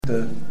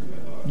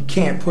you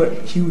can't put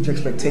huge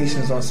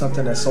expectations on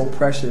something that's so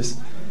precious.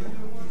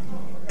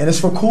 And it's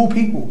for cool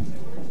people.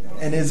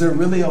 And is there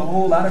really a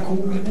whole lot of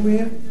cool people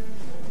here?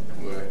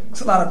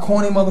 It's a lot of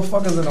corny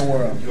motherfuckers in the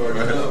world.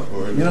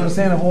 You know what I'm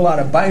saying? A whole lot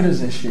of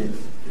biters and shit.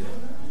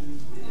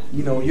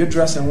 You know, you're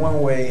dressing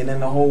one way and then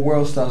the whole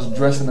world starts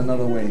dressing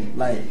another way.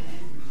 Like,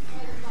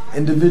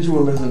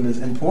 individualism is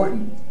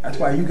important. That's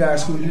why you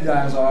guys who you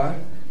guys are.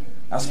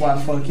 That's why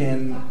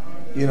fucking,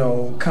 you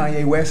know,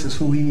 Kanye West is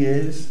who he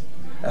is.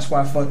 That's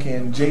why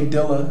fucking Jay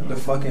Dilla, the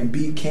fucking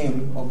beat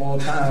king of all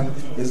time,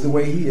 is the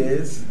way he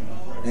is.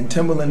 And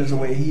Timbaland is the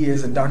way he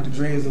is, and Dr.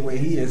 Dre is the way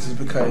he is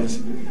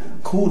because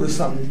cool is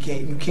something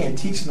you can't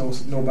teach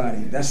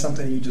nobody. That's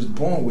something you're just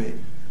born with.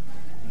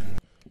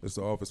 It's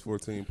the Office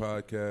 14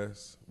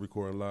 podcast,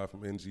 recording live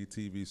from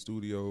NGTV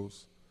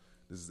Studios.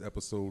 This is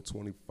episode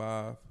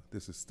 25.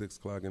 This is Sticks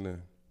clocking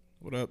in.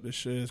 What up? This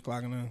shit is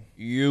clocking in.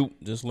 You,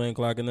 just Lynn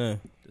clocking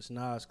in. This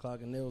Nas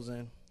clocking Nils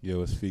in.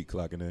 Yo, it's Feet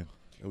clocking in.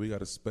 And we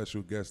got a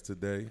special guest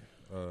today,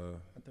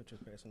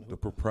 the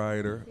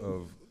proprietor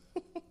of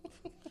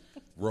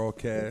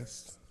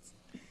Rawcast,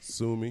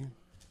 Sumi.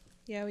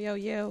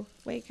 Yo.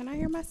 Wait, can I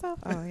hear myself?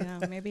 Oh, yeah,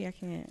 maybe I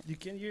can't. You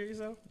can hear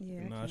yourself?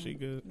 Yeah. Nah, she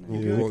good. No.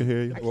 Yeah, I can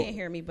hear you. I can't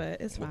hear me, but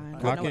it's fine.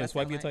 Clock in,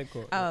 swipe your type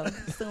card. Oh,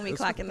 Sumi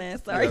clocking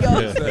in. Sorry, y'all.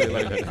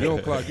 If you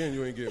don't clock in,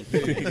 you ain't getting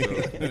paid. So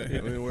don't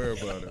even worry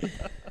about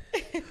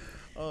it.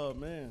 Oh,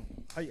 man.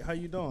 How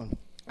you doing?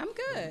 I'm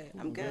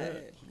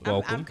good.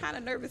 I'm kind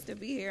of nervous to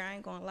be here. I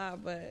ain't gonna lie,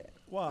 but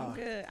Why? I'm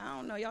good. I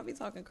don't know. Y'all be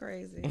talking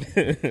crazy.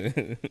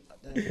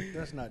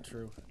 That's not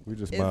true. We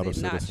just Is model it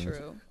not citizens.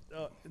 true?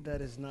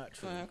 That is not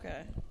true.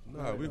 Okay.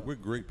 Nah, we're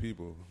great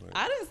people. Like,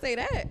 I didn't say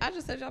that. I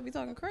just said y'all be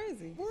talking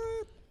crazy.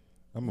 what?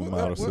 I'm a What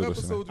model episode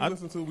citizen. you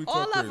listen to? We All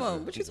talk of crazy?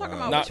 them. What you talking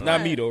about?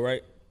 Not me though,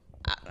 right?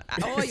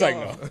 All It's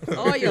y'all. like,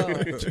 All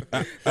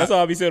y'all. That's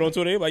all I be saying on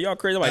Twitter. They like, y'all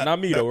crazy. I'm like, not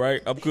me though, right?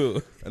 I'm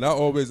good. And I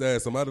always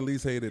ask, am I the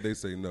least hated? They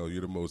say, no,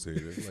 you're the most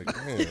hated. Like,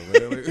 damn,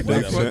 man.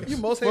 Like, sense. You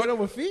most hated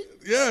over feet?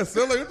 yes,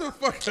 I'm like, what the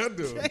fuck I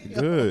do?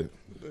 Good.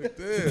 Like,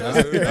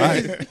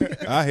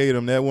 damn. I hate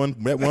him. That one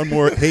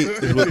more hate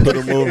is what put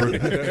him over.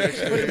 Put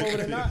him over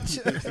the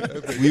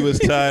notch. We was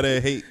tired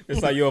of hate.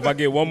 It's like, yo, if I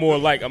get one more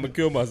like, I'm gonna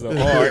kill myself.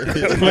 Hard.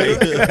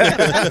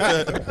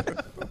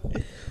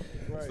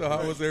 So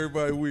how was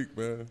everybody week,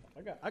 man?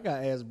 I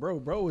got asked, bro.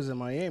 Bro was in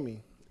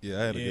Miami.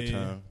 Yeah, I had a good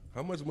time.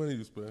 How much money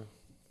you spend?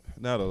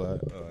 Not a lot.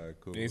 All right,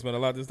 cool. You ain't spent a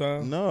lot this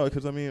time. No,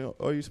 because I mean,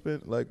 all you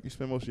spend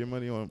most of your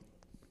money on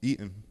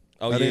eating.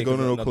 Oh, I didn't go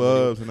to no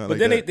clubs and nothing But like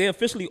then that. they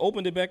officially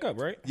opened it back up,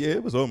 right? Yeah,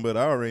 it was open, but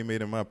I already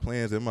made in my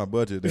plans and my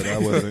budget that I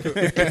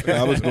wasn't.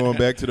 I was going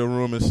back to the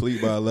room and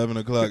sleep by 11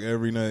 o'clock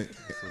every night,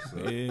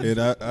 and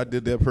I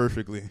did that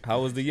perfectly. How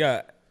was the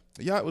yacht?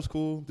 The yacht was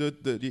cool.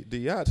 The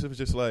yachts, it was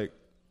just like,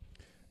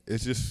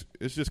 it's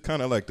just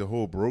kind of like the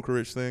whole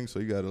brokerage thing. So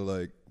you got to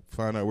like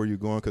find out where you're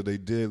going because they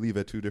did leave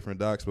at two different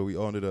docks, but we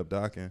all ended up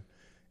docking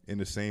in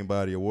the same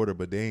body of water.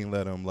 But they ain't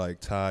let them like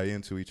tie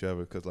into each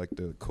other because like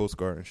the Coast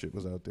Guard and shit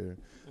was out there.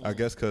 I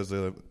guess because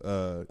of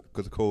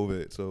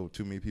COVID, so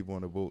too many people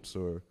on the boats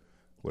or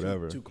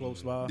whatever. Too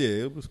close by.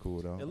 Yeah, it was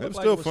cool though. It was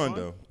like still it was fun fun.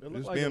 though. It looked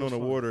Just like being it on was the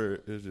fun.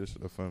 water is just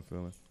a fun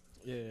feeling.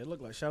 Yeah, it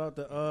looked like. Shout out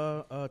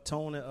to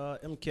Tone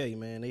and MK,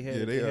 man. They had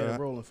Yeah, they had it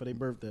rolling for their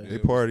birthday. They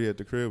party at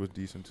the crib was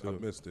decent I too.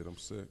 missed it. I'm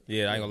sick.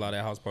 Yeah, I ain't gonna lie,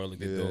 that house party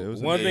looked Yeah, it dope. was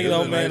One a- thing it though,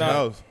 was a man, nice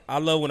house. I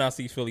love when I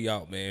see Philly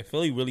out, man.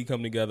 Philly really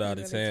come together out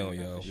of town,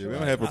 yo. Yeah, we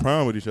don't have a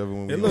problem with each other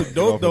when we It get look off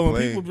dope the though, and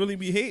plane. people really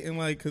be hating,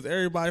 like, because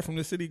everybody from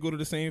the city go to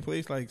the same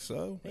place, like,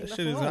 so Ain't that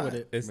shit nothing is wrong hot. with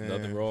it. It's Man.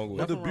 nothing wrong with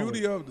But it.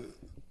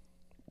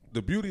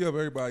 the beauty of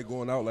everybody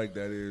going out like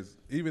that is,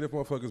 even if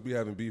motherfuckers be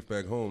having beef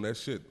back home, that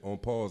shit on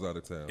pause out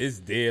of town. It's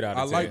dead out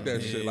I of town. like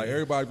that shit. Like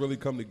everybody really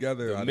come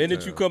together. The out of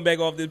minute town. you come back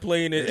off this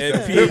plane at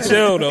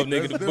PHL, though,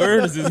 nigga, the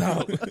burners is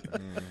out.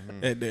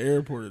 At the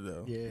airport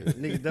though. Yeah,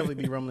 niggas definitely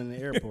be rumbling in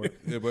the airport.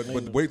 Yeah, but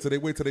wait till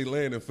they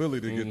land in Philly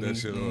to get that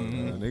shit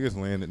on.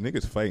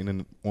 Niggas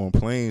fighting on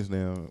planes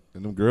now,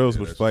 and them girls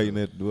was that's fighting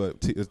at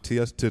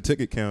to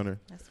ticket counter.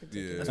 That's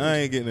Yeah, ridiculous. I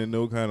ain't getting in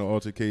no kind of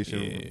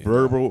altercation,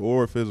 verbal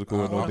or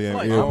physical, at no damn I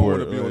I don't want airport.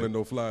 to be on Like, the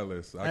no-fly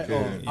list. I I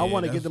can't. want to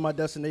that's- get to my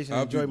destination and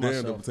I'll be enjoy damned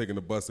if myself. I'm taking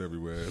the bus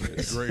everywhere.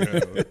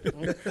 Greyhound.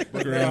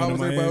 But Greyhound how was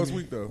to everybody Miami. else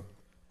week though?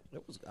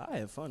 I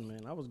had fun,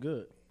 man. I was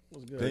good. It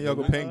was good. then y'all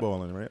go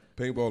paintballing, right?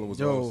 Paintballing was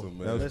Yo, awesome,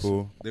 man. That was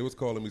cool. They was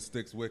calling me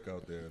Sticks Wick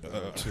out there.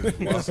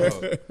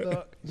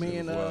 Me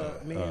and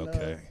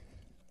Okay.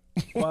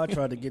 I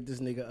tried to get this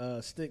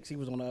nigga Sticks. He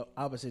was on the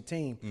opposite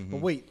team.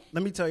 But wait,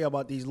 let me tell you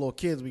about these little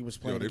kids we was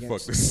Yo, playing they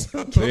against. fucked this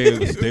up.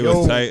 They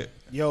was tight.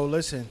 Yo,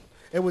 listen.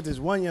 It was this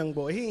one young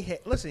boy. He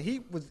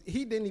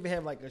didn't even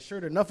have like a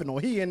shirt or nothing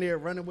on. He in there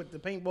running with the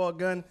paintball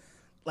gun,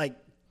 like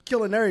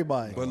killing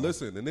everybody. But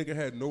listen, the nigga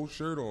had no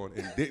shirt on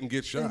and didn't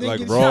get shot. Didn't Like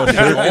get raw shot.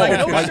 shirt. Like,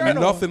 no Like shirt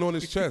on. nothing on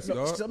his chest, Yo,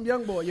 dog. some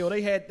young boy. Yo,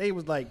 they had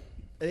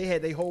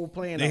their whole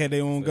plan. They had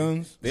their own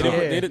guns. They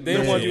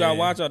the ones you gotta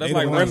watch out. That's Hey,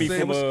 like when I Remy say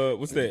from, it was-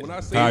 what's that? When I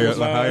say Higher it was,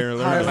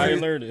 Higher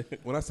Learning.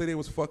 when I say they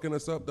was fucking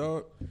us up,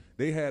 dog,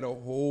 they had a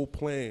whole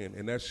plan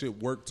and that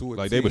shit worked to a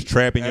Like T. they was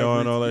trapping y'all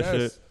and all that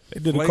Yes. shit. They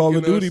did a Call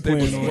of Duty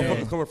playing.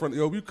 playing on. Coming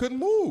from we couldn't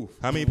move.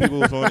 How many people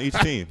was on each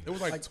team? It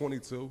was like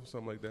 22,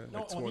 something like that. No,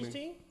 like 20. On each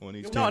team? On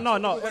each No, team. no, It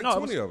no, was like no.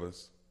 20 of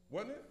us,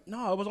 wasn't it?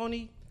 No, it was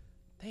only.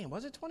 Damn,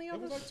 was it 20 It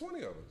of was us? like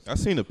 20 of us. I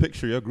seen a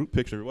picture, your group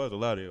picture. It was a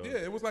lot of y'all. Yeah,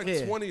 it was like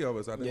Yeah. 20 of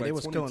us. I think Yeah, they like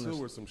was killing 22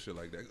 us. or some shit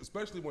like that.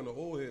 Especially when the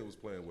old head was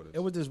playing with us. It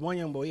was this one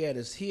young boy. He had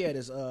his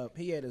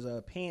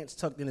pants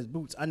tucked in his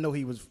boots. I know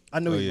he was. I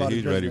know Oh, he was yeah, about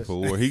he's his ready business. for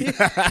war. He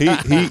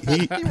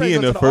ready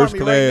in to the go to first Army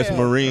class right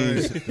now.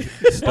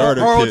 Marines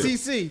starter kit.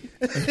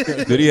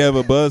 ROTC. Did he have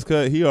a buzz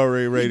cut? He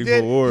already ready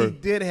for war. He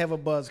did have a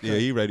buzz cut. Yeah,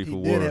 he ready for He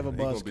war. did have a He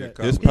buzz gonna be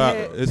a cut.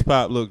 cop. His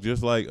pop looked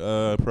just like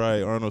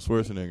probably Arnold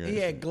Schwarzenegger. He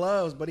had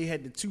gloves, but he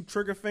had the 2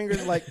 trigger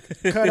fingers like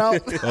cut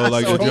out. Oh,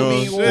 like So the he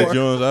Jones, mean the war.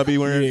 Jones I be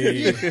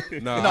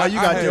wearing. Nah, No, you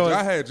got Jones.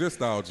 I had just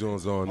style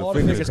Jones on. All the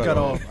fingers cut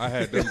off. I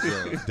had them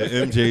Jones. The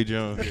MJ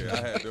Jones. Yeah,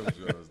 I had them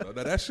Jones. Though.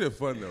 Now, that shit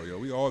fun though, yo.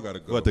 We all gotta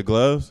go. What, the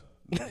gloves?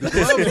 The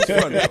club was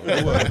fun though.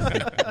 It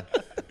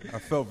was. I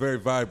felt very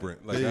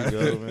vibrant. Like There you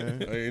go,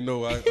 man. I didn't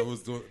know I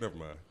was doing. Never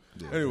mind.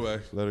 Anyway,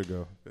 Let her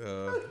go.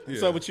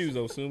 What's up with you,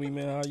 though, Sumi,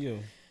 man? How you?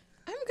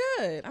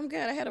 I'm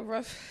good. I had a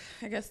rough,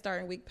 I guess,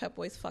 starting week. Pep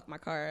Boys fucked my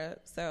car up.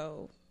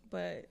 So,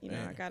 but,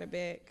 I got it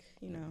back,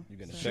 You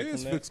gonna she check is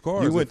from that? fixed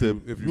cars. You went to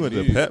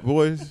need. Pet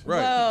Boys?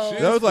 Right. Well- She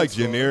That is was like fixed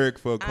cars. generic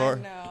for a car. I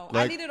know. I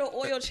Like, needed an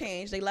oil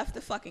change. They left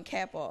the fucking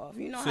cap off.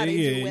 You know how See, they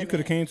yeah, do you women.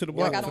 coulda came to the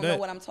block Like, I for don't know that.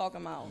 what I'm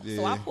talking about. So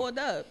Yeah. I pulled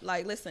up.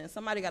 Like, listen,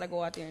 somebody got to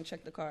go out there and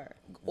check the car.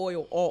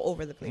 Oil all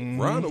over the place.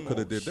 Ronald could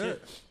have did that.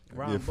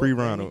 yeah, free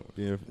Ronald.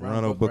 Yeah,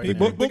 Ronald booked He it.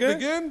 booked Booked again?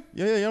 again?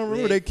 Yeah, y'all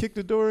remember Yeah. they kicked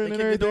the door in They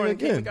and kicked the door everything and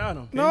came and again? got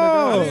him. No.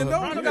 I didn't know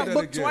Ronald he got did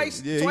booked that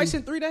twice. Yeah, Twice he-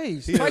 in 3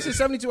 days. he- Twice in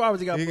 72 hours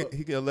he got booked.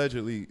 He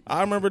allegedly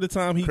I remember the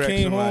time he cracked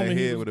came home somebody's and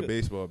he head was with a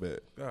baseball bat.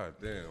 God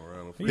damn,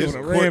 Ronald. He His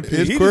on a court- rampage.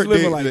 his He court just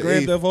living date like the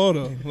Grand 8th. Theft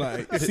Auto,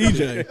 like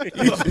CJ.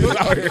 He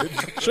just out here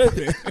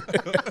tripping.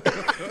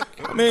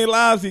 How many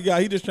lives he got?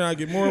 He just trying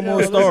to get more and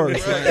more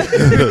stars.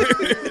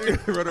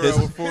 Run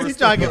around with four He's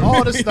trying to get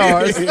all the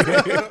stars.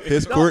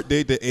 His court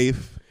date the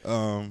 8th.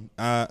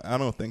 I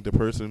don't think the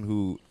person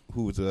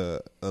who's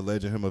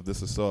alleging him of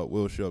this assault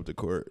will show up to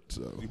court.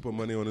 So You put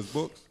money on his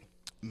books?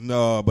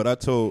 no, but I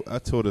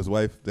told his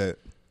wife that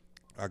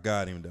I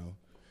got him though,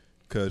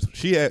 because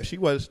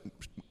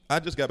I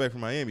just got back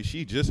from Miami.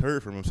 She just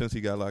heard from him since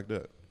he got locked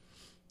up.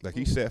 Like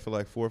he sat for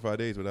like 4 or 5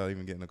 days without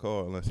even getting a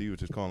call, unless he was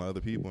just calling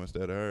other people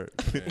instead of her.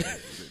 Man,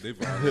 they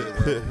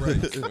violated our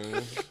rights,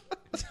 man.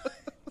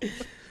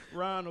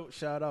 Ronald,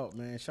 shout out,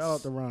 man. Shout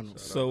out to Ronald.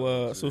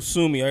 So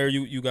Sumi, I heard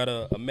you got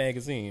a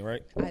magazine,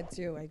 right? I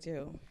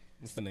do.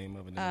 What's the name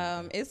of it?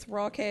 It's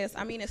Rawcast.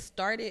 I mean, it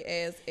started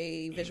as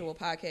a visual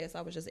podcast.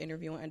 I was just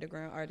interviewing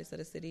underground artists of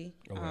the city,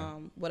 Okay.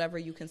 Whatever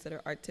you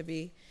consider art to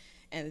be.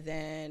 And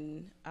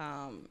then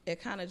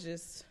it kind of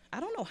just, I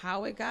don't know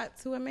how it got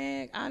to a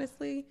mag,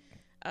 honestly.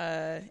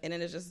 And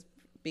then it just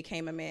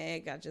became a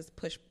mag. I just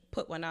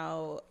put one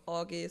out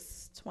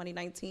August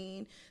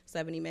 2019.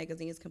 70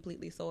 magazines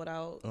completely sold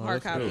out. Oh,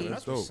 Hard that's dope. copy.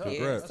 That's dope. Yeah,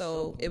 Congrats.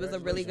 so it was a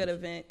really good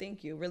event.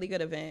 Thank you. Really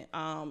good event.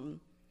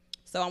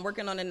 So I'm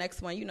working on the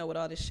next one. You know, with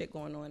all this shit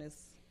going on,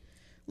 it's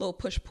a little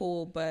push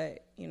pull,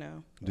 but Do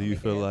we'll you make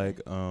feel it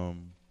happen. like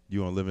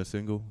you on Living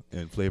Single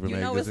and Flavor You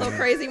Magazine? know, it's so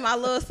crazy. My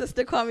little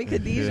sister called me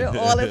Khadijah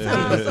all the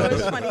time, so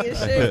it's funny as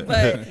shit.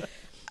 But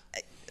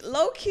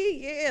low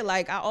key, yeah,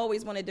 like I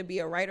always wanted to be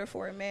a writer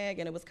for a mag,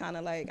 and it was kind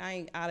of like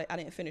I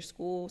didn't finish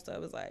school, so it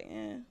was like,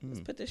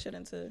 let's put this shit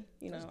into,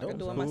 I can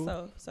do it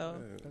myself. So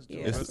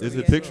yeah, Is so, it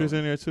yeah. pictures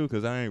in there too?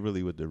 Because I ain't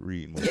really with the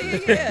reading.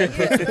 Yeah.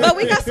 But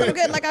we got some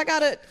good. Like I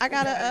got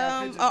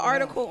a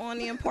article on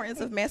the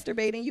importance of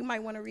masturbating. You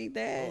might want to read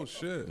that. Oh,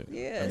 shit.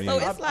 Yeah. I mean- so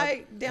it's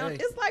like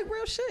it's like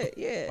real shit.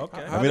 Yeah.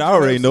 Okay. I mean, I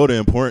already know the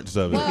importance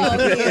of it.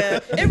 Well, yeah.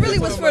 It really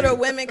was for the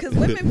women because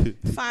women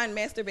find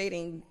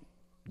masturbating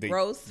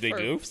gross they for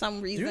do?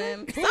 some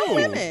reason. Some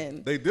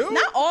women. They do?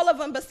 Not all of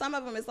them, but some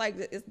of them. It's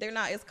like they're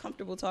not as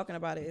comfortable talking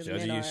about it as Judgy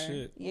men are. as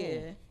shit. Yeah.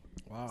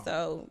 Wow.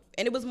 So,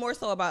 and it was more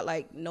so about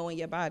like knowing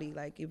your body.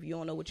 Like if you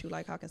don't know what you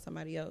like, how can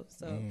somebody else?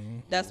 So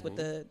that's what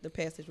the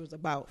passage was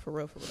about, for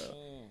real, for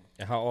real.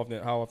 And how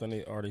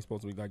often are they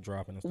supposed to be like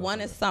dropping and stuff? One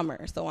like is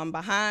summer, so I'm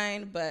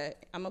behind, but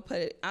I'm gonna put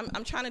it.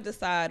 I'm trying to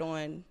decide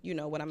on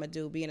what I'm gonna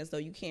do, being as though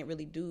you can't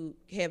really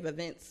have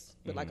events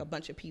with like a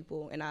bunch of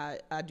people, and I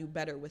do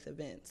better with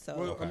events. So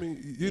Well, I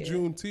mean, your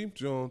Juneteenth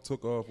John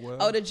took off well.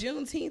 oh, the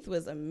Juneteenth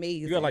was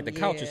amazing. You got like the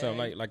couch or yeah.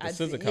 something, like the I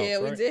scissor did, couch, Yeah,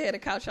 we right? did have a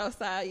couch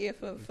outside,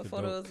 for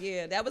photos. dope.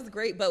 Yeah, that was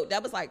great, but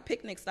that was like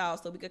picnic style,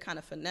 so we could kind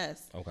of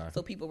finesse. Okay.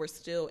 So people were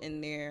still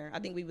in there. I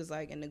think we was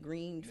like in the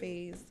green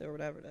phase or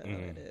whatever that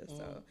it is.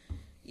 So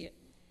yeah,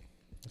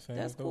 that.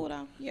 that's cool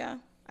though. Yeah,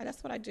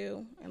 that's what I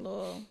do. And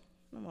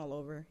I'm all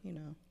over,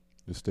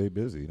 Just stay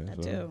busy. I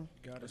That's all. do.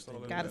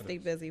 Gotta stay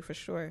busy for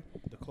sure.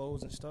 The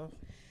clothes and stuff.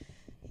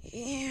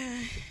 Yeah,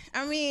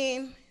 I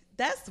mean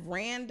that's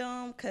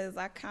random because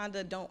I kind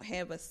of don't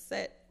have a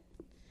set.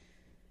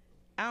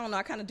 I don't know.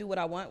 I kind of do what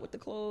I want with the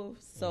clothes,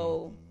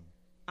 so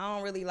I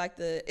don't really like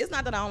to. It's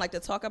not that I don't like to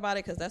talk about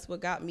it because that's what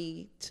got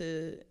me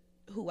to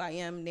who I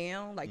am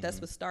now. Like that's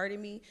what started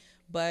me.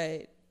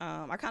 But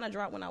I kind of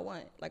drop when I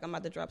want. Like, I'm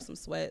about to drop some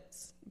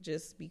sweats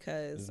just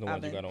because. There's no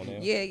one you got on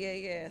there?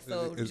 Yeah.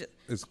 So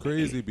it's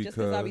crazy just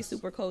because I be because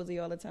super cozy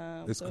all the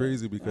time. it's so.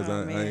 crazy because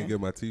Oh, I ain't get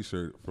my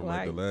T-shirt from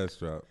like the Why? last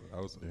drop. I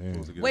was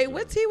supposed to get. Wait,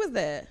 what tea was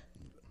that?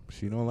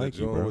 She don't The like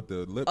you, joint bro. with the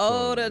lips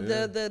Oh, on it,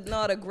 yeah.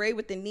 the gray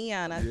with the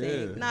neon. I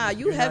think. Yeah. Nah,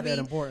 you You're not heavy. that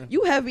important.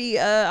 You heavy.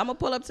 I'm gonna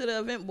pull up to the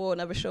event board,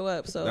 never show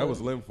up. So That was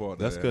Lim fault.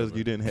 That's that because happened.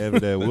 you didn't have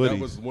it at That Woody's.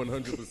 was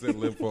 100%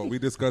 Lim fault. We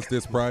discussed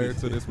this prior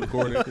to this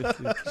recording.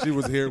 She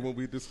was here when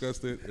we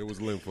discussed it. It was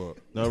Lim fault.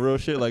 No, real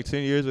shit. Like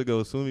 10 years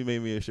ago, Sumi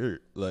made me a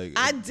shirt. Like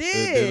I a denim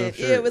did.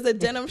 shirt. Yeah, it was a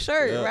denim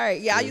shirt, Yeah. right?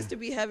 Yeah, I Yeah. used to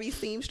be heavy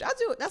seamstress. I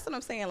do. That's what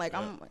I'm saying. Like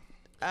I'm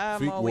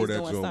Feet wore always that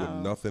doing joint with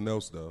something. nothing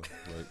else though.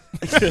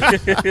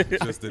 Like,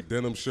 just the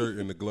denim shirt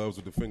and the gloves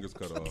with the fingers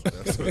cut off.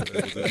 That's what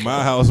that was.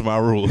 My house, my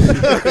rules.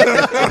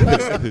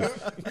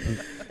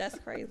 That's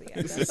crazy.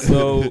 I guess.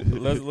 So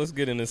let's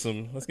get into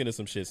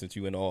some shit since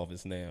you in the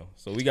office now.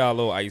 So we got a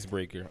little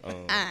icebreaker.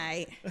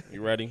 Alright.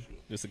 You ready?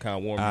 Just to kind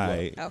of warm you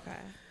Aight. up. Okay.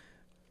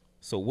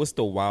 So what's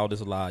the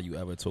wildest lie you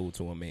ever told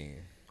to a man?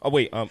 Oh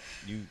wait, are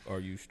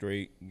you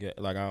straight?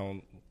 Like I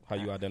don't. How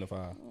you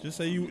identify? Just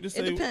say you. Just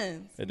It say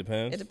depends. It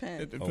depends. It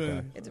depends. It depends.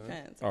 Okay. It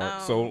depends. All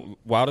right. So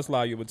wildest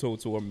lie you ever told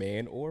to a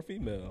man or a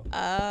female?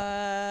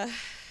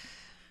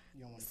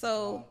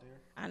 So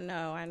I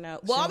know.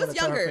 She Well, I don't was wanna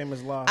tell her younger.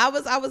 famous lie.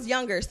 I was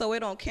younger, so it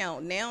don't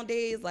count.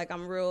 Nowadays, like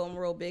I'm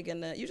real big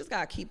in the. You just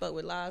gotta keep up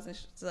with lies, and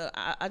so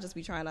I just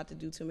be trying not to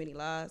do too many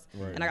lies.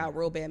 Right. And I got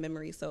real bad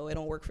memory, so it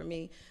don't work for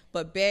me.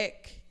 But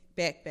back.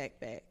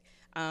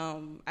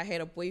 I had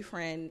a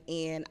boyfriend,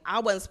 and I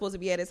wasn't supposed to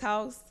be at his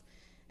house.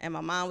 And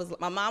my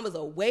mom was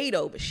away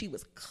though, but she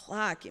was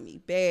clocking me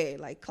bad,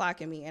 like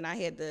clocking me, and I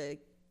had to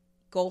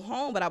go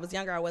home. But I was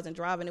younger, I wasn't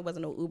driving, it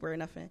wasn't no Uber or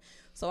nothing.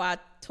 So I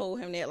told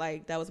him that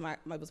like that was my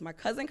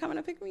cousin coming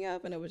to pick me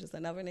up, and it was just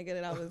another nigga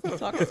that I was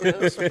talking to.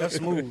 That's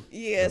smooth.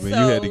 Yeah, I mean, so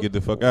you had to get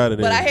the fuck out of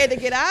there. but I had to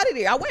get out of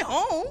there. I went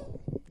home.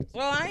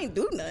 Well, I ain't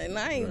do nothing.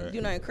 I ain't Right.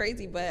 do nothing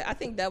crazy, but I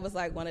think that was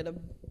like one of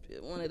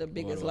the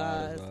biggest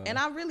lies. lies. And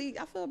I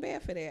feel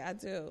bad for that. I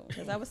do,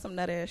 because that was some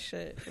nut ass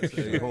shit.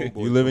 Hey, homeboy,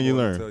 You live and you come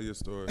on, learn. Tell your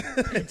story.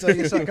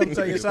 Come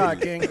tell your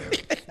side, King.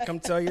 Come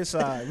tell your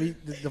side.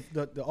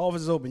 The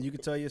office is open. You can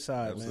tell your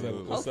side, man.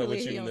 Absolutely. What's up Hopefully with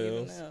he you, don't even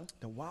Nils? know.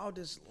 The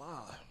wildest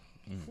lie.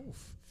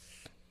 Oof.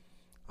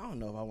 I don't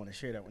know if I want to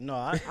share that one. No,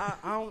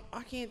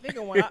 I can't think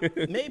of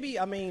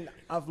one.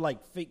 I've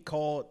like fake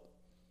called.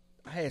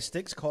 I had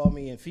Sticks call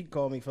me and Feet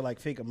call me for like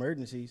fake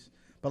emergencies.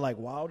 But like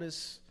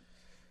wildest,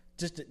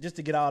 just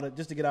to get out of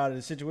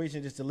the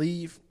situation, just to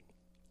leave.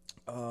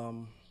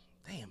 Damn,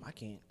 I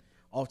can't.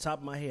 Off the top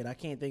of my head, I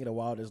can't think of the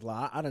wildest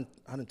lie. I done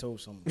told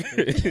some.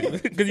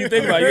 Because you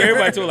think about it,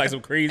 everybody told like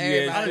some crazy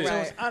ass Everybody. shit.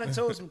 Right. I done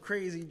told some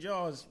crazy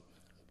jaws.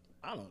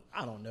 I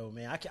don't know,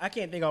 man. I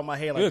can't think off my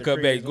head like We'll the come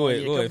back. craziest Go one.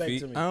 ahead, Yeah, go come ahead, back Feet.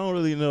 to me. I don't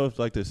really know if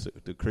like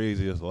the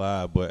craziest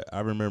lie, but I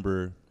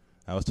remember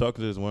I was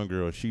talking to this one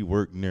girl. She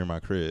worked near my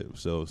crib,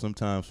 so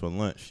sometimes for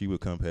lunch she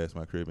would come past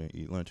my crib and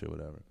eat lunch or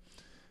whatever.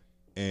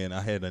 And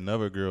I had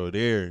another girl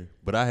there,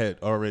 but I had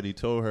already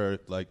told her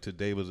like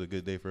today was a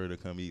good day for her to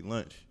come eat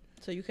lunch.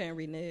 So you can't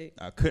renege.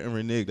 I couldn't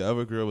renege. The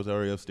other girl was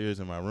already upstairs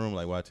in my room,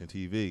 like watching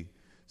TV.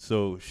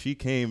 So she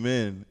came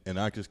in, and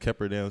I just kept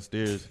her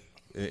downstairs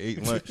and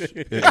ate lunch.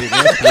 Wait,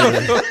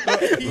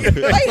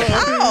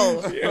 how?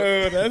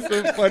 Yo, that's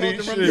some funny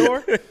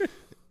shit.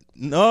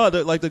 No,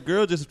 the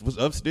girl just was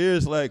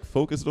upstairs, like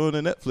focused on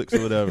the Netflix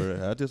or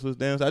whatever. I just was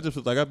down. I just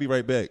was like, I'll be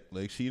right back.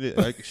 Like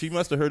she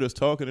must have heard us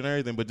talking and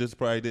everything, but just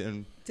probably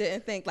didn't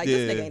Didn't think this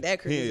nigga ain't that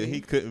crazy. Yeah,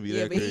 he couldn't be Yeah,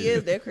 that but crazy. he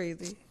is that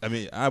crazy. I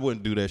mean, I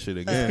wouldn't do that shit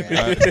again.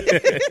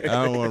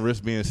 I don't want to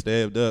risk being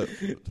stabbed up.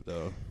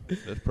 So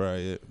that's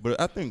probably it. But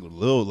I think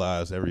little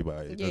lies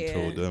everybody done Yeah.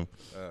 told them.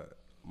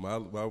 My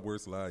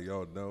worst lie,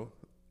 y'all know.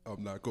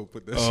 I'm not gonna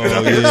put that Oh shit.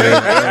 yeah.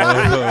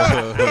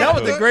 That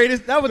was the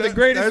greatest. That was the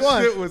greatest That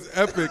one. shit was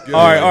epic. Yo.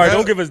 All right. That-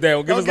 Don't give us that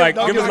one. Give us Don't like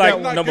give- give don't us give like that-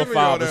 I'm not number giving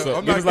y'all 5 or that. so.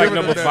 I'm Give not us like giving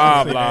number them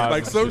 5 that. live.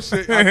 Like some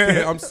shit. I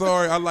can't. I'm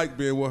sorry. I like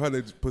being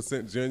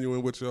 100%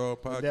 genuine with y'all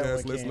Definitely podcast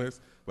can't. listeners,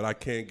 but I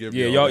can't give.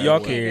 Yeah, y'all y'all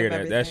that can't one. hear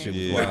that. That shit was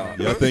Yeah. wild.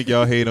 Y'all think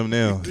y'all hate him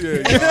now? Yeah,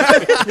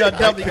 Y'all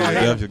definitely gonna Yeah,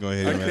 hate I'm just gonna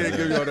hate I him. can't now.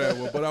 give y'all that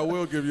one, but I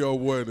will give y'all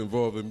one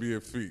involving me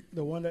and Feet.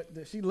 the one that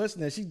she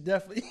listening. She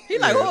definitely. He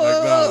like, Yeah,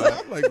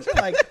 whoa.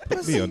 like,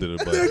 Me under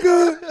the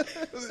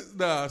bus.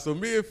 nah, so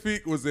me and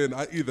Feek was in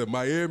either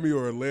Miami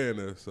or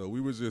Atlanta. So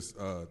we was just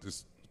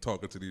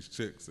talking to these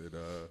chicks, and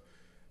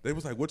they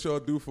was like, "What y'all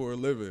do for a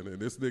living?" And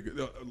this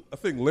nigga, I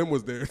think Lim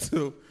was there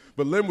too,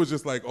 but Lim was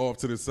just like off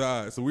to the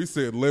side. So we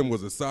said Lim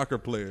was a soccer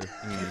player,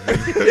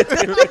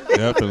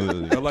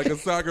 Definitely. like a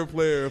soccer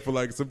player for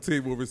like some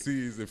team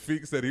overseas. And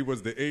Feek said he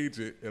was the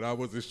agent, and I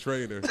was his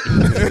trainer.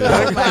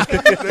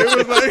 They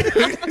was like,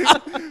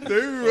 they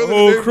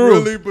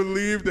really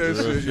believed that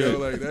shit, yo.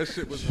 Like that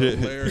shit was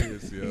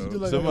hilarious, yo.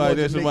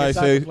 Somebody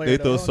say they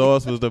thought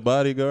Sauce was the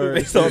bodyguard.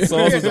 They thought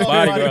Sauce was the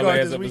bodyguard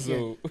last this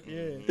episode.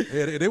 weekend.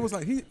 Yeah, they was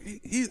like, he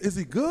is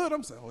he good?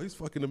 I'm saying, oh, he's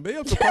fucking amazing.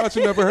 I'm surprised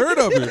you never heard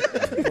of him.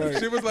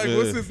 She was like,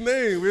 what's his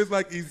name? It was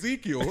like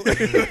Ezekiel.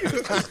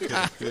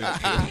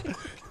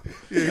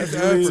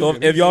 So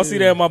if y'all see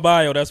that in my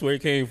bio, that's where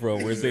it came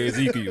from. Where it says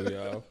Ezekiel,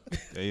 y'all.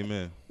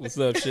 Amen. What's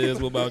up,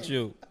 Shiz? What about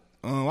you?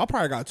 I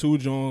probably got 2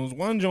 joints.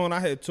 One joint I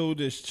had told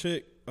this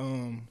chick.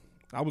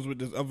 I was with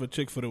this other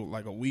chick for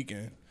like a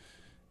weekend,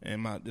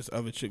 and this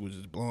other chick was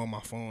just blowing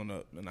my phone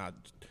up, and I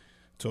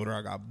told her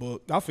I got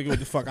booked. I forget what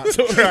the fuck I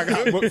told her I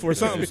got booked for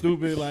something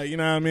stupid, like, you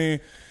know what I mean?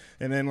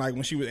 And then like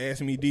when she was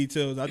asking me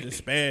details, I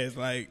just spazzed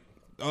like,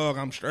 dog,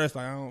 I'm stressed.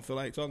 Like I don't feel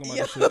like talking about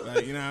this shit.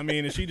 Like, you know what I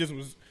mean? And she just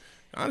was,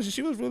 honestly,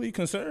 she was really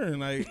concerned.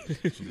 Like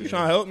she was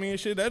trying to help me and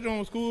shit. That joint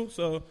was cool.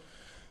 So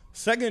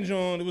second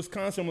joint, it was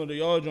kind of similar to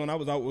y'all joint. I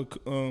was out with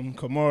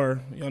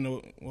Kamar. Y'all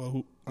know,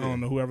 well, I don't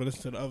know whoever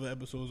listened to the other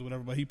episodes or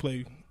whatever, but he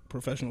played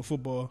professional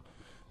football.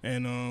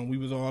 And we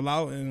was all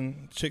out,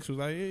 and chicks was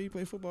like, "Yeah, you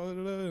play football,"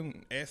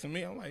 and asking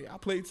me, I'm like, "I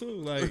play too,"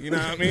 like, you know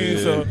what I mean?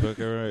 Yeah, so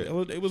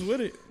right. it was with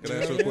it. Can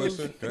I ask you a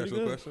question? Can I ask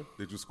you a question?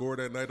 Did you score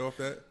that night off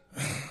that?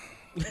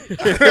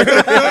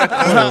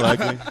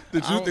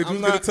 Did you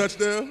get a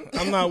touchdown?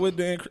 I'm not with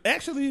the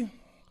actually.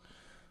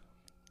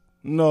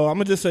 No, I'm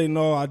gonna just say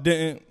no. I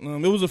didn't.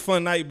 It was a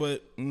fun night,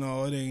 but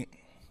no, it ain't.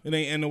 It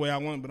ain't end the way I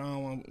want, but I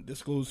don't want to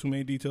disclose too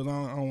many details. I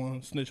don't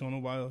want to snitch on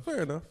nobody else.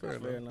 Fair enough.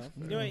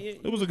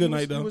 It was a good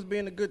night, though. He was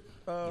being a good.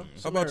 How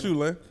about you,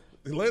 Len?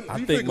 Len, I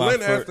you think think my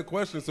Len asked the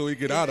question so he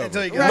get out of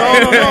it? No.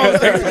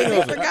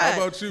 How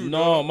about you?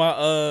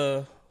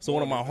 No, so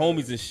one of my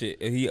homies and shit,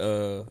 and he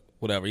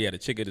whatever, he had a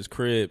chick at his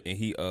crib, and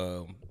he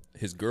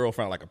his girl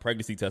found like a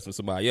pregnancy test from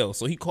somebody else.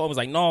 So he called me, was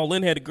like, "No,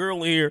 Lynn had a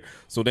girl in here."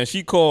 So then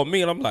she called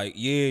me, and I'm like,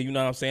 "Yeah, you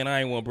know what I'm saying?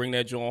 I ain't want to bring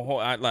that joint home."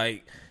 I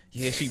like,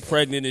 yeah, she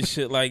pregnant and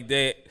shit like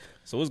that.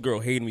 So this girl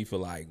hated me for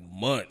like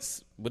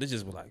months, but it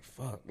just be like,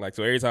 fuck. Like,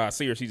 so every time I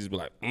see her, she just be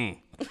like, Yeah.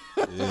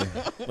 But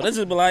it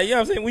just be like, yeah,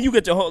 I'm saying, when you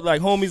get your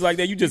like homies like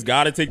that, you just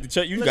gotta take the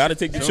charge. You gotta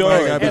take the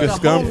charge. Gotta be the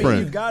scum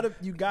friend.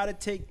 You gotta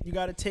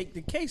take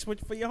the case for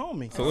your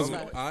homie.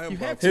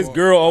 So his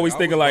girl always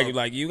thinking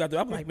like you got to.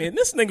 I'm like, man,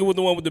 this nigga was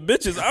the one with the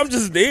bitches. I'm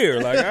just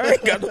there. Like, I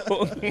ain't got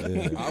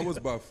the. I was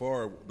by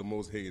far the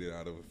most hated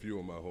out of a few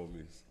of my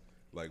homies,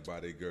 like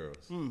by their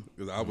girls,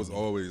 because I was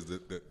always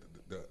the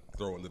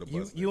throw under the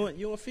bus. You and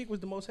Feek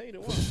was the most hated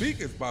one. Feek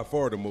is by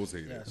far the most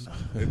hated. Yes.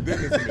 And then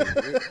it's me.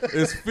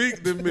 It's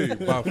Feek than me.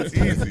 By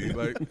easy.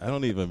 Like, I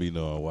don't even be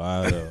knowing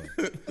why though.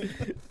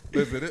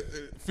 Listen,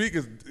 Feek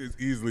is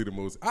easily the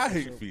most. I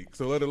hate Feek.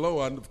 So let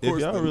alone, of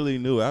course. If y'all really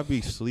knew, I'd be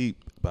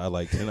asleep by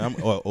like 10. I'm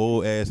an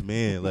old ass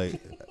man. Like,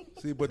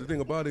 see, but the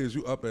thing about it is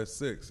you up at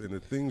 6, and the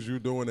things you're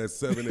doing at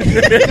 7 and 8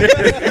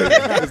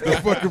 is the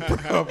fucking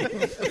problem.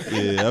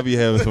 Yeah, I be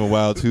having some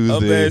wild Tuesdays.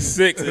 Up at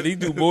 6, and he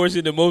do more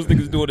shit than most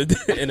niggas do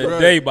in a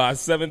day by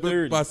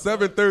 7:30. By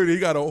 7:30, he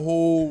got a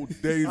whole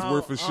day's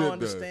worth of shit done. I don't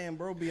understand,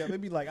 bro.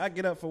 It be like, I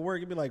get up for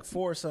work, it be like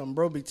 4 or something,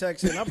 bro. Be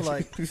texting, I be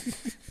like, what the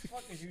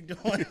fuck is you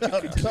doing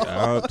up,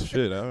 dog?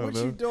 Shit, I don't what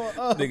know. you doing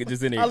up? Nigga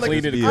just in there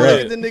cleaning the I look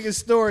at crib. the niggas'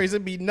 stories,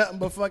 it be nothing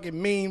but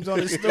fucking memes on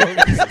his stories.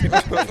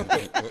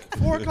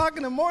 4 o'clock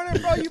in the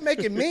morning, bro, you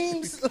making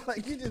memes?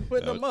 Like, you just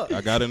putting them up. I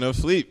got enough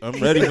sleep. I'm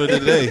ready for the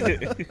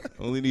day.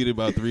 Only needed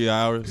about 3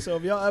 hours. So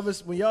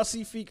if when y'all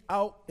see Feek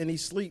out and he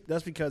sleep,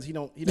 that's because he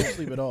don't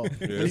sleep at all.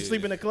 When he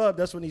sleep in the club,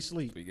 that's when he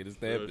sleep.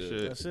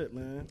 That's it,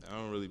 man. I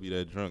don't really be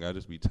that drunk. I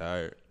just be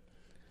tired.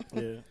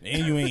 Yeah.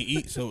 And you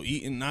ain't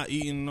not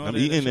eating. And all I'm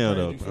that eating now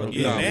though.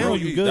 Yeah, now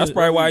you good. That's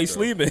probably why he's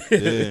sleeping.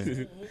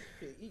 Yeah.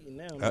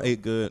 I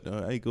ate good.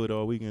 I ate good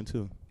all weekend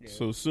too.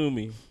 So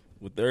Sumi,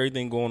 with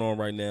everything going on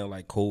right now,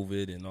 like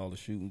COVID and all the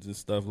shootings and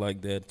stuff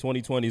like that,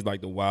 2020 is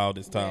like the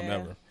wildest time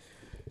ever.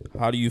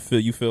 How do you feel?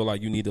 You feel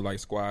like you need to like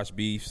squash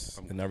beefs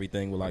and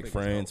everything with like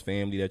friends,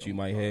 family that you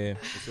might have?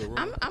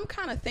 I'm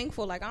kind of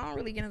thankful. Like, I don't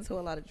really get into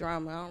a lot of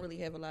drama. I don't really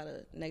have a lot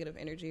of negative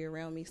energy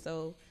around me.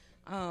 So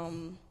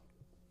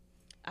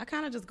I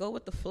kind of just go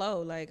with the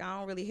flow. Like, I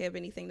don't really have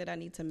anything that I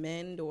need to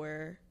mend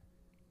or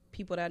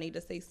people that I need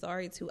to say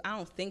sorry to. I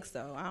don't think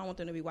so. I don't want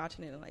them to be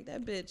watching it and like,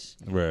 that bitch.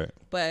 Right.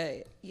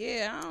 But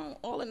yeah,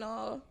 all in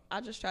all,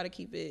 I just try to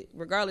keep it,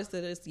 regardless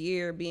of this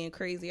year being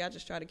crazy, I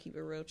just try to keep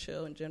it real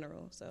chill in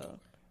general. So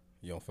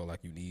you don't feel like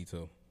you need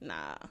to?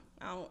 Nah,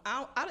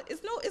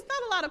 it's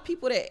not a lot of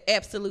people that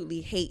absolutely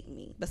hate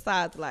me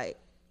besides like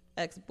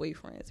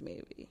ex-boyfriends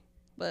maybe.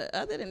 But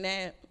other than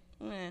that,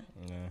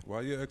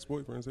 Why your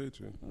ex-boyfriends hate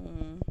you?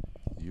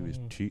 You was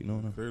cheating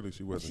on her? Clearly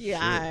she wasn't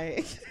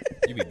shit.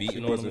 You be beating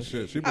she on wasn't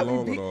them? shit. She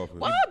belonged off.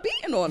 Why am I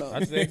beating on him? I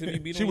just asked if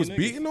you beat on She was your niggas.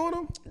 beating on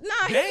him?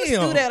 Nah, he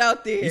just do that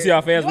out there. You see how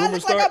fast Do I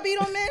rumors look like start? I beat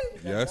on men?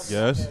 Yes.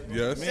 Yes.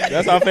 Yes.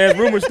 That's how fast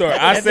rumors start.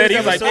 I said,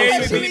 he's like,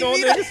 damn, you Should we beating on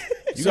beat niggas?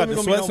 You got the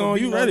sweats on.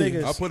 You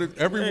ready? I put it.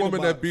 Every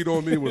woman that beat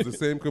on me was the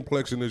same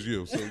complexion as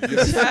you. So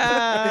yes,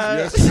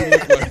 Yes. yes, you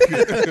look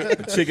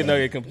like Chicken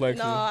nugget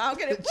complexion. No, I'll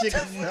get it.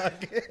 Chicken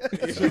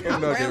nugget.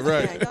 chicken nugget,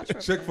 right?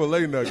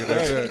 Chick-fil-A nugget.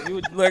 That's that. You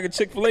look like a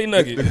Chick-fil-A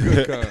nugget.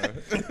 Good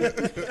kind.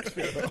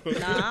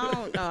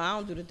 No, I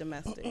don't do the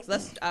domestics.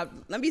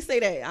 Let me say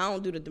that I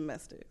don't do the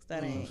domestics.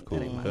 That ain't Cool.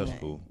 That ain't my That's thing.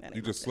 cool. That ain't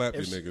You my just thing. slap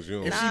your niggas.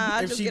 You don't. Nah,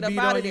 I just get up beat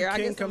out on of there. I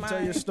King, get come tell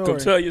somebody. your story. Come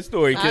tell your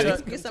story, I kid.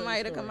 just get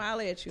somebody to come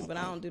holler at you, but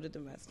I don't do the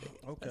domestic.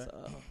 Okay. That's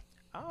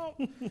all.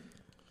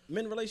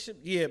 Men relationship,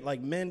 yeah,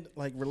 like men,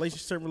 like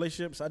certain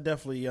relationships. I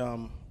definitely,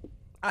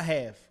 I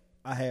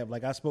have.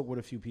 Like I spoke with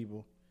a few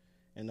people,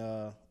 and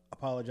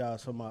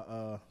apologize for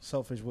my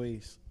selfish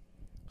ways.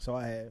 So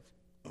I have,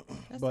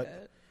 but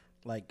good.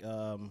 like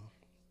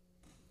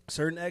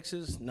certain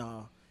exes,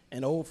 nah,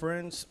 and old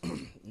friends,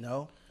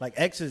 no. Like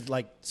exes,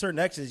 like certain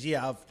exes,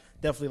 yeah, I've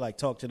definitely like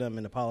talked to them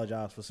and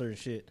apologized for certain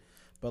shit.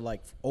 But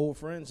like old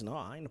friends, no,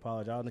 I ain't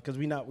apologizing because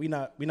we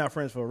not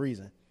friends for a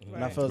reason.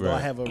 And I feel as though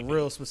I have a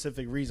real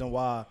specific reason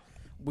why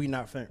we're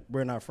not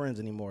friends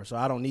anymore. So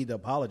I don't need to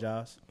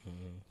apologize.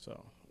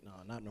 So no,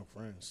 not no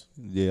friends.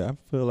 Yeah, I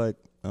feel like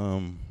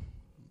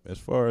as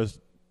far as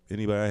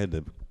anybody I had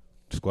to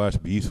squash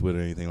beefs with or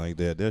anything like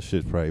that, that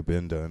shit's probably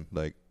been done.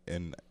 Like,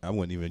 and I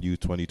wouldn't even use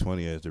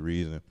 2020 as the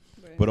reason.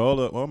 Right. But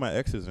all my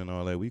exes and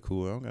all that, we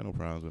cool. I don't got no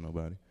problems with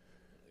nobody.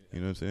 You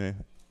know what I'm saying?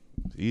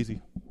 It's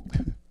easy.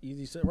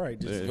 Easy shit, right?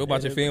 Just, What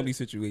about your family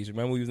situation?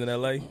 Remember we was in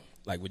LA?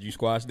 Like, would you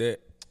squash that?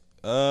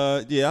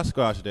 Yeah, I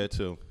squashed that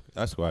too.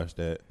 I squashed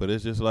that, but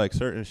it's just like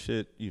certain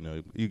shit, you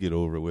know, you get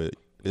over with.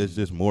 It's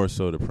just more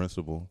so the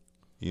principle.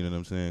 You know what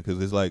I'm saying?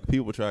 Because it's like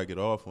people try to get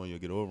off on you,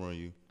 get over on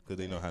you, because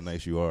they know how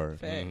nice you are.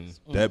 Facts.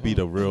 That be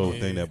the real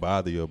thing that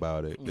bother you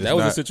about it. It's That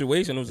was not- a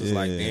situation. It was just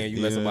like, Yeah, damn, you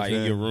you let know somebody what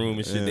in I'm your saying? room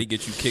and shit, Yeah. they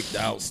get you kicked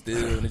out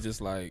still, and it's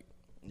just like,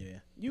 yeah.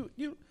 You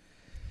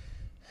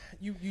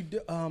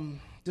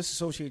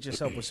disassociate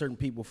yourself with certain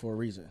people for a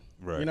reason.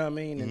 Right. You know what I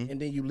mean? And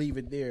then you leave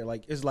it there.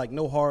 Like it's like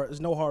no hard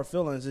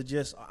feelings. It's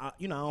just I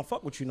don't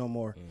fuck with you no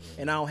more,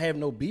 and I don't have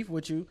no beef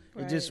with you.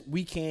 Right. It just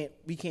we can't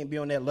be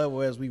on that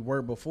level as we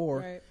were before.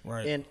 Right.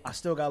 Right. And I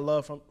still got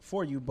love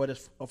for you, but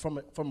it's from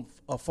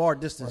a far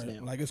distance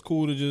now. Like it's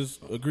cool to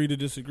just agree to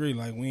disagree.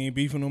 Like we ain't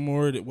beefing no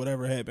more. That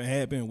whatever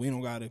happened. We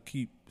don't gotta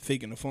keep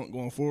faking the funk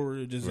going forward.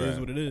 It just is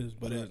what it is.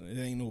 But it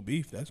ain't no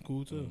beef. That's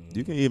cool too.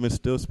 You can even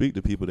still speak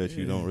to people that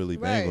you don't really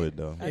bang Right. with,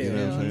 though. I You know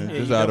what I'm do. saying? Yeah,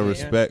 Just you out of definitely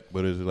can. respect,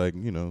 but it's like,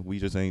 you know, we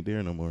just ain't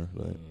there no more.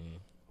 Like,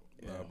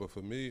 But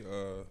for me,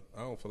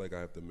 I don't feel like I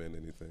have to mend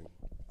anything.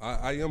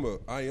 I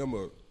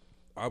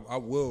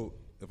will,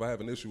 if I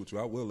have an issue with you,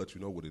 I will let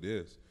you know what it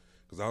is,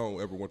 because I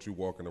don't ever want you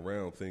walking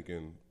around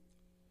thinking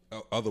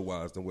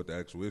otherwise than what the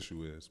actual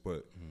issue is.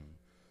 But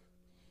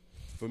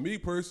for me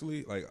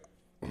personally, like,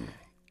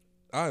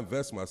 I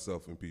invest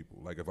myself in people.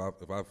 Like if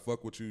I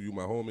fuck with you, you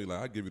my homie. Like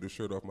I give you the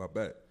shirt off my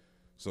back.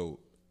 So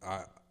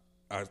I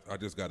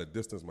just got to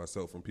distance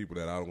myself from people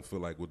that I don't feel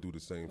like would do the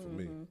same for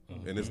me.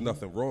 And there's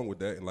nothing wrong with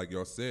that. And like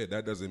y'all said,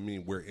 that doesn't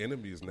mean we're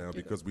enemies now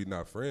because we're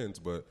not friends.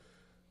 But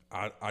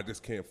I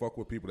just can't fuck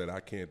with people that I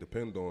can't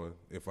depend on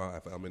if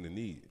I'm in the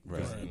need.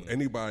 Right.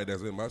 Anybody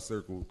that's in my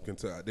circle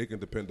they can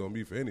depend on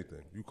me for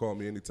anything. You call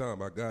me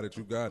anytime, I got it.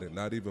 You got it.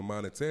 Not even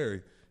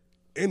monetary,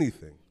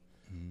 anything.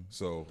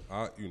 So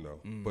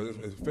but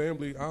as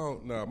family,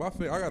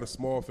 I got a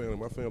small family.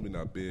 My family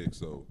not big,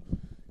 so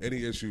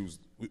any issues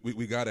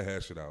we gotta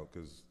hash it out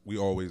because we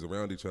always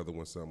around each other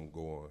when something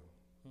go on.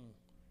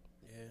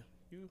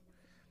 Yeah,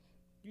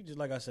 you just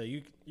like I said,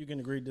 you can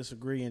agree,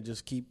 disagree, and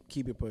just keep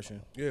it pushing.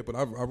 Yeah, but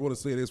I want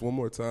to say this one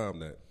more time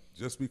that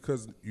just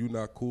because you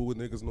not cool with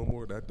niggas no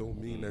more, that don't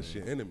mean that's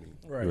your enemy.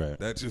 right.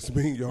 That just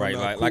mean y'all right?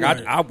 not Like, cool.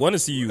 like I want to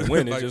see you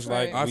win. It's just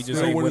like I we just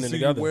still ain't want to winning see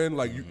together. you win.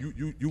 Like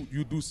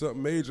you do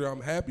something major.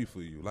 I'm happy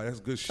for you. Like that's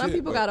good shit. Some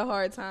people but got a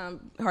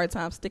hard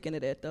time sticking to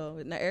that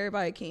though. Not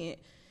everybody can't.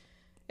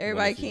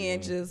 Everybody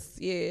can't just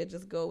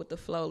go with the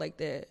flow like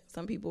that.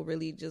 Some people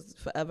really just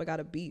forever got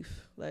a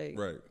beef. Like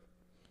right.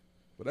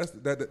 But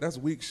that's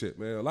weak shit,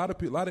 man. A lot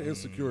of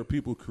insecure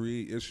people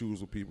create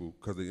issues with people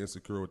because they're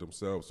insecure with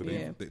themselves. So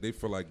they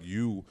feel like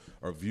you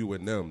are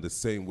viewing them the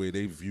same way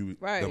they view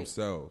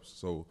themselves.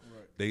 So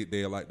they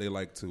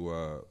like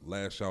to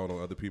lash out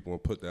on other people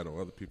and put that on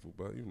other people.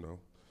 But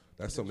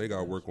that's something they got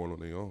to work on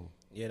their own.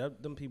 Yeah,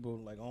 them people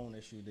like own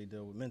issues they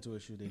deal with, mental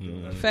issues they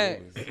deal with.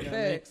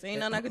 Facts. Ain't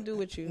nothing I can do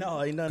with you.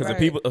 No, ain't nothing.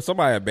 Because if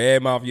somebody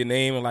bad mouth your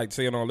name and like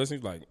saying all this,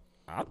 he's like,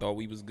 I thought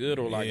we was good,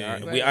 or like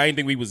I ain't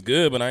think we was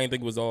good, but I ain't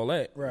think it was all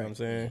that. You know what I'm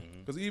saying?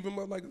 Because even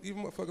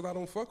motherfuckers I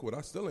don't fuck with,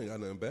 I still ain't got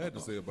nothing bad to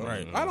say about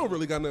them. I don't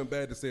really got nothing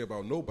bad to say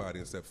about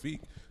nobody except Feek.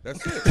 That's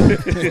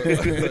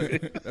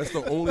it. That's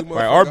the only motherfucker.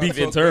 Right, our I beef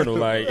fuck internal,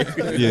 with. like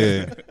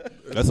Yeah.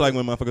 That's like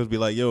when motherfuckers be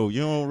like, yo,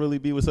 you don't really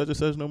be with such and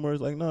such no more.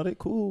 It's like, no, they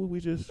cool.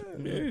 We just,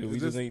 we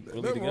just ain't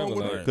really nothing wrong together.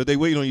 with Like, because they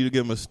waiting on you to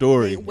give them a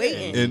story.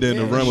 Waiting. And then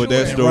to run with sure.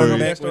 that And story run with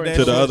that story.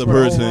 to the other Sure.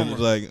 person. It's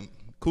like,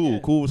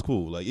 cool was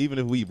cool. Like, even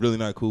if we really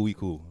not cool, we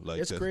cool.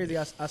 Like, It's crazy.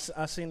 I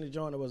seen the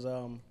joint. It was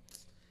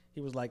he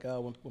was like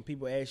when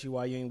people ask you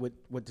why you ain't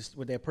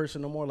with that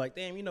person no more. Like,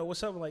 damn,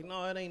 what's up? Like,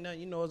 no, it ain't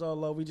nothing. It's all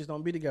love. We just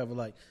don't be together.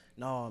 Like,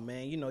 no,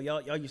 man.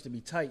 y'all used to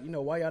be tight.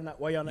 Why y'all not?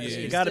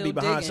 You got to be Still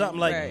behind digging. something.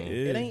 Like, Right.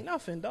 it ain't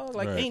nothing, dog.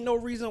 Like, Right. ain't no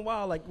reason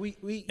why. Like, we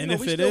And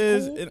if we it still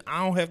is, cool. and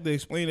I don't have to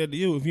explain that to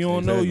you. If you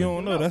don't know, you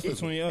don't know. That's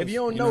between us. If you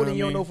don't know, what then I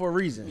you don't mean? know for a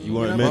reason. you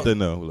weren't meant to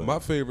know. Like, My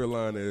favorite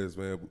line is,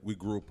 man, we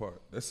grew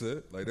apart. That's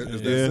it. Like, it's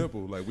that Yeah.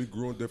 simple. Like, we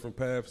grew in different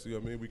paths. You know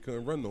what I mean? We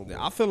couldn't run no more.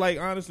 I feel like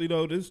honestly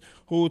though, this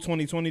whole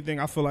 2020 thing,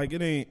 I feel like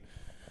it ain't.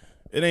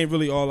 it ain't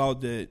really all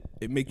out that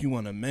it make you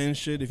want to mend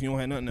shit if you don't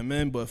have nothing to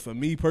mend. But for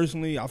me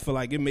personally, I feel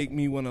like it make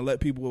me want to let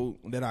people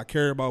that I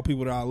care about,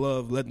 people that I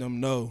love, let them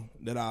know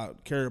that I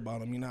care about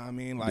them. You know what I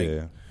mean? Like,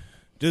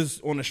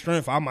 just on the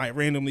strength, I might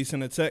randomly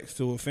send a text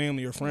to a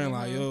family or friend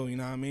like, yo, you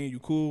know what I mean? You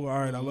cool? All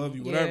right, I love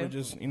you, whatever.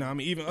 Just, you know what I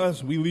mean? Even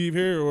us, we leave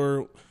here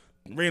or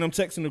random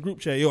text in the group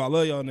chat, yo, I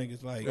love y'all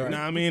niggas. Like, you know what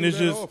I mean? It's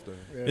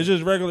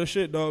just regular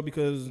shit, dog,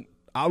 because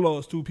I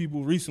lost 2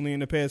 people recently in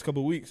the past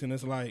couple of weeks, and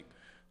it's like,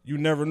 you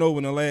never know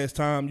when the last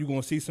time you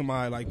gonna see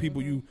somebody, like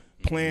people you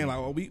plan, like,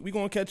 oh, we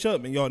gonna catch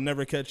up, and y'all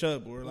never catch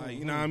up, or like,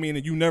 you know what I mean?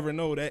 And you never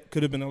know, that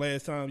could have been the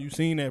last time you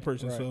seen that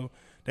person. So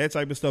that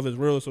type of stuff is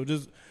real. So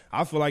just,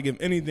 I feel like if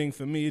anything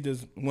for me,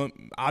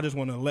 I just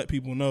want to let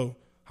people know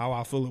how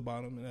I feel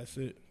about them, and that's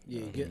it.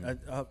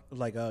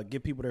 Yeah,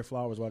 give people their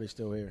flowers while they're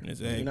still here.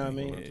 Exactly. You know what I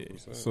mean?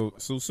 Yeah. So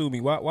sue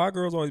me. Why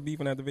girls always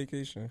beefing at the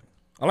vacation?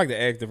 I like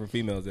to ask different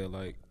females that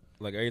like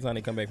every time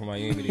they come back from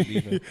Miami, they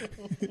beefing.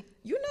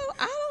 You know,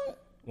 I don't.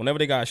 Whenever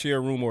they got to share a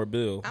room or a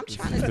bill. I'm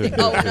trying to think.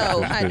 Oh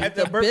no, honey, At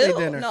the the birthday bill.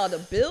 dinner. No, the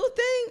bill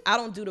thing. I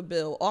don't do the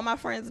bill. All my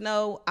friends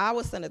know. I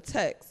would send a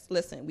text.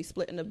 Listen, we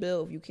splitting the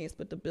bill. If you can't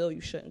split the bill,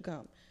 you shouldn't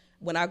come.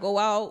 When I go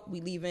out,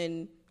 we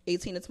leaving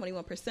 18 to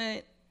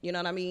 21%. You know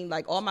what I mean?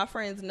 Like, all my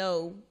friends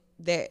know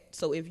that.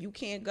 So if you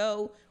can't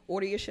go,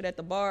 order your shit at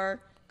the bar.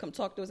 Come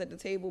talk to us at the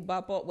table.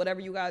 Bop up, whatever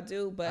you gotta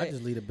do. But I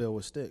just leave the bill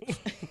with sticks.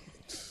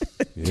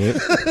 Yeah.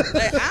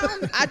 Like,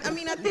 I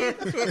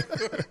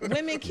think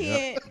women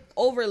can't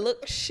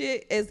overlook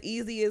shit as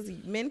easy as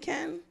men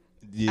can.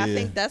 Yeah. I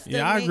think that's the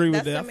I main, agree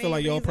with that's that. the I feel main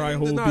like y'all reason. probably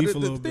hold beef a The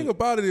little thing bit.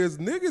 about it is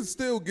niggas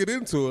still get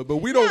into it, but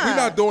we don't. We're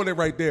not doing it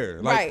right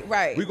there. Like,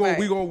 Right. We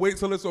gonna wait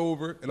till it's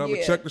over, and I'm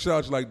gonna check the shit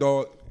out. You're like,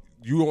 dog,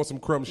 you on some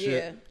crumb shit.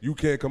 Yeah. You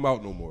can't come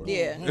out no more.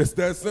 Yeah. It's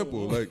that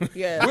simple. Like,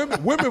 Yeah.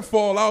 women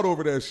fall out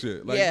over that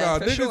shit. Like, Yeah, nah,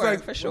 for niggas sure,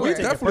 like for sure. we Take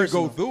it definitely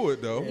go personal. through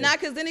it though. Nah,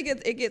 because then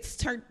it gets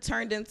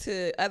turned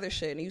into other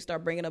shit, and you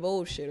start bringing up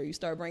old shit, or you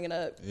start bringing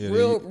up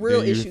real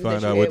then you issues.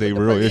 find that out you what had they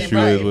with the real person. issue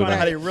Right, is with Find out right.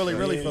 how they really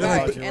feel Right.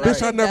 about you. And Bitch, I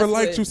think never that's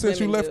liked what you since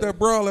you women left do. that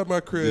bra at my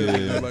crib.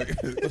 Yeah. Like,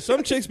 But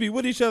some chicks be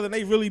with each other and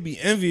they really be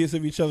envious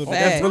of each other, but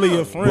Facts. that's really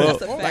your friend.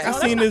 That's a fact. Like, I No,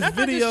 seen this That's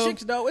not video. just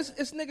chicks though.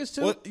 It's niggas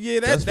too. Well, yeah,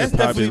 That's that's the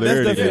definitely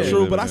popularity true.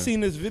 that But we I live seen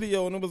this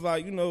video and it was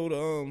like,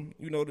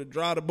 to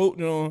dry the boat,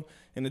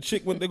 and the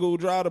chick went to go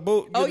dry the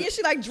boat. Oh, yeah,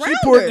 she, like, She drowned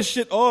poured her. the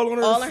shit all on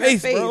her All in her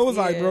face, face, bro. It was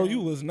like, yeah. bro, you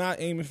was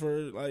not aiming for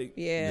like.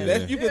 Yeah.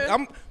 That, you could.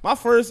 My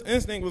first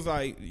instinct was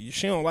like,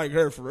 she don't like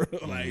her for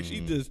real. Like,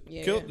 she just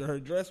Yeah. killed her. Her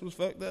dress was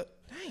fucked up.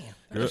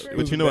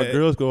 But you know what?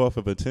 Girls go off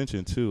of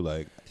attention too.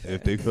 Like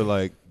if they feel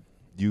like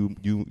you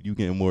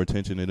getting more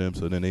attention to them,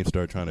 so then they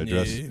start trying to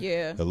dress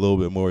Yeah. a little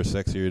bit more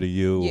sexier to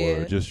you, Yeah.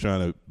 or just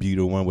trying to be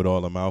the one with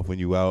all the mouth when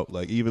you out.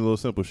 Like even little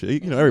simple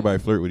shit. Everybody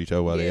flirt with each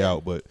other while they Yeah.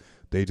 out, but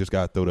they just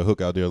got to throw the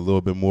hook out there a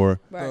little bit more.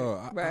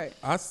 Right. Right.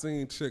 I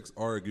seen chicks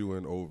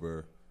arguing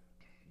over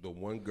the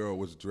one girl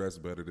was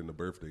dressed better than the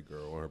birthday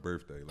girl on her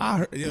birthday.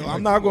 Like,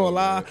 I'm not gonna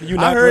lie. man.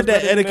 I heard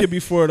that etiquette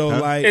before though.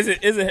 Like, Is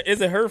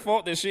it her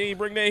fault that she ain't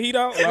bring that heat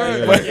out? Like,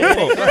 Right. but, Right.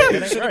 put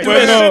that shit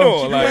no.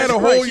 on. You Like, had a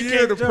whole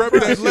year to prep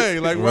that lay.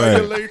 Like, why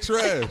Right. you lay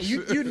trash?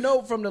 You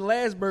know from the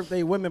last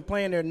birthday, women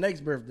plan their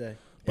next birthday.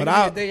 But And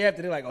I- the day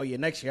after, they're like, oh yeah,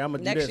 next year I'm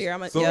gonna do Next this. year,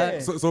 I'm So, yeah.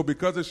 so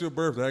because it's your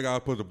birthday, I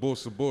gotta put the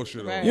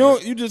bullshit Right. on.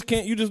 you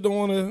just don't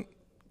want to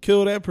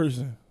kill that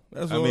person.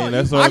 That's I all. mean,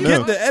 that's I on get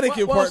them. the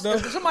etiquette Well, part though.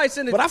 if somebody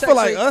send a But I text feel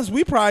like say- us,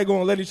 we probably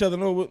gonna let each other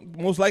know what,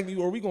 most likely,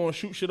 or we gonna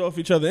shoot shit off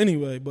each other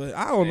anyway. But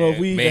I don't know if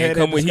we Man, even had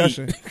come that with heat.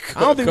 discussion. I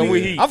don't think Come we.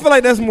 with heat. I feel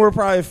like that's more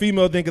probably a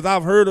female thing because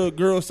I've heard a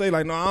girl say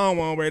like, "No, I don't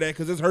want to wear that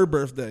because it's her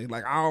birthday.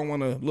 Like, I don't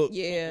want to look.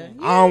 Yeah.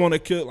 I don't want to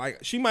kill. Like,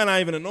 she might not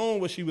even have known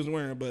what she was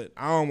wearing, but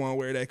I don't want to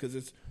wear that because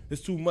it's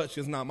too much.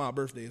 It's not my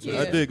birthday. It's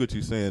Yeah. I dig what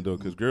you're saying though,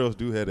 because girls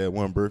do have that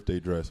one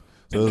birthday dress.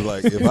 So it's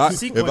like if I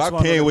Sequence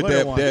one came with with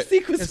the glitter one.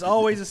 that It's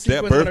always a that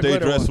sequence and a birthday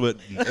glitter dress one.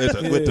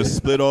 with the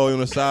split all on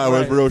the side, Right.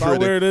 was real If I short.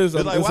 wear this,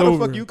 It's like it's why the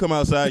over. fuck you come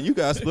outside and you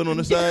got split on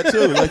the side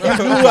too? Like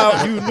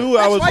you knew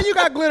I was Why you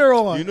got glitter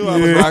on? you knew I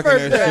was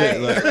rocking that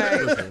shit. Right, Like,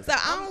 right. So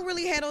I don't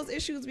really have those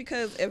issues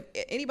because if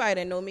anybody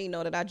that know me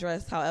know that I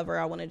dress however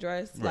I want to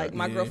dress. Like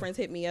my girlfriends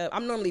hit me up.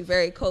 I'm normally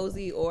very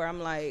cozy, or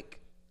I'm like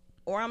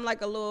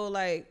a little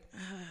like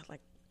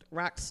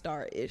rock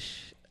star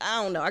ish.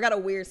 I don't know. I got a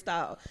weird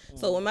style.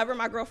 So whenever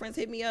my girlfriends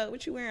hit me up,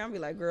 what you wearing? I'll be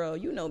like, girl,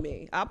 you know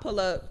me. I'll pull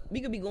up. We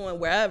could be going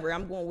wherever.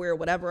 I'm going to wear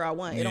whatever I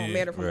want. It don't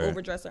matter if I'm right.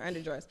 overdressed or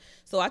underdressed.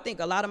 So I think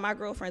a lot of my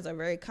girlfriends are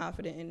very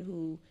confident in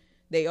who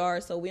they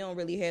are. So we don't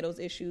really have those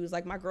issues.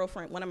 Like my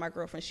girlfriend, one of my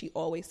girlfriends, she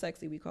always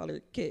sexy. We call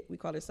her Kit. We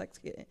call her Sex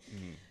Kitten.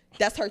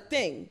 That's her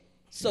thing.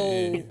 So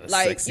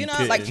like, sexy you know,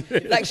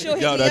 kitten. like she'll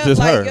hit Yo, me that's up just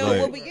like, her, yo, like-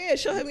 what we,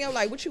 she'll hit me up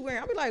like, what you wearing?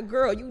 I'll be like,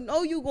 girl, you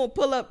know you gonna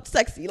pull up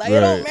sexy. Like it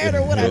don't Right.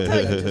 matter what I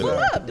tell you, just pull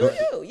up, do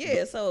you?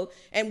 Yeah. So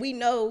and we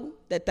know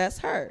that that's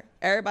her.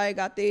 Everybody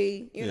got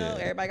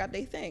everybody got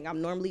their thing.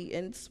 I'm normally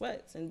in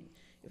sweats, and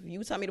if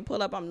you tell me to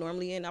pull up, I'm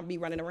normally in. I'll be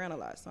running around a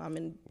lot, so I'm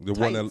in. The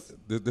tights.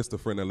 one this the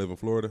friend that live in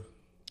Florida.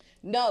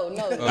 No.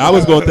 I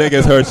was gonna think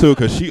it's her too,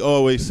 cause she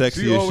always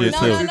sexy She as always shit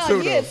sexy. too.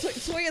 No. Yeah,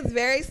 Toya's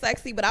very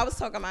sexy, but I was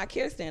talking about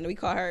Kirsten. We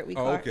call her.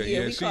 okay.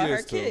 Yeah, we she call her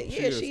is too. kid. She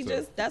Yeah, is she too.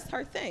 just that's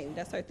her thing.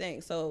 That's her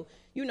thing. So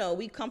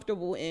we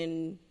comfortable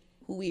in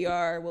who we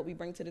are, what we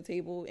bring to the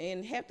table,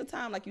 and half the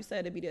time, like you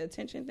said, it be the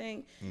attention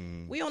thing.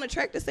 We don't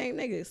attract the same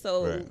niggas,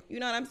 so Right. you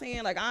know what I'm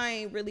saying. Like I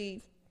ain't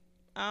really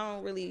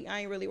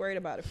worried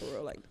about it for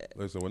real like that.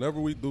 Listen, whenever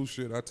we do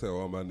shit, I tell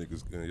all my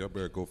niggas, y'all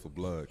better go for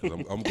blood, because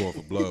I'm going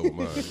for blood with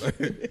mine.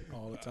 Like,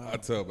 All the time. I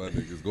tell my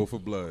niggas, go for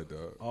blood,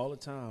 dog. All the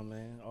time,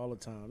 man. All the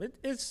time.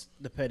 It's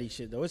the petty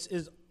shit though.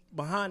 It's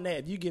behind that.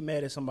 If you get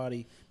mad at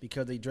somebody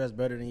because they dress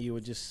better than you, or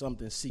just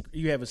something secret,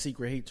 you have a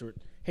secret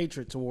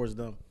hatred towards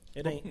them.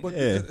 It ain't. But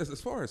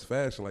as far as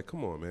fashion, like,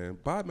 come on, man.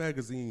 Buy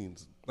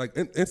magazines. Like,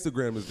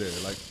 Instagram is there.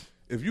 Like,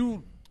 if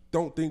you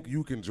don't think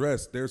you can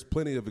dress, there's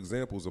plenty of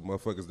examples of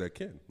motherfuckers that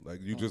can. Like,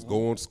 you just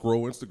go on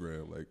scroll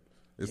Instagram. Like,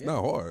 it's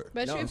not hard.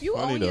 But No, if it's you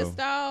funny, own your though.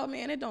 style,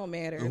 man, it don't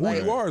matter. Who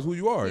Like, you are is who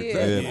you are. Yeah,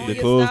 Exactly. Yeah, own the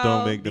your clothes style,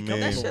 don't make the That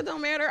man. shit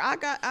don't matter.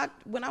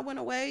 When I went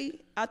away,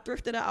 I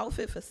thrifted an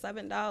outfit for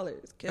 $7.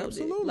 Killed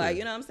Absolutely. it. Like,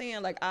 you know what I'm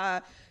saying? Like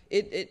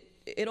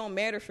it don't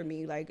matter for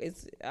me. Like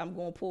I'm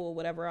gonna pull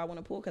whatever I want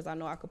to pull because I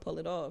know I could pull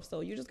it off. So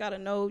you just gotta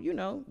know,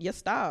 your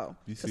style.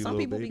 You Because see some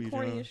Lil people be Baby,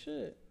 corny John? as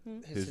shit.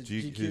 His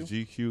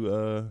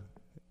GQ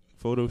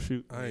photo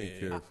shoot. I ain't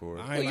care for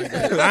it. I ain't like It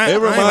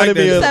that. reminded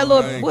me You of said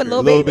Lil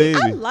Lil Lil Baby.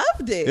 I Baby.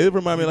 loved it. It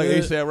reminded me like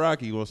Yeah. ASAP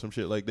Rocky or some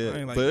shit like I that.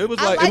 ain't like But that. it was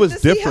I like like it was to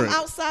see different. him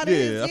outside yeah, of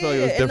his, I felt like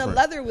it was and the different.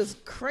 leather was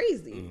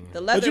crazy.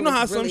 The leather But you know was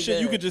how some really shit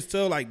you good. could just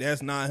tell like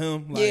that's not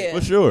him. Like, Yeah.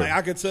 For sure. Like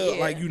I could tell, Yeah.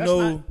 like That's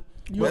know, not-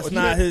 that's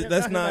not his.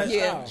 That's not.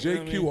 Yeah.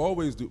 JQ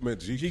always do, man.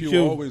 GQ,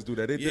 GQ. always do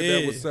that. They did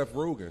that with Yeah. Seth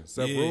Rogen.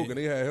 Seth Yeah. Rogen,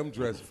 they had him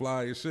dressed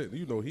fly as shit.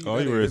 You know, All that he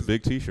ain't wears his-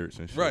 big T-shirts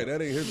and shit. Right,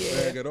 that ain't his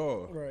Yeah. bag at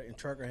all. Right, and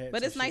trucker hats.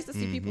 But it's nice to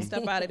see people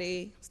step out of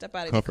their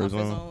Comfort comfort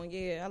zone. zone.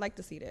 Yeah, I like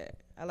to see that.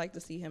 I like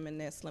to see him in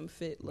that slim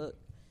fit look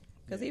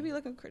because he be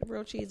looking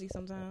real cheesy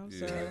sometimes.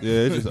 So. Yeah,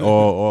 it's just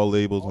all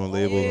labels on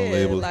labels on Yeah,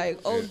 labels. like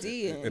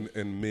OD.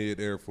 And mid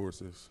Air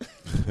Forces.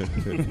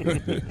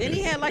 Then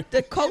he had like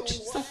some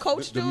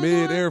coach The Jones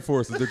mid on. Air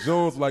Forces. The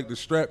Jones, like the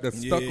strap that's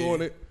stuck Yeah.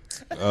 on it.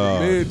 Oh,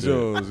 Mid shit.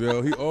 Jones,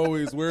 yo. He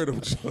always wear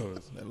them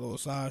Jones. That little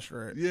side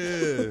strap.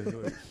 Yeah.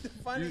 Like,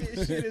 Funny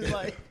as shit is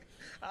like,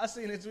 I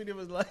seen a tweet. It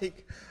was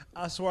like,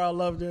 I swear I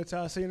loved her until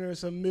I seen her in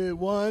some mid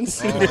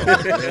ones. oh,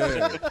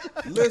 man.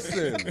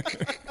 Listen,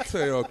 I'll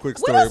tell y'all a quick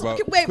What story else?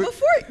 about. Wait,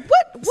 before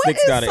what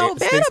Sticks is gotta, so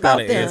bad Sticks about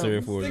gotta them? answer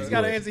it for He's you.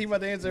 got to answer. He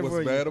about to answer What's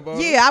for bad you. about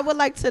it? Yeah, I would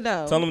like to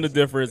know. Tell them the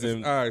difference.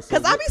 And All right, so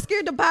Because I be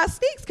scared to buy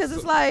sneaks because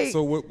it's like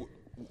So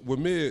with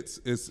mids,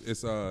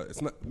 it's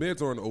not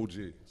mids aren't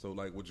OG. So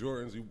like with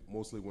Jordans, you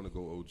mostly want to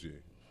go OG.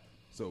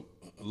 So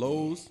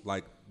lows,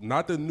 like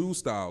not the new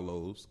style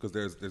lows, because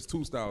there's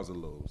two styles of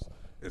lows.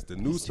 It's the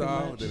new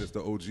style, then it's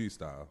the OG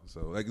style.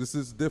 So like this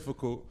is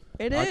difficult.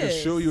 It I can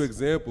is. show you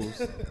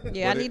examples.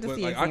 Yeah, I but need to but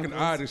see like, I can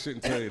examples. eye this shit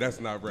and tell you that's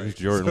not right. It's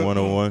Jordan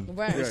 101.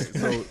 right. Right.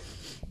 So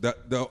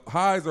the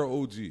highs are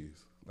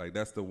OGs. Like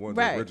that's the one,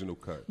 Right. the original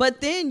cut. But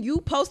then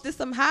you posted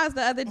some highs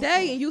the other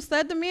day and you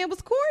said the man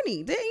was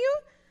corny, didn't you?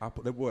 I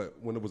put that what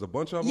when there was a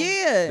bunch of them.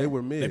 Yeah. they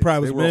were mid. They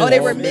probably was mid. Oh, they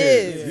all were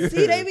mid. mids.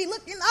 See, they be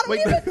looking. I don't Wait,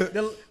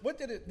 even. what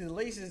did the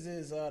laces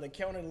is the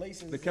counted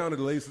laces? The count of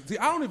the laces. See,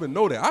 I don't even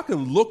know that. I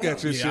can look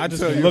at your shit. Yeah, I and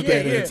just tell you. look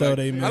at Yeah, it until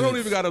they. I don't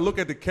miss. even got to look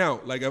at the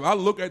count. Like if I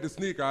look at the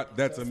sneaker,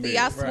 that's a mid. See,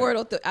 I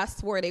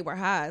swore they were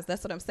highs.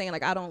 That's what I'm saying.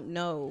 Like I don't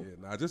know.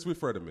 Yeah, nah, just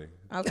refer to me.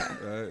 Okay.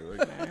 Right?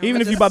 Like, Even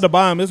if you about to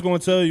buy them, it's going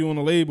to tell you on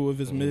the label if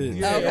it's mid.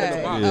 yeah,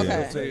 Okay. on the box, Okay.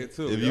 it'll say it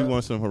too. If yeah. you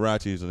want some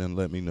Hirachis, then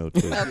let me know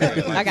too.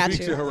 Okay, I got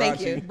feature you. Thank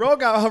Hirachi. you. Bro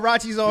got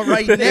Hirachis on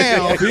right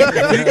now. He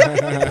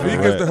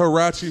gets the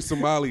Hirachi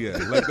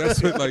Somalia. Like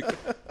that's it. Like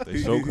They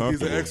so he's an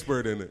comfortable.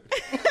 expert in it.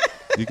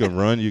 You can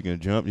run, you can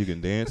jump, you can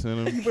dance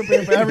in them.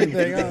 Prepared for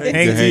everything. Huh? Hang You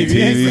can hang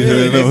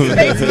TVs.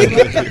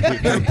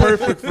 TVs. They're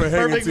perfect for hanging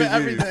Perfect for TVs.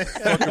 everything.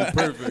 Fucking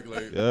perfect.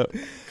 Like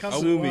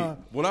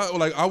Yep. when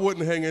I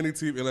wouldn't hang any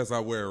TV unless I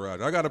wear a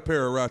Hirachi. I got a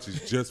pair of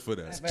Hirachis just for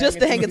that. Just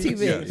to hang a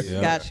TV. Yes.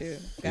 Yeah. Got you.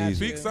 Got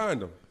Easy. you. Peak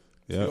signed them.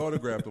 He Yep.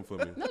 autographed them for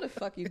me. No, the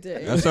fuck you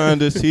did. I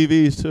signed this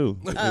TVs too.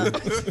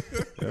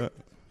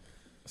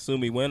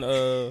 Sumi, when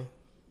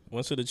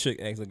should a chick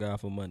ask a guy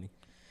for money?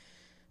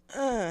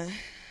 I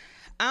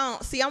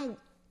don't see.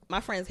 My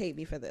friends hate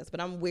me for this,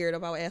 but I'm weird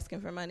about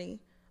asking for money.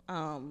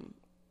 I'm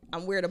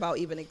weird about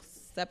even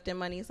accepting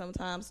money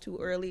sometimes too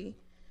early.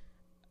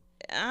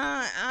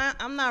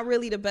 I'm not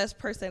really the best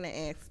person to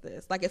ask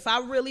this. Like if I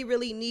really,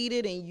 really need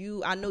it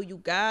and I know you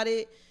got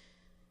it.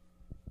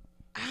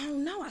 I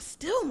don't know. I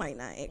still might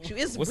not ask you.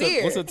 It's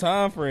weird. What's a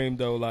time frame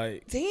though?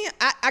 Like, Damn.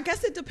 I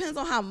guess it depends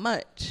on how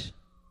much.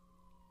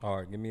 all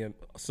right, give me a.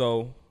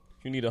 So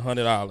you need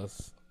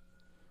 $100.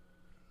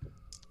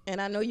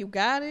 And I know you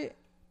got it.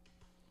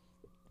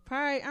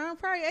 Probably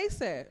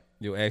ASAP.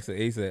 You'll ask her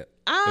ASAP.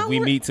 I If we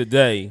would- meet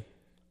today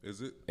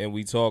Is it? and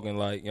we talking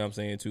like, you know what I'm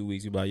saying, 2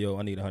 weeks, you be like, yo,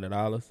 I need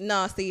 $100.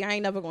 No, see, I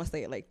ain't never gonna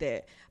say it like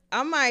that.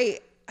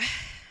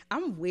 I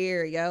I'm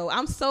weird, yo.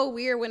 I'm so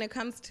weird when it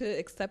comes to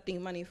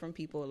accepting money from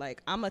people.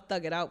 Like, I'm going to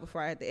thug it out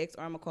before I have to ask,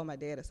 or I'm going to call my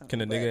dad or something.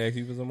 Can a nigga ask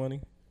you for some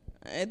money?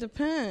 It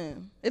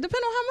depends. It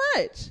depends on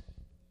how much.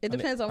 It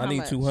depends on how much. I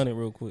need 200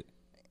 real quick.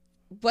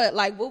 But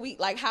like,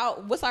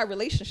 what's our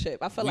relationship?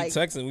 I feel We like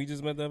texting. We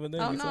just met the other day.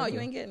 Oh We no, texting. you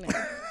ain't getting it.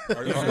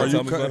 Are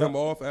you cutting him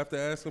off after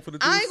asking for the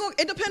juice? I ain't gonna.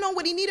 It depends on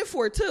what he needed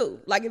for too.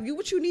 Like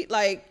what you need.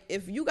 Like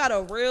if you got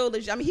a real,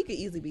 I mean, he could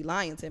easily be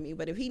lying to me.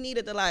 But if he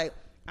needed to, like,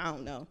 I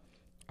don't know.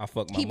 I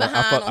fuck my. He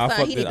behind on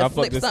something. He need to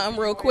flip something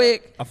real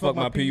quick. I fuck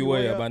my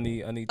PUA up. I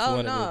need 200 Oh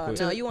real no, quick.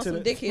 no, you want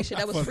some dickhead shit?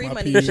 That was free my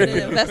money. You should have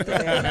PUA. invested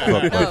in.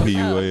 Fuck my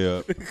PUA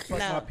up.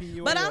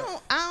 No. But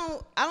I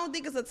don't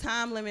think it's a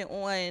time limit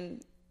on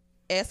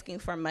asking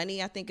for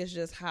money. I think it's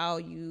just how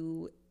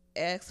you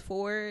ask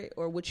for it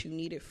or what you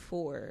need it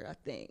for. I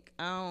think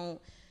I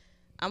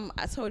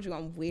told you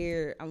I'm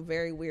weird. I'm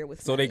very weird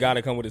with. So money. they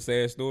gotta come with a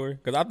sad story,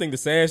 because I think the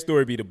sad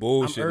story be the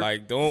bullshit.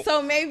 Like don't.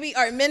 So maybe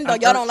or men though,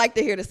 y'all don't like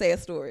to hear the sad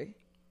story.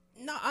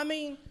 No, I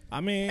mean,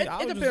 it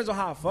it depends on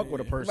how I fuck with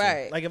a person.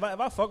 Right. Like if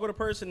I fuck with a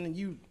person and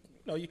you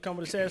come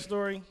with a sad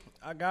story,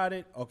 I got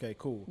it. Okay,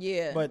 cool.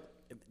 Yeah. But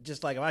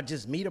just like if I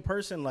just meet a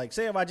person, like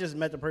say if I just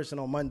met the person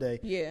on Monday,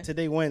 Yeah.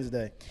 today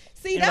Wednesday.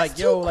 See, and that's like,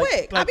 too yo, like-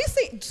 quick. I like- be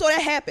seeing. So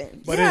that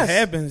happens. But Yes. it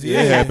happens. Yeah,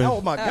 Yeah, it happens. Oh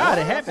my God,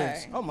 it Oh,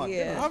 happens. okay. Oh my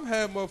Yeah. God. I've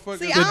had motherfuckers.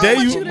 See, The I don't day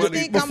want you you to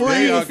think I'm before like.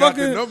 you I got the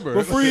fucking number.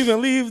 before you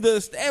even leave the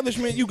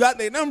establishment, you got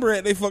their number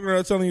at. They fucking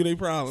around telling you their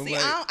problem. See,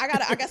 Like,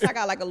 I guess I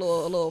got like a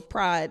little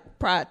pride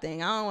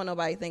thing. I don't want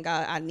nobody to think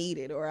I need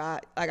it or I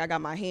got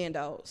my hand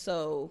out.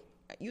 So,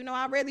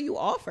 I'd rather you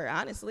offer,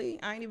 honestly.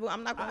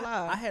 I'm not gonna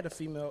lie. I had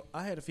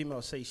a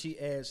female say she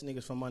asked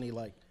niggas for money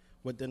like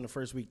within the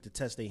first week to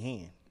test their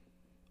hand.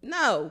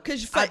 No,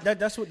 because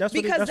That's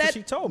what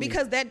she told me.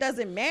 Because that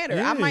doesn't matter.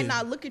 Yeah. I might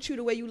not look at you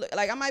the way you look.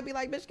 Like I might be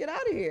like, bitch, get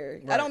out of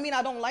here. Right. I don't mean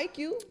I don't like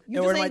you.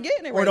 You or just ain't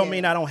getting it. Or right don't now.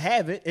 mean I don't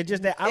have it. It's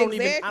just that I don't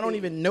Exactly.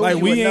 even know like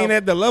you we enough. ain't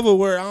at the level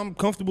where I'm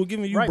comfortable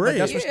giving you Right, but bread.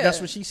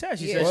 that's what she said.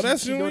 She Yeah. said Well, she,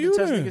 that's she on go to you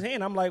test then. niggas'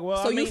 hand. I'm like, well,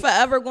 So I mean, you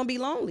forever gonna be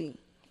lonely,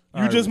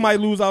 You just might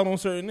lose out on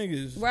certain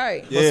niggas.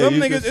 right? But Yeah, some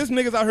you niggas, just- it's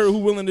niggas out here who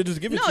willing to just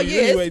give it No, to you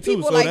yeah, anyway it's too.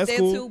 people So like that's that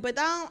cool. too. But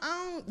I don't.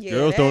 Yeah,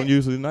 Girls that- don't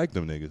usually like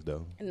them niggas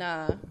though.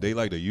 Nah. They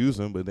like to use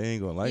them, but they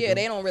ain't gonna like Yeah, them.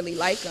 they don't really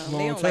like them. They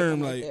Long don't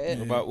term, like them like,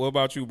 like that. What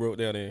about you, bro?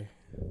 Down there.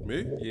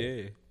 Me?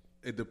 Yeah.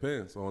 It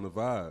depends on the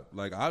vibe.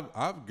 Like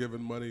I've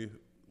given money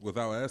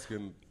without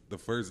asking the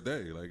first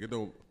day. Like it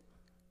don't.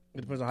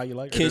 it depends on how you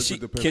like Can it. It she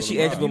depends can on she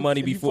the ask vibe. for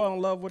money If you fall before?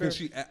 in love with her, Can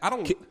she? I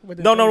don't.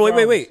 within No, 24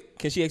 hours. wait.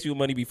 Can she ask you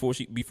money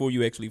before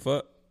you actually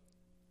fuck?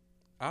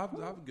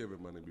 I've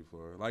given money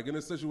before. Like in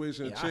a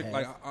situation, Yeah, a chick, I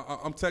like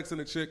I'm texting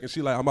a chick and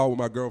she like, I'm out with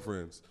my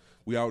girlfriends.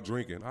 We out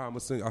drinking. I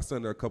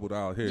send her a couple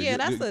 $. Here. Yeah,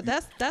 that's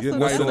you're a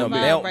nice vibe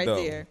enough. right though.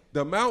 there.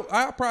 The amount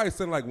I probably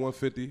send like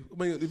 150.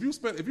 I mean,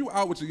 if you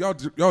out with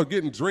y'all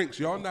getting drinks,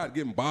 y'all not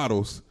getting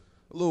bottles.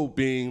 A little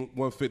bean,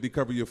 150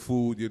 cover your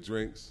food, your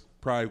drinks.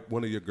 Probably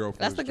one of your girlfriends.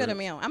 That's a good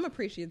drinks. amount. I'm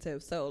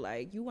appreciative. So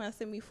like, you want to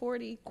send me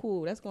 40?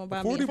 Cool. That's gonna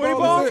buy 40 me.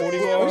 balls.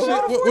 $40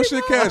 balls. What's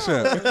your cash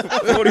app?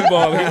 40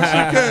 ball.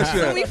 Cash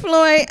Send app. me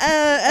Floyd.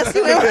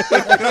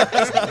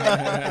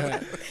 SUM.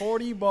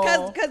 40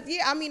 ball. Cause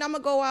yeah, I mean, I'm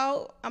gonna go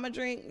out. I'm gonna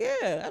drink. Yeah,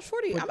 that's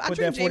 40. I put drink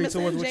that 40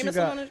 Jameson. towards what you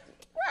Jameson got. on the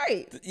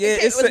right. Yeah,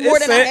 it was more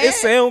than I had. it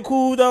sound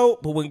cool though,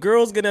 but when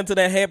girls get into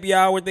that happy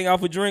hour thing out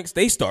for drinks,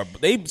 they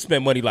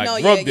spend money like No,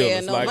 drug yeah,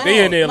 dealers. no, like money-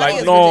 they in there money like,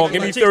 is no, ridiculous.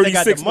 give me Chicks, they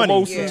got 36 the money.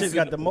 mimosas. Chicks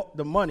got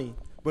the money.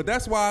 But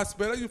that's why I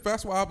spend it.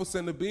 That's why I would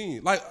send the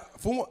bean. Like,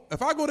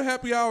 if I go to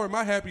happy hour,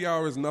 my happy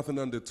hour is nothing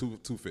under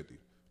 $250.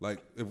 Like,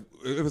 if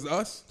it's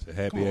us, It's a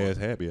happy ass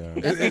happy hour.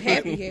 That's a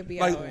happy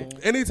like hour.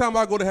 anytime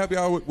I go to happy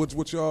hour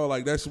with y'all,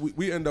 like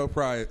we end up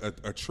probably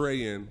a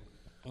tray in.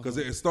 Because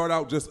it start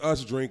out just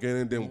us drinking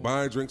and then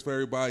buying drinks for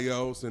everybody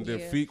else, and then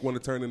Yeah. Feek want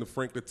to turn into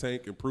Frank the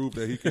Tank and prove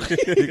that he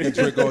can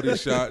drink all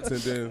these shots, and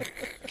then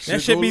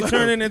That should be goes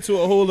turning into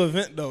a whole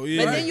event though.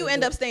 Yeah. But then you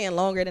end up staying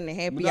longer than the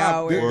happy Nah,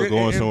 hour. Or it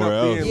going end somewhere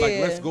up being else. Like, Yeah.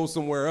 let's go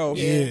somewhere else.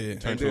 Yeah.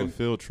 Turn And to a then,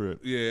 field trip.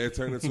 yeah, it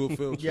turned into a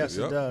field trip. Yes,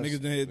 it Yup. does.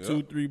 Niggas done had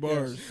 2-3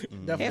 bars.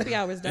 Definitely. Happy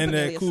hour is And that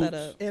definitely a coops.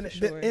 setup. And for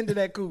sure. the end of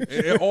that coupe.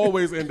 It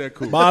always end that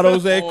cool.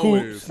 Bottles at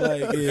Always. Coops.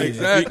 Like, yeah.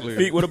 Exactly.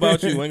 Feet, what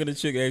about you? When gonna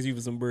chick ask you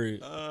for some bread?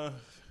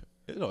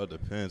 It all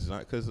depends, not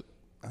because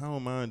I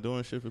don't mind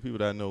doing shit for people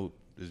that I know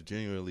is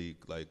genuinely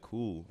like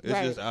cool. It's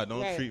Right, just I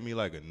don't right. treat me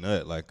like a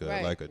nut, like a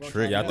Right. like a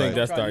trick. Yeah, I think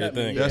Like, that's your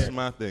thing. that's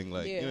my thing.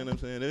 Like Yeah. you know what I'm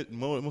saying. It,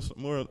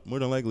 more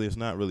than likely, it's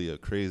not really a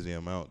crazy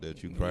amount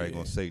that you probably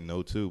gonna say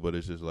no to, but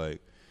it's just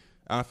like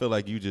I feel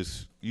like you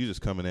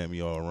just coming at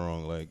me all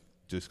wrong, like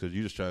just because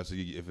you just trying to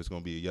see if it's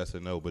gonna be a yes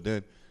or no. But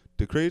then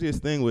the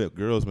craziest thing with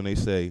girls when they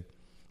say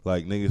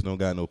like niggas don't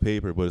got no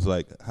paper, but it's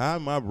like how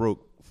am I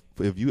broke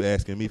if you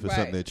asking me for Right.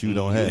 something that you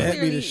don't have? That be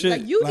the Clearly, shit.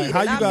 like, you Like, need how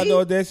it, you not got me. the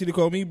audacity to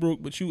call me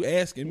broke, but you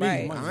asking me?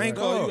 Right. I ain't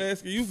call you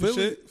asking you for Philly,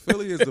 shit.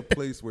 Philly is the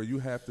place where you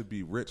have to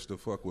be rich to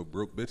fuck with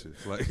broke bitches.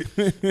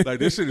 Like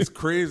this shit is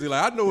crazy.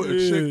 Like I know a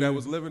chick that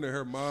was living in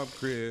her mom's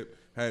crib.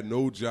 had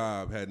no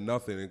job, had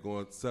nothing, and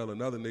going to tell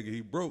another nigga he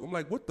broke. I'm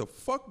like, what the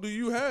fuck do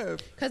you have?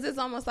 Because it's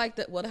almost like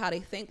how they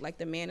think, like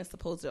the man is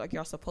supposed to, like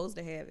y'all supposed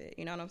to have it.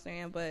 You know what I'm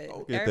saying? But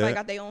everybody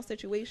got their own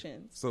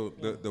situations. So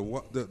the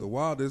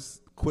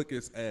wildest,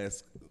 quickest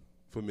ask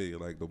for me,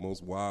 like the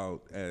most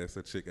wild ass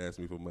a chick asked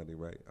me for money,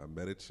 right? I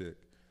met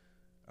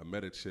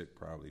a chick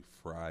probably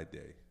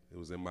Friday. It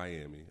was in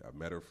Miami. I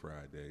met her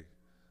Friday.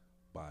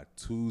 By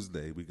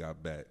Tuesday, we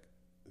got back.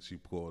 She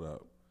pulled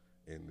up,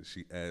 and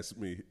she asked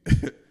me,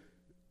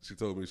 she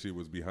told me she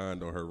was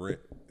behind on her rent,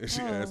 and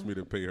she asked me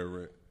to pay her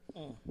rent.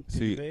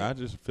 See, I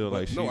just feel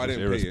like she's I didn't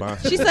pay it.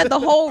 irresponsible. She said the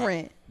whole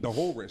rent. The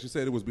whole rent. She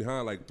said it was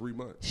behind like 3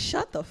 months.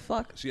 Shut the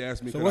fuck. She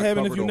asked me, So could what I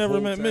happened cover if you the never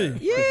whole met time? me?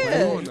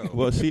 Yeah.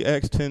 Well, she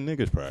asked 10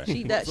 niggas probably.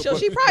 She does.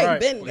 She probably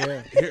been.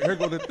 Yeah. Here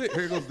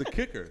goes the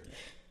kicker.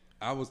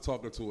 I was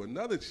talking to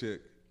another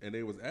chick, and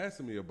they was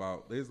asking me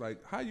about. They was like,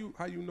 "How you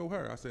know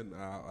her?" I said,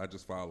 "Nah, I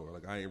just follow her.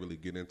 Like I ain't really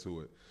get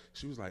into it."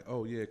 She was like,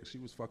 "Oh yeah, 'cause she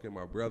was fucking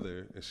my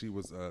brother, and she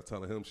was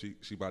telling him she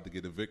about to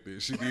get evicted.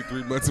 She need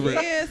 3 months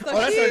rent." Yeah, so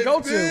That's her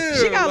go-to. Yeah,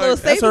 She got a like, little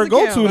savings that's her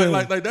go-to account. then.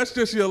 Like that's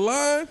just your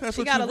line. That's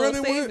She what got a you little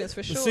running savings with.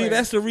 for sure. See,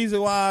 that's the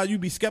reason why you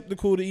be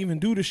skeptical to even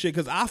do the shit.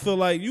 Because I feel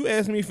like you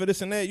ask me for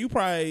this and that, you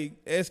probably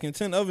asking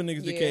 10 other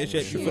niggas to Yeah, cash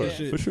at you for the yeah.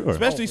 shit. For sure.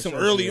 Especially For some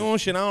sure, early yeah. on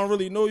shit. I don't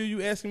really know you.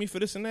 You asking me for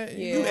this and that.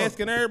 You Yeah.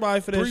 asking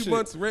everybody for that 3 shit.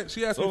 months rent.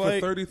 She asked So, me for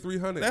like,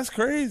 3,300. That's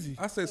crazy.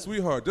 I said,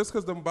 sweetheart, just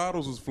because them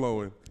bottles was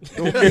flowing,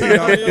 don't mean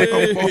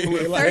I'm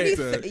falling like 30.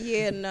 that.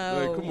 Yeah,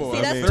 no. Like, come on. See,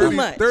 I that's mean, too 30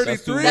 much.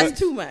 33? That's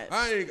too much.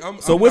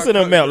 So I'm what's not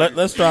an amount? cutting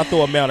Let's try to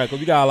throw an amount out because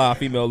we got a lot of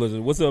female listeners.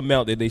 What's the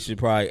amount that they should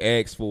probably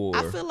ask for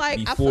I feel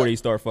like- before they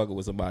start fucking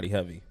with somebody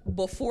heavy?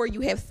 Before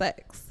you have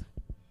sex,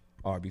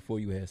 Or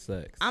before you had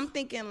sex? I'm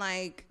thinking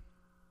like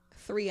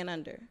 3 and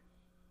under.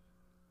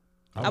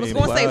 I I was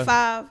mean, gonna say why-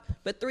 5,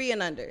 but 3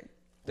 and under.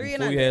 3 and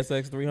Before under. you had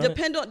sex, 300?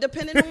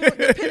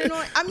 Depending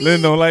on. I mean,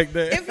 Lynn don't like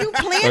that. if you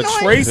plan Or on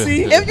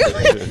Tracy? if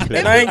you,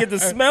 And I ain't get to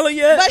smell it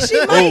yet? but she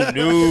might.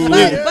 Oh, no.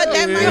 But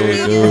that might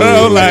be you.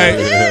 Bro, like,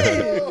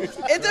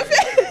 It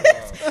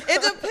depends.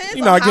 It depends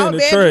You on not how getting the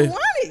bad tray. you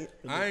want it.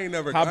 I ain't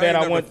never. How I bad ain't I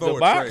never want throw the a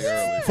box? tray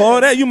early. for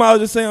all that, you might as well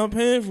just say I'm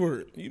paying for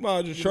it. You might as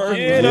well just charge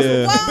me. Yeah, that's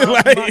Yeah. Well,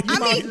 Like, I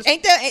mean,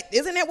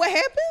 isn't that what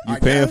happened? You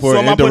paying for So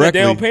it am I putting a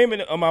indirectly. down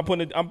payment?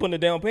 I'm putting a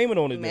down payment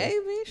on it then? Maybe.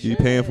 You shit.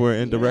 paying for it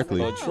You indirectly.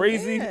 never A know,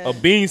 Tracy, yeah. a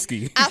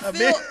Beansky. I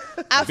feel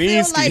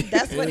Beansky. like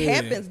that's what Yeah.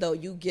 happens though.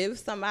 You give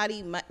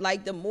somebody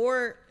like the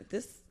more,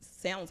 this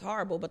sounds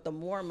horrible, but the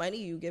more money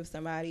you give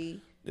somebody,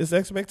 It's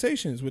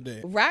expectations with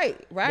that. right.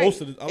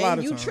 Most of the- a lot and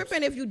of you times.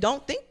 tripping if you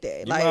don't think that.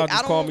 You Like might I just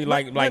don't call me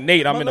like but-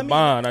 Nate, I'm but in let a me-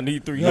 bond. I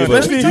need 300. Yeah,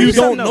 Especially if tell you you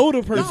don't something, know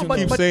though. the person. No,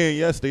 Keep but- saying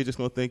yes, they just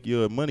gonna think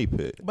you're a money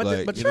pit. But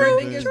like, the you know what I'm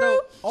thing is saying?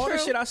 though, all the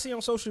True. shit I see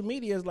on social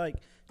media is like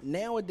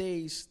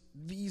nowadays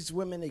these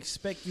women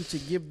expect you to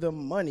give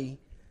them money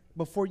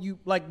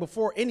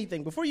before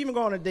anything, before you even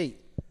go on a date.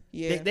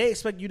 Yeah. They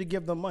expect you to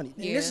give them money.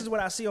 And this Yeah. is what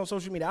I see on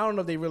social media. I don't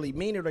know if they really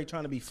mean it or they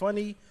trying to be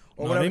funny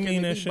or No, whatever. they it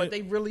mean may that be, shit. But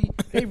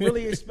they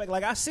really expect.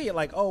 Like I see it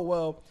like, oh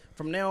well,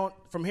 from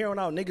here on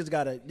out, niggas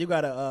gotta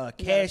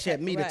cash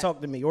at me to right.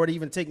 talk to me or to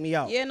even take me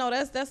out. Yeah, no,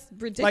 that's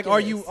ridiculous. Like,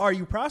 are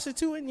you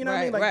prostituting? You know what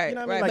I mean? Like, right, you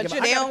know what right. I mean? Like, but if you,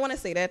 I they gotta- don't want to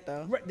say that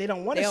though. Right, they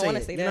don't want They to don't say wanna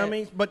it. say You know what I that.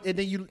 mean? But then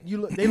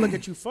they look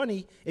at you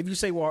funny if you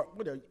say, "Well,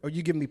 what are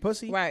you giving me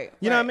pussy?" Right,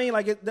 You know what I right. mean?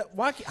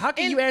 Like, how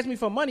can And- you ask me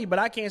for money, but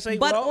I can't say?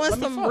 But well, on let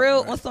me some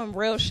fuck. on some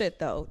real shit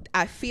though,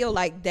 I feel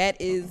like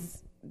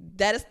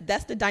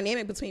that's the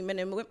dynamic between men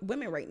and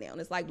women right now.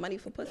 And it's like money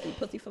for pussy,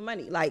 pussy for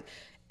money. Like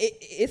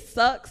it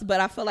sucks,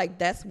 but I feel like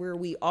that's where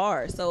we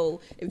are.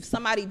 So if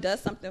somebody does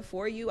something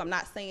for you, I'm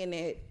not saying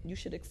that you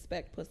should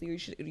expect pussy or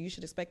you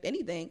should expect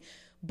anything,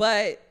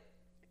 but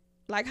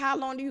like how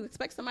long do you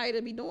expect somebody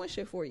to be doing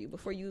shit for you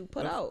before you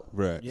put out?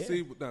 Right. Yeah.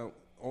 See, now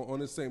on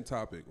this same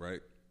topic, right?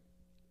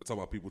 Talk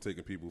about people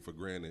taking people for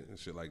granted and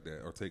shit like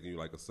that, or taking you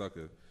like a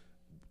sucker.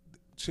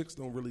 Chicks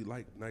don't really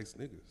like nice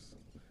niggas.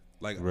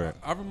 Like Right.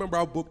 I remember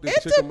I booked this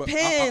It chick.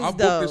 depends, I booked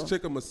though. this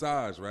chick a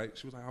massage. Right?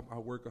 She was like, I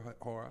work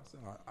hard. I said,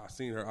 I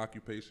seen her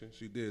occupation.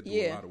 She did do a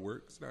Yeah. lot of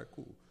work. It's not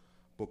cool.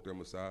 Booked her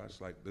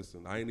massage. Like,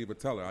 listen, I ain't even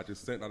tell her. I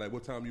just sent her like,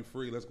 what time you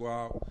free? Let's go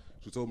out.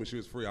 She told me she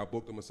was free. I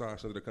booked a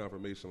massage under the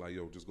confirmation. Like,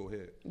 yo, just go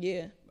ahead.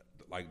 Yeah.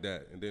 Like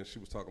that. And then she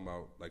was talking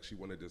about like she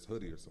wanted this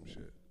hoodie or some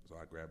shit. So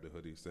I grabbed the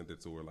hoodie, sent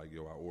it to her, like,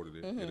 yo, I ordered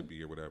it, it'll be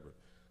here, whatever.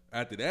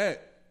 After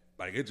that,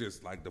 like it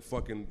just like the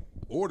fucking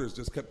orders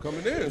just kept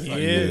coming in. It's like,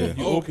 Yeah.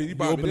 You oh, can you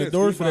buy me open the this?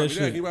 door Can you for buy that me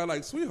shit. And he was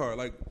like, sweetheart,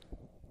 like,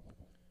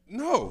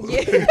 no.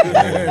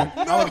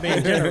 I was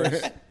being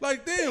generous.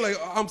 Like, damn, like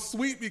I'm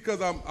sweet because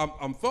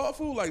I'm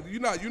thoughtful. Like you're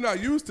not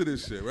used to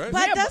this shit, right?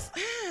 But that's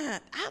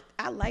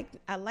I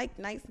like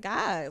nice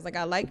guys. Like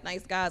I like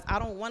nice guys. I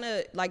don't want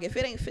to like if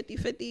it ain't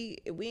 50-50,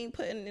 if we ain't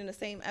putting in the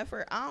same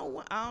effort. I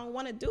don't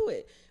want to do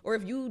it. Or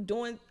if you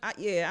doing, I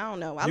don't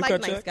know. I You like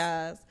cut nice checks?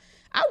 guys.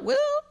 I will.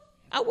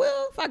 I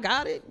will if I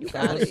got it. You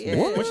got it. Yeah.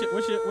 What's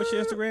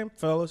your Instagram,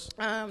 fellas?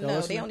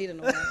 No, they don't need to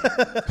know.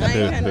 I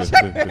ain't had no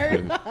check.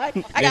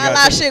 I got a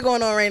lot of shit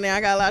going on right now.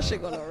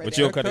 But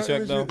you'll cut the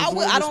check though.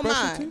 I don't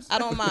mind. I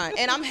don't mind.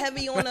 And I'm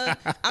heavy on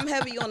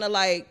the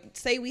like.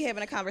 Say we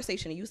having a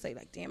conversation and you say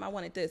like, damn, I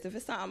wanted this. If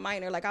it's something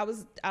minor, like I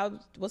was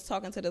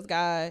talking to this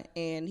guy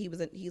and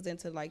he's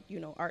into like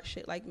art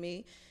shit like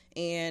me,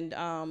 and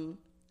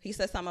he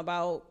said something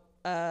about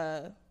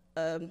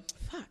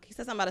he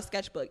said something about a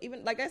sketchbook.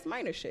 Even like that's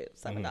minor shit.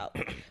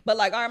 $7. But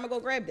like, all right, I'm gonna go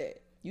grab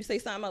that. You say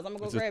something else, I'm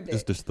gonna go grab that.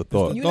 It's just the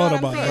thought. You know what I'm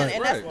about saying? it.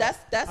 And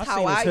that's I how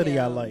seen I this hoodie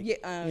am. I like. Yeah.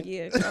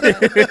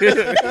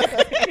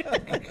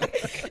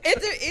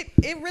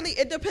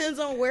 It depends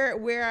on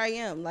where I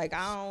am. Like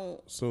I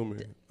don't.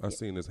 Assuming I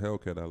seen this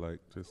Hellcat I like.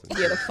 Just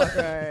Yeah, the fuck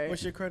right.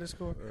 What's your credit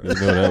score? You know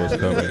that was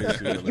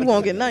coming. You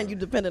won't get nothing. You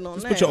depending on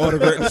that. Put your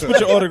autograph. Just put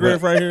your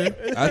autograph right here.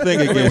 I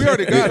think it we gets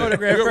already got it.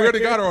 We already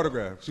got our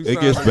autograph. She it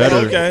signed gets it. better.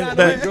 Okay, We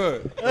bet.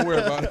 good. Don't worry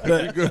about it. We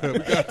good. We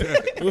got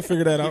that. We'll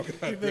figure that out. You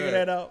figure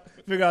that out.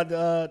 Figure out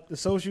the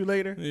social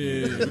later.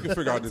 Yeah. We can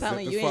figure out this.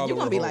 telling you, this you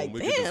gonna be like,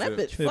 damn, that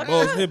bitch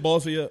fucking. Hit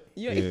Bossy up.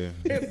 Yeah.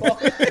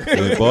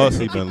 And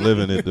Bossy been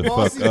living it the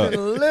fuck up.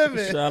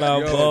 Living. Shout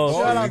out, boss.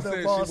 Shout out He to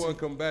said Bossy. she want to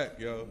come back,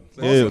 yo.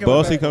 Yeah,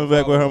 Bossy coming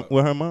back with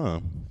her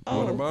mom. You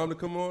want her mom to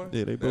come on?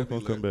 Yeah, they both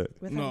gonna come back.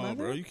 With her No, mother?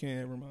 bro, you can't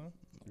have her mom.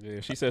 Yeah,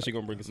 she said she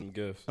gonna bring us some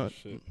gifts.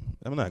 Shit.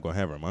 I'm not gonna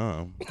have her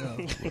mom.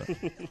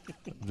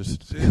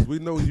 Just Shiz, we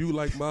know you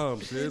like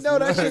mom, Shiz. know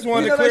that We shit- Just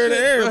wanted to clear the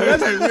air,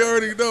 bro. we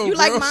already know, You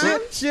bro. like mine?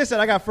 She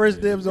said I got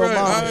first dibs on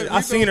Right, mom.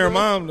 I seen her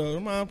mom though. Her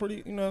mom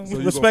pretty,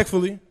 you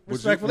respectfully.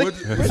 Respectfully. Would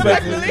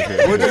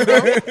you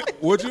though?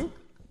 Would you?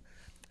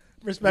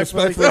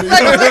 Respectfully. is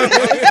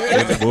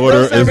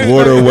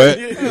water wet.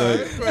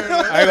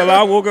 I ain't gonna lie,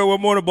 I woke up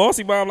one morning,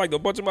 Bossy mom like a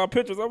bunch of my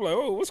pictures. I'm like,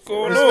 oh, what's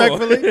going on?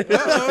 Respectfully.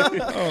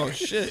 Oh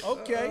shit.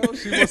 Okay.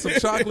 She wants some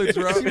chocolate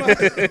drop.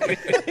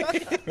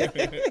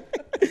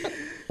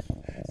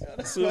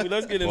 So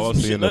let's get into Bossy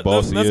some shit. and the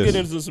Let's get bossiest.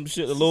 into some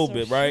shit a little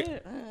bit, right?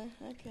 Shit.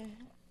 Okay.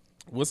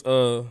 What's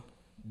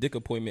dick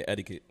appointment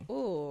etiquette?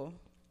 Ooh.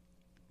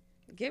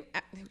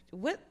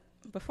 What?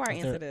 Before I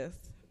answer this,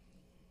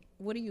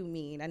 what do you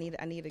mean? I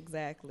need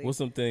exactly. What's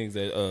some things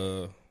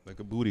that Like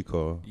a booty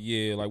call.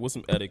 yeah, like what's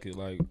some etiquette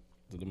like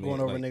to the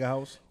Going over a nigga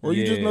house. Or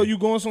you just Yeah. know you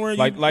going somewhere.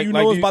 like you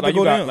know it's about to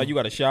go down. Like you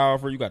got to shower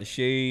for, you got to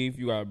shave,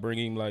 you got to bring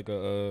him like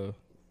a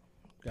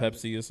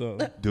Pepsi or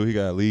something. Do he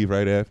gotta leave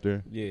right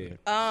after? Yeah.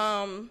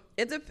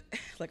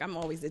 Like I'm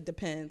always, it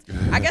depends.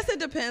 I guess it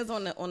depends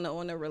on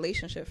the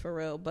relationship for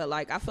real. But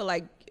like I feel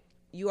like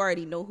you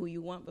already know who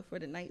you want before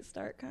the night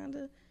start, kind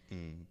of.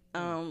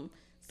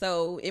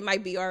 So it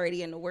might be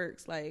already in the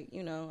works. Like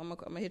I'm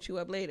gonna hit you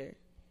up later,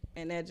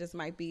 and that just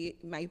might be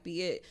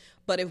it.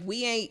 But if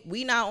we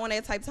not on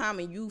that type of time,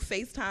 and you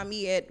FaceTime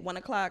me at 1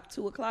 o'clock,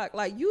 2 o'clock,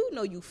 like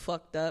you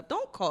fucked up.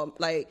 Don't call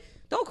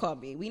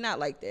me. We not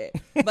like that.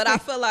 But I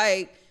feel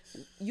like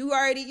you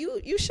already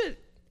you should.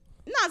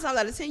 9 times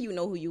out of 10, you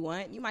know who you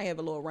want. You might have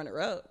a little runner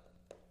up,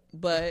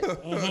 but I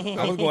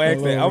was gonna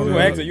ask that. I was gonna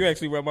ask that. You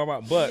actually read my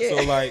mind. But Yeah.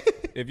 so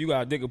like, if you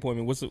got a dick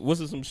appointment, what's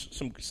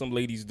some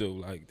ladies do?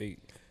 Like they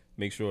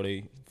make sure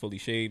they fully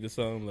shaved or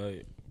something.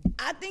 Like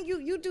I think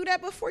you do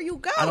that before you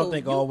go. I don't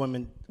think all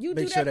women you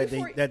make do sure that that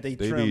before- they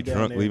They trim be down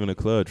drunk there. leaving the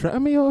club. Try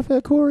me off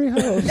at Corey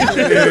house.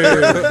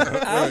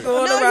 I'm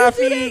going No, to my you do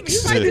feet. that. You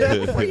might do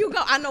that before you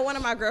go. I know one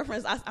of my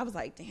girlfriends. I was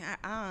like, damn,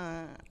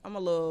 I'm a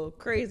little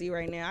crazy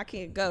right now. I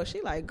can't go.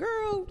 She like,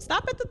 girl,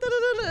 stop at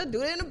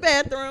do it in the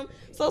bathroom.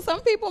 So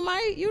some people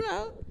might,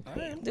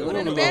 do it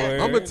in the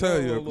bathroom. I'm gonna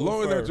tell you, Little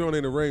blowing fur. that joint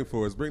in the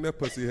rainforest, bring that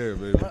pussy here,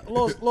 baby.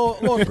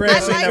 Little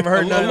grass I ain't never like-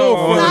 heard nothing. little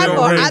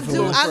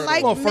Sidebar, I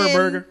like Little fur men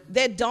burger.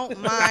 that don't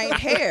mind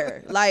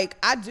hair. Like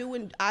I do,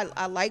 and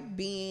I like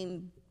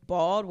being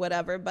bald,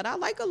 whatever. But I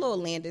like a little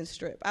landing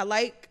strip. I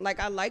like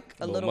a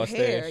little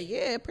hair. mustache.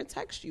 Yeah, it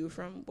protects you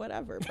from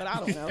whatever. But I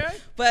don't know.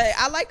 But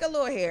I like a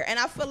little hair, and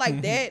I feel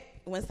like that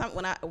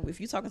if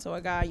you're talking to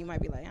a guy, you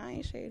might be like, I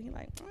ain't shaved. He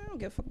like, I don't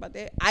give a fuck about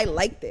that. I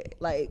like that.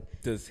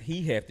 Like does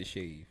he have to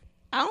shave?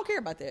 I don't care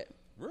about that.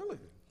 Really?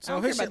 So I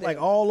don't his care shit about like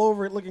that. all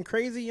over it looking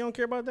crazy. You don't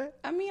care about that?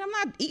 I mean, I'm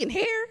not eating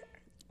hair.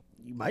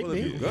 You might Well,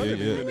 if you be. got it,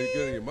 Yeah. and it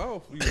get in your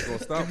mouth, you just gonna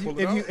stop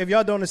pulling out. If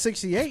y'all doing a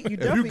 68, you If you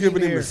definitely giving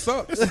eating him hair. the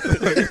sucks,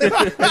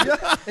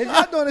 If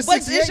y'all doing a 68, But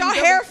is your you definitely-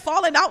 hair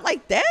falling out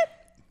like that?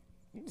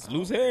 It's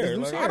loose hair.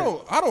 Like, I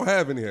don't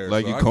have any hair.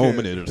 Like so you I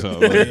combing can't- it or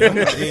something.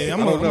 Yeah,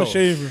 I'm I don't a know.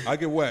 shaver. I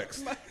get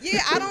waxed. Yeah,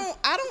 I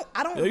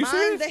don't Yo, you mind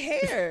serious? the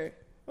hair.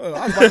 I was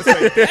about to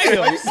say,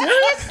 damn.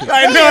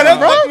 I know that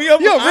broke me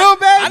up. You a real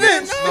bad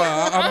bitch.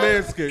 Nah, I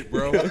manscape,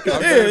 bro. I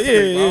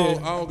manscape. yeah.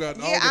 I don't got.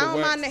 Yeah, I don't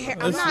get a mind the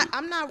wax. hair.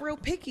 I'm not real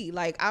picky.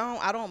 Like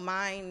I don't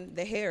mind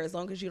the hair as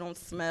long as you don't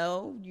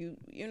smell. You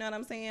know what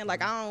I'm saying?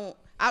 Like I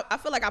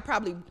feel like I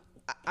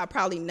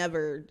probably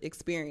never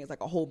experienced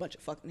like a whole bunch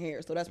of fucking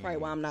hair. So that's probably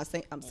why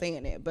I'm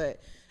saying that. But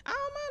I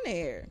don't mind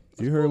hair.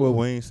 You heard what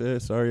Wayne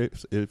said? Sorry,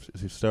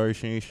 sorry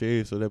she ain't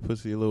shaved, so that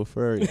pussy a little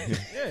furry.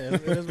 Yeah,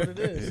 that's what it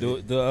is.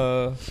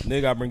 The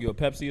nigga gotta bring you a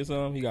Pepsi or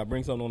something. He gotta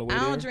bring something on the way I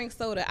there. don't drink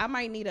soda. I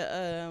might need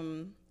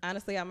a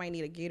honestly, I might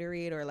need a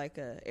Gatorade or like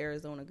a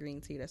Arizona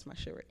green tea. That's my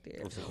shit right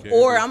there.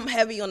 Or I'm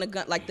heavy on the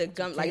gum, like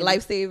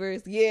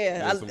lifesavers.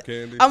 Yeah, some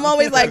candy. I'm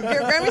always like,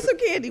 grab me some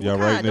candy. Y'all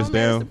What writing kind? this Don't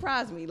matter, down?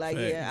 surprise me. Like,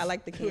 yeah, I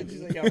like the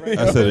candy.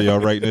 I said, y'all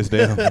writing this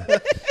down?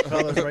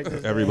 Fellas, right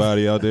there.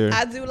 Everybody out there.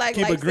 I do like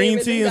Keep a lifesavers. green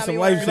They tea and got some me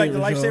wearing- You like the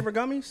lifesavers. lifesaver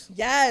gummies?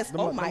 Yes.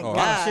 Oh my Oh,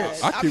 god.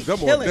 I keep them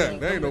on killing deck. them.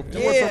 They ain't no. You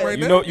Yeah. want some right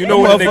You now? know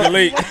when a nigga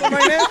late.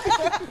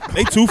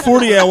 They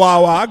 $2.40 at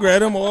Wawa. I grab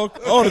them all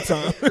the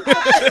time.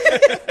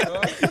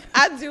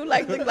 I do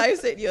like the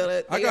lifesaver.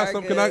 Yo, I got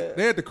some.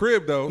 They at the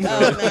crib though. Oh,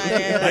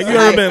 man, Like, you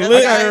ever been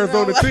lit? I got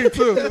Arizona tea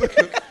too.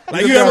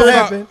 Like, you ever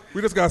happened?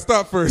 We just got to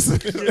stop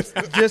first.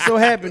 Just so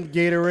happened,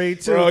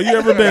 Gatorade too. Bro, you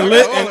ever been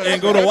lit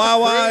and go to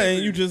Wawa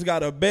and you just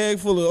got a bag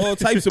full of all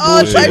types of All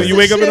bullshit? types When you of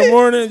wake up in the shit.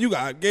 morning, you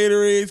got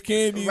Gatorades,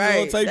 candies, all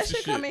Right. types That of shit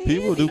shit. come in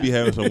People handy. do be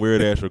having some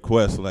weird ass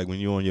requests, like when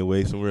you on your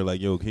way somewhere,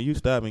 like, yo, can you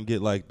stop and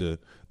get like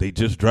they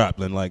just dropped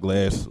in like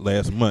last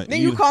month.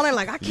 Then you call in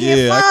like, I can't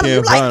Yeah, I find them. You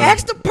can't like, find 'em.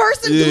 ask the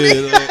person. Yeah, Do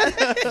they? like,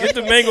 Get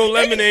the mango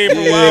lemonade from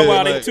Yeah,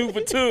 Wawa. They like- 2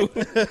 for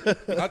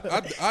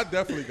 $2. I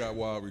definitely got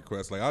wild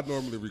requests. Like I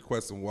normally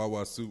request some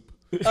Wawa soup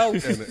Oh,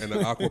 and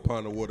an aqua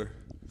pond of water.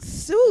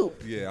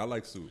 soup. Yeah, I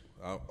like soup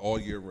all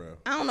year round.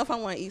 I don't know if I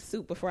want to eat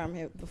soup before I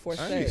sex.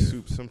 need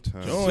soup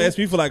sometimes. Don't ask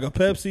me for like a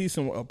Pepsi,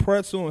 a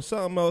pretzel, and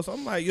something else.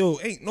 I'm like, yo,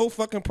 ain't no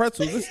fucking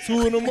pretzels. It's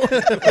 2 in the morning.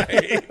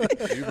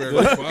 You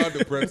better find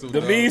the pretzels. The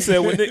dog. meme said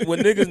when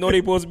niggas know they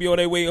supposed to be on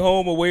their way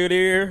home or way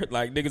there,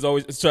 like niggas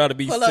always try to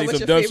Pull up say with some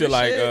your dumb shit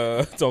favorite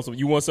like, tell some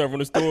you want something from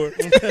the store,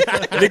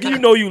 nigga, you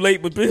know you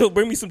late, but Bill,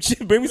 bring me some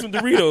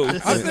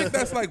Doritos. I think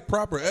that's like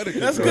proper etiquette.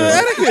 That's though. good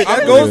etiquette. I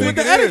That really goes think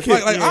with the it is.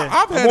 etiquette. Like,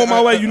 I've had I'm on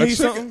my way. You a need chick,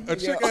 something? A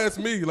chick asked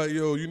me like,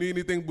 "Yo, you need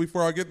anything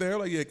before I get there?"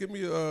 Like, yeah, give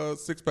me a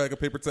 6-pack of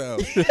paper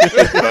towels.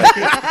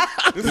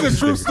 This is a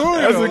true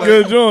story. That's though. a Like,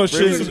 good joint.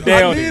 Bring Shit. some I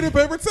down. needed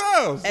paper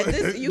towels. At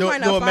this, you Do- might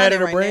do not it find matter it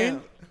the right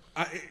brand?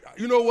 now.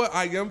 You know what?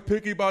 I am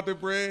picky about the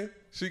brand.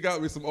 She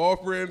got me some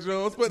off-brand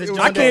Jones, but it was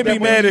I can't be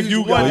mad if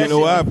you Well, got you know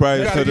why? Probably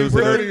You because gotta it was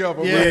get 30 of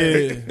them. Yeah.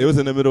 Right? it was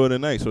in the middle of the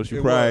night, so she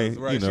It probably was,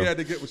 right. you know. She had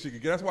to get what she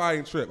could get. That's why I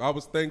ain't trip. I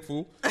was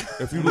thankful.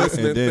 If you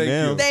listening, And then thank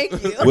now- you.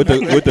 Thank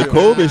you. with the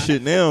COVID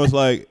shit now, it's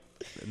like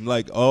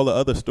all the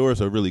other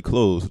stores are really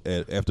closed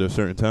after a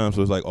certain time.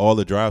 So it's like all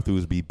the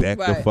drive-throughs be back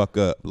the Right. fuck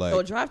up. Like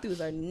Oh, drive-throughs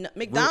are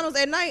McDonald's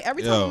at night.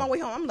 Every time Yo. I'm on my way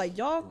home, I'm like,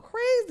 y'all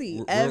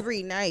crazy.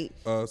 Every night.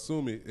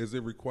 Sumi, is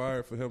it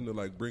required for him to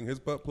like bring his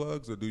butt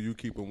plugs, or do you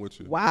keep them with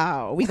you?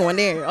 Wow, we going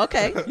there.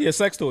 Okay. Yeah,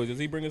 sex toys. Does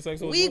he bring the sex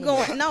toys? We with him?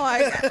 going. No,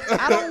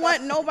 I don't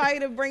want nobody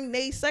to bring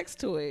they sex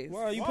toys.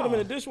 Why you put them in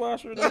the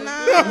dishwasher? Then?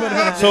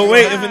 Nah. So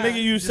wait, if a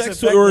nigga use Just sex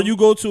affect toys, or them. you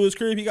go to his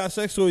crib, he got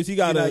sex toys. He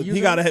gotta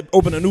use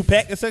open a new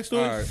pack of sex toys.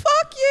 All right.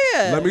 Fuck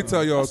yeah. Let me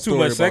tell y'all a That's too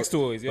story much sex about-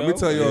 toys, yo. Let me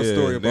tell y'all a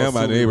story yeah, about now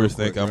my Sumi neighbors real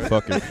think quick, I'm right?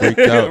 fucking freaked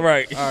out.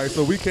 Right. All right,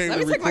 so we came Let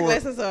to me take my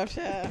record. glasses off,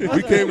 child.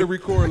 We came to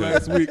record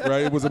last week,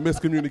 right? It was a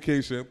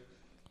miscommunication.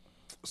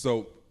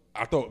 So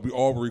I thought we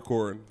all were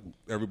recording.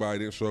 Everybody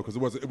didn't show up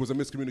because it was a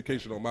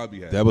miscommunication on my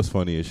behalf. That was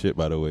funny as shit,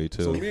 by the way,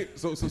 too.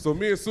 So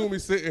me and Sumi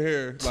sitting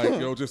here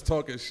like just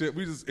talking shit.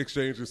 We just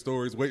exchanging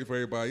stories, waiting for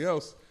everybody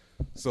else.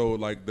 So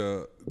like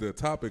the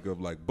topic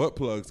of like butt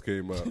plugs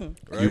came up.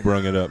 Right? You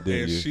brung it up,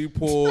 didn't and you? she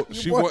pulled.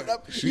 She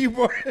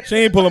She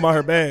ain't pulling out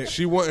her bag.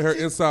 She wanted her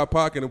inside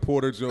pocket and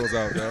pulled her Jones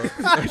out.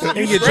 Now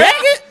In your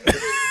jacket?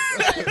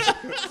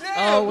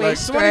 Always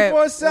strapped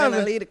 24/7.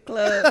 when I leave the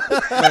club.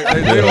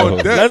 they on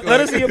deck. Let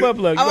us see your butt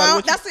plug. You Oh, got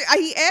what you- that's it.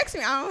 He asked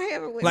me. I don't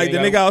have it with Like me.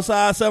 the nigga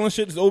outside selling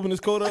shit, just open his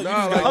coat up.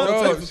 Nah, You like just got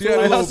all no, types of she had a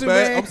toys. little Hustle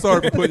bag. man. I'm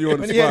sorry for putting you on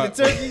the When he had the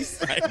spot. turkeys.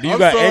 Do you I'm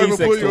got sorry any to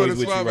sex put you on toys the with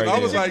you spot, right but I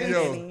was now? like,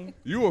 yo, Any.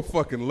 you a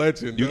fucking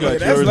legend. You dog. got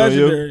that's yours on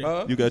you?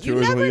 legendary. You got You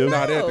yours on never you? know.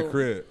 Nah, they at the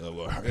crib.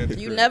 At the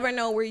You crib. never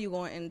know where you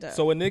going to end up.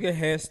 So a nigga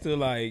has to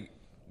like.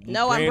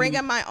 No, I'm brand-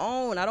 bringing my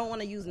own. I don't want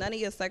to use none of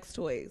your sex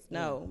toys.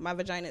 No, my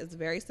vagina is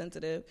very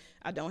sensitive.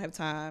 I don't have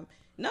time.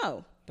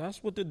 No.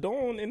 That's what the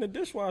dawn in the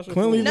dishwasher.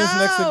 Cleanliness No.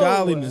 next to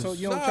godliness. So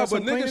you don't Nah, trust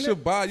but him cleaning niggas it?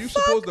 should buy. You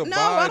Fuck supposed to no, buy.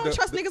 I don't the-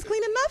 trust niggas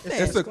cleaning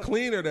nothing. It's a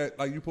cleaner that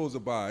like you supposed to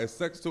buy. It's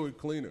sex toy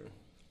cleaner.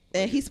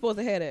 And he's supposed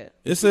to have that.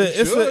 It's an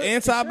should.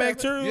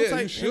 antibacterial Yeah,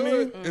 type. you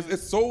should.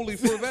 It's solely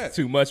for that.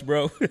 Too much,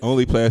 bro.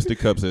 Only plastic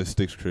cups at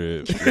Sticks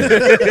crib.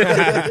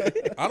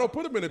 I don't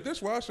put them in the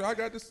dishwasher. I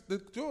got this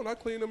joint. I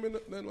clean them in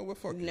the. No, what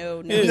fuck? you.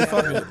 No. Yeah,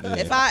 fuck it.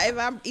 If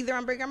I'm either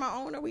I'm bringing my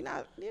own or we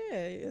not. Yeah,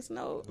 it's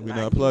no. We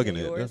not plugging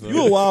it. yours. That's You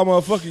a wild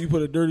motherfucker. You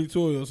put a dirty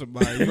toy on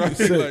somebody. You Right,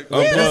 sick. like,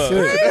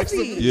 That's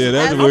Crazy. Yeah,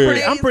 that's That's weird.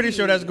 I'm pretty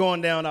sure that's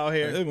going down out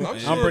here.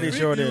 I'm pretty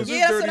sure it is.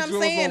 Yeah, that's what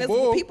I'm saying.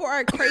 People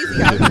are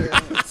crazy out here.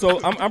 So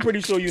I'm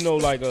pretty sure you know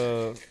like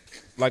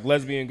Like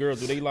lesbian girls,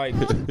 do they like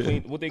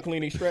clean, what they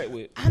clean their strap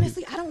with?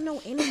 Honestly, I don't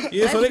know any.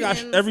 Yeah, so they got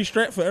lesbians. every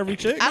strap for every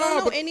chick. I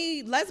don't know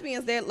any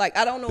lesbians that like.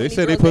 I don't know. They any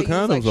said they girls put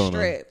that use, condoms like, on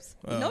them. straps.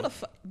 No, the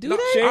fuck. Do No,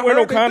 they? she ain't I wear no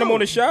heard they condom do. on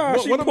the shot.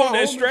 What She about pulled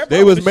that homies? strap. They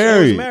out. was She was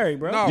married. married,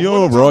 bro. No, You one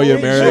don't of my bro, you're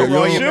homies- married.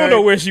 You She don't- don't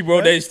know where she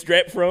brought that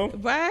strap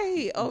from.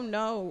 Right. Oh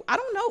no. I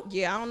don't know.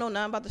 Yeah, I don't know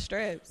nothing about the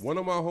straps. One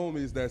of my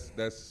homies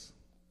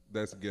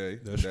that's gay.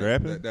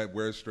 strapping? That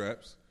wears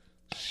straps.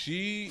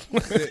 She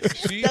said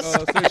she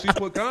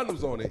put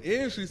condoms on it,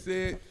 and she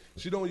said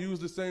she don't use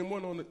the same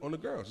one on the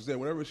girl. She said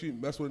whenever she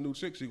mess with a new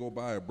chick, she go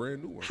buy a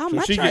brand new one. How So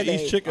much she are get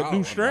they? each chick I a don't new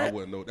know. I strap.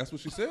 wouldn't know. That's what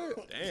she said.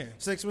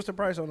 Six, what's the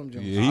price on them,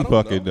 Jim? Yeah, he I don't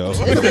fucking know.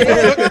 though. How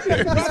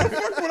the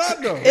fuck would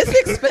I know?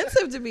 It's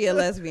expensive to be a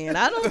lesbian.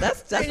 I don't.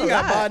 That's You a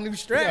gotta buy a lot. new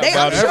strap. They-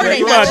 I'm sure they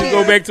You not might as cheap.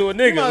 well go back to a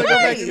nigga.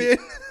 Right.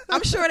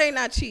 I'm sure they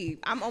not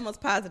cheap. I'm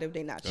almost positive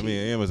they not I cheap. mean,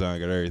 Amazon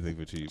got everything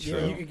for cheap. Yeah,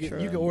 So.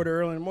 you can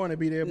order early in the morning,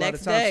 be there by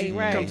Next the time day, she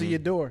right. come to your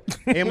door.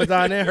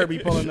 Amazon and her be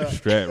pulling up.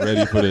 Strap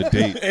ready for the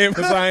date.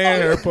 Amazon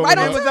and her pulling Right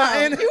on up. Amazon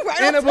time. and, You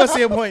right and on a pussy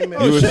time.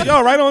 appointment. You was- Shit,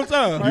 y'all right on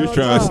time. You was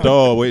trying to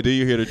stall. Wait till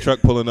you hear the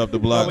truck pulling up the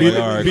block. Be,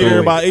 Like, all right, be there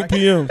cool. by 8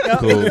 p.m.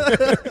 Cool.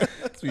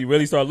 So you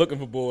really start looking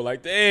for bull.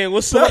 Like, damn,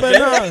 what's Pull up? up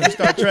at 9.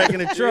 Start tracking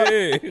the truck.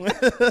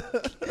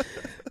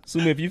 Yeah.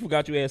 Sumi, if you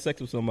forgot you had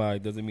sex with somebody,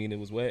 does it mean it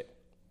was wet?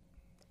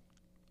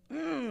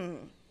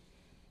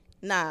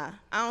 Nah,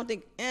 I don't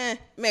think.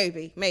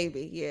 Maybe,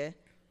 yeah,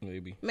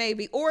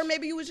 Maybe. or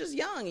maybe you was just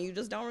young and you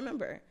just don't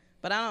remember.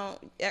 But I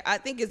don't. I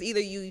think it's either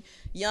you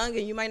young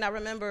and you might not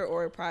remember,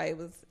 or it probably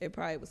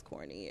was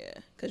corny. Yeah,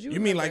 because You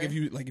mean like if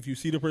you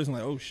see the person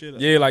like, oh shit.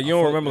 Yeah, like you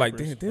I don't fucked remember that like,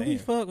 person. did we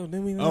fuck or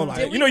did we not? Oh, like-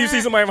 Did you know, we you see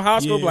not? somebody from high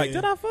school, be like, Yeah.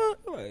 did I fuck?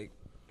 Like,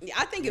 Yeah,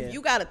 I think if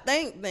you gotta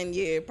think, then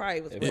yeah, it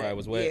probably was. It wet. probably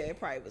was wet. Yeah, it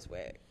probably was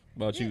wet.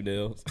 about you,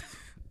 Dales?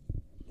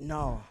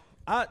 No,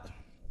 I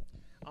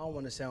don't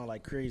want to sound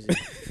like crazy.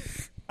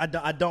 I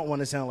don't want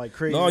to sound like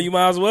crazy. No, you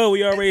might as well.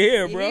 We already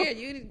here, bro. Yeah,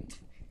 you.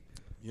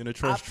 You in a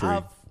trust tree.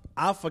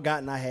 I've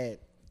forgotten I had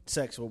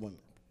sex with women.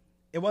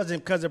 It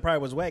wasn't because it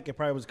probably was whack. It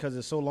probably was because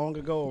it's so long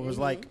ago. It was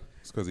like,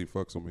 It's because he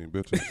fucks with me,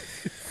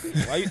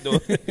 bitches. Why you doing?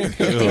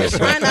 He was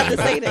trying not to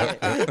say that.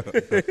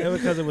 it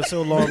was because it was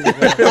so long ago.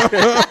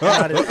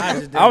 I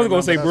just didn't I was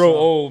gonna say, remember, bro, that's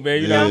all. old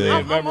man. You Yeah, know,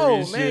 yeah. I'm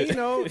old, man. Shit. You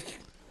know,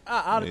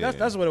 Yeah.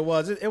 that's what it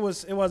was. It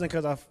wasn't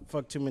because I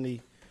fucked too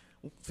many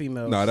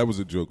females. Nah, that was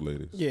a joke,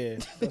 ladies. Yeah.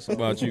 That's all.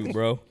 About you,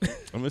 bro.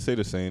 I'm gonna say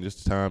the same,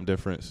 just time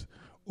difference,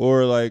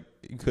 or like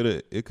it could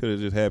have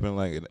just happened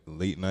like at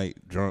late night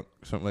drunk,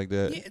 something like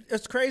that. Yeah,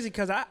 it's crazy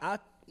because I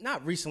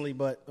not recently,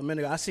 but a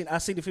minute ago, I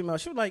see the female.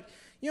 She was like,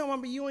 you don't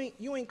remember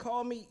you ain't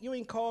call me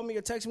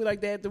or text me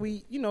like that after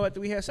we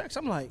had sex.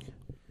 I'm like,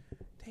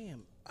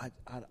 damn,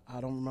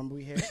 I don't remember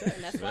we had sex.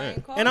 And that's why I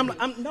ain't called And I'm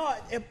you. no,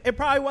 it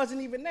probably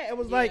wasn't even that. It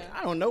was like,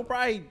 I don't know,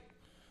 probably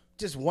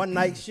just one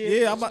night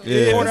shit. Yeah, I'm about-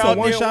 Yeah. Caught her it's a out there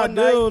one-shot one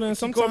night. deal, then She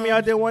caught sometimes- me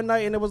out there one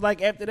night, and it was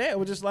like after that, it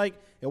was just like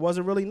it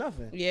wasn't really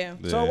nothing. Yeah.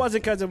 So Yeah. it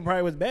wasn't because it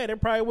probably was bad.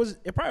 It probably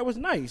was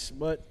nice,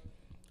 but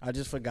I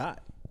just forgot.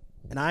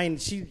 And I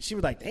ain't. She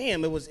was like,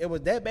 "Damn, it was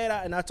that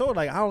bad." And I told her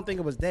like, "I don't think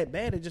it was that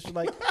bad. It just was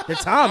like the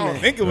timing." I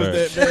don't think it was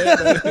Right.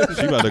 that bad.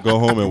 She about to go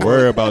home and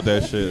worry about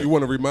that shit. You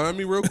want to remind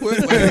me real quick?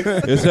 Like,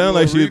 It sounded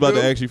like she was about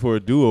to redo? ask you for a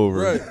do over.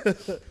 Right.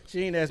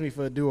 She ain't asked me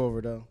for a do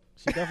over though.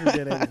 She definitely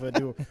did ask me for a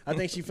do over. I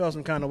think she felt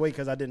some kind of way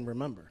because I didn't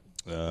remember.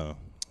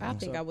 I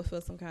think I would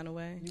feel some kind of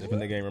way. If a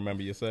nigga ain't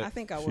remember your sex, I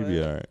think I She would.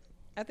 be all right.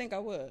 I think I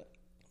would.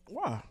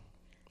 Why?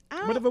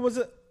 I But don't- if it was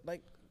a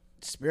like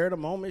spirit of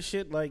moment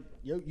shit, like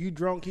you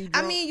drunk, he I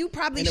drunk. mean, you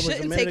probably and it was a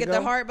shouldn't minute take it ago?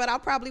 to heart, but I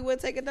probably would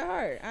take it to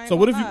heart. I ain't So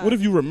what if gonna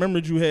you lie.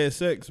 remembered you had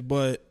sex,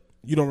 but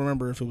you don't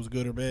remember if it was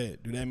good or bad?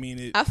 Do that mean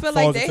it? I feel falls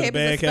like that into the happens,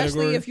 bad especially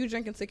category? if you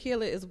drinking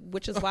tequila,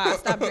 which is why I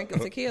stopped drinking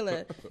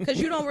tequila,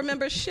 because you don't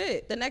remember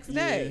shit the next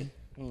day.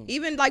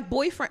 Even like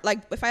boyfriend,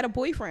 like if I had a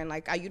boyfriend,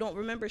 like you don't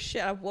remember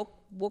shit. I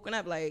woken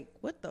up like,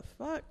 what the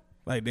fuck?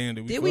 Like, damn,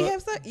 did we fuck?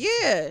 have sex?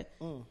 Yeah.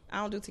 I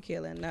don't do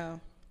tequila. No.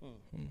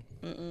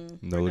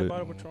 Noted.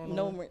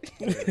 No more.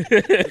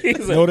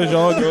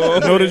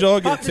 Noted y'all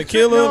get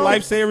tequila,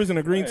 lifesavers, and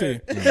a green tea.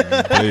 There you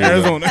go.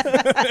 Arizona.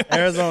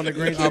 Arizona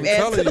green tea. I'm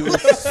telling you,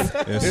 it's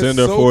And send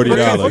her so $40.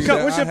 crazy.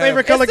 What's your I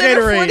favorite have- color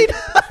Gatorade?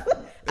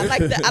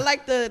 I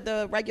like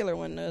the regular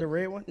one. The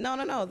red one? No.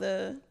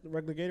 The The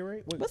regular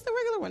Gatorade? what's the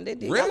regular one? The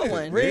Red, yellow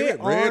one. red,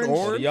 orange.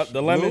 orange. Yup,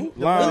 the lemon, blue.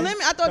 The lime.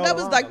 lemon. I thought No, that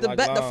was like the like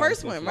the lime.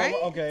 first one, right?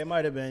 Oh, okay, it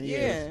might have been.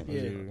 Yeah.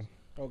 Yeah.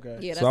 Okay.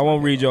 Yeah. So I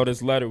won't read y'all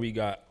this letter we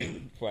got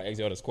before I ask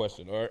y'all this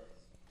question, all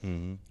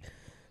right?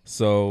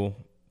 So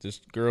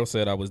this girl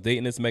said, I was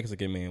dating this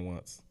Mexican man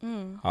once.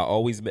 I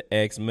always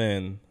ask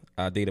men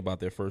I date about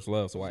their first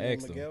love, so I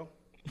asked him. Miguel?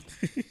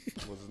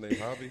 What's his name?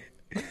 Javi.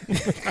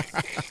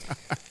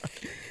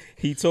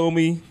 He told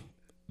me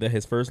that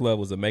his first love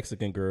was a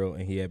Mexican girl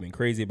and he had been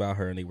crazy about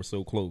her and they were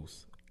so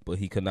close. But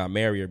he could not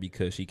marry her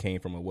because she came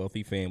from a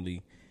wealthy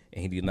family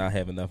and he did not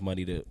have enough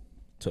money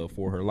to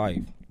afford her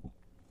life.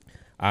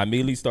 I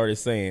immediately started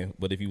saying,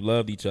 but if you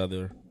loved each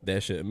other,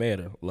 that shouldn't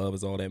matter. Love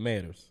is all that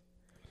matters.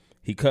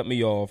 He cut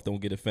me off. Don't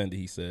get offended,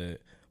 he said.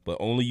 But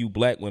only you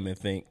black women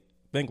think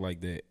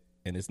like that.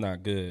 and it's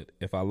not good.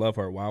 If I love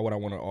her, why would I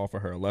want to offer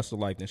her a lesser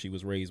life than she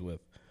was raised with?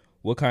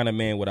 What kind of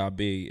man would I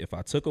be if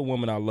I took a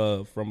woman I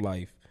love from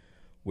life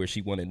where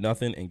she wanted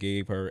nothing and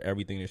gave her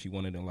everything that she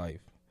wanted in life?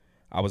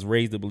 I was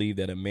raised to believe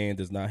that a man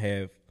does not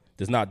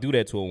do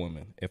that to a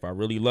woman. If I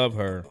really love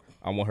her,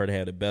 I want her to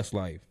have the best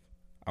life.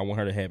 I want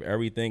her to have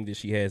everything that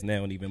she has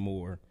now and even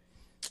more.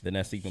 Then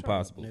that's even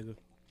possible.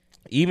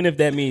 Even if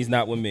that means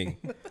not with me.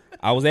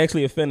 I was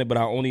actually offended, but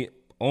I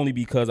only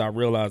because I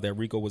realized that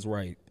Rico was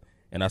right.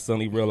 And I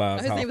suddenly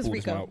realized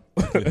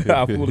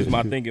how foolish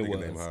my thinking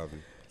was.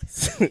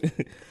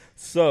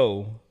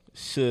 So,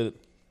 the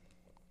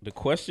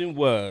question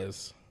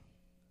was,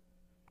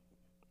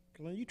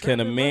 can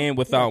a man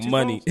without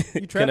money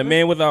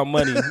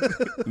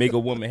make a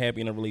woman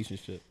happy in a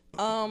relationship?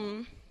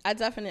 I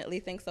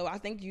definitely think so. I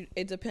think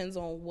it depends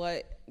on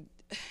what.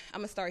 I'm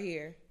gonna start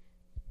here.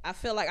 I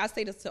feel like I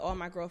say this to all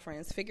my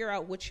girlfriends: figure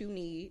out what you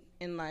need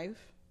in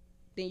life,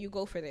 then you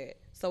go for that.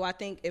 So I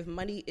think if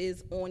money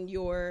is on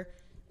your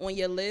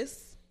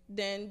list,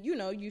 then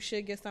you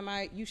should get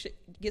somebody. You should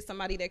get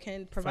somebody that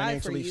can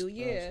provide for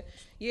you.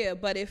 Yeah.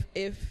 But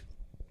if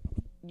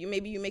you're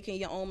making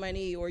your own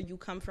money or you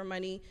come from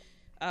money,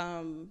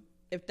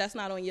 if that's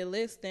not on your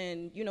list,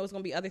 then it's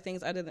gonna be other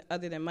things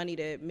other than money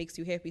that makes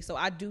you happy. So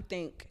I do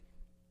think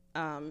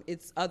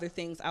it's other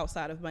things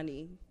outside of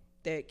money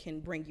that can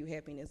bring you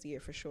happiness,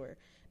 for sure.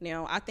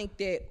 Now I think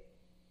that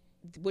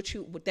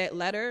with that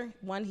letter,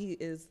 he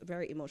is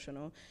very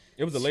emotional.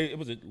 It was a lady. It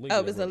was a lady. Oh,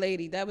 it was a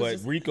lady. That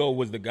was. But Rico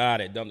was the guy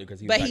that dumped it because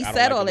he. But he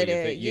said all of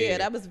that. Yeah,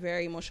 that was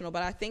very emotional.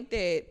 But I think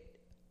that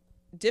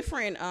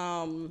different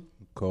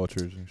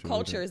cultures and shit.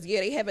 Cultures,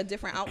 they have a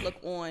different outlook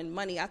on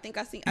money. I think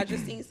I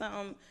just seen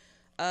something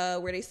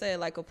where they said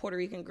like a Puerto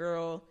Rican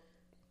girl.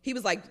 He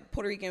was like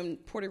Puerto Rican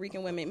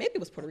women. Maybe it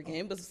was Puerto Rican.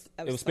 It was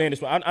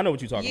Spanish. I know what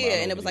you're talking about.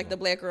 Yeah, and it was like the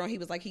black girl. And he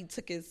was like, he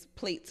took his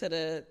plate to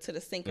the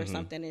sink or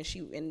something,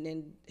 and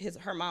then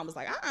her mom was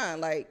like,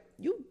 like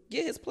you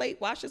get his plate,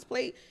 wash his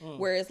plate.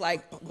 Whereas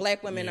like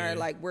black women are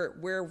like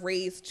we're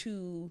raised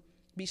to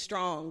be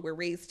strong. We're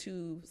raised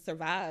to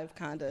survive,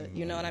 kind of.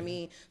 You know what I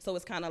mean? So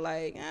it's kind of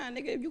like,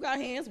 nigga, if you got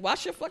hands,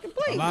 wash your fucking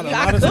plate. A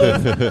lot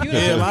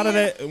of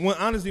that.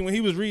 Honestly, when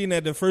he was reading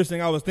that, the first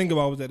thing I was thinking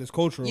about was that it's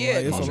cultural. Yeah,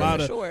 right? It's cultural, a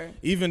lot of sure.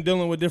 Even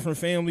dealing with different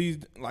families,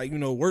 like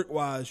work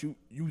wise, you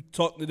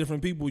talk to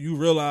different people, you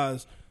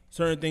realize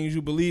certain things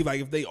you believe. Like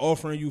if they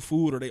offering you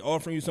food or they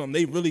offering you something,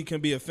 they really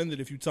can be offended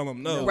if you tell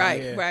them no.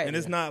 Right, right. And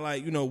it's not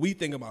like we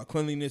think about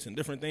cleanliness and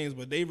different things,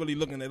 but they really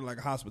looking at it like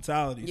a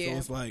hospitality. Yeah. So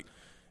it's like.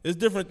 It's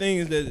different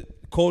things that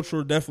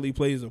culture definitely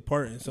plays a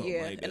part in something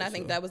like that. Yeah, and I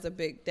think that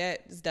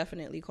is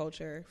definitely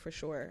culture for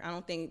sure.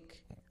 I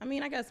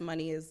guess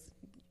money is,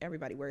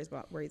 everybody worries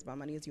about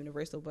money is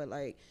universal, but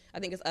like, I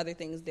think it's other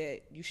things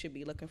that you should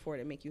be looking for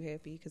to make you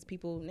happy because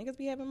niggas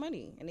be having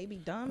money and they be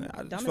dumb.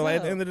 I just feel like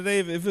at the end of the day,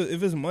 if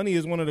it's money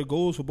is one of the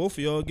goals for both of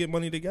y'all, get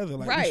money together.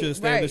 Like you should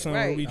establish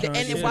something where we trying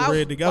to get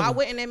bread together. Why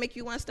wouldn't that make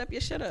you want to step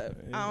your shit up?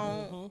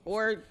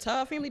 Or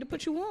tell a family to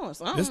put you on?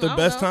 So it's the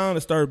best time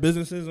to start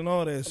businesses and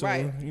all that. So,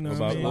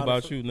 what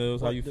about you,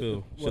 Nils? How you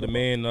feel? Should a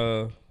man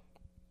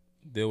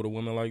deal with a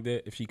woman like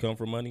that if she come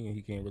for money and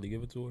he can't really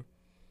give it to her?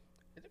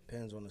 It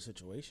depends on the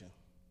situation.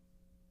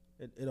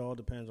 It all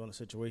depends on the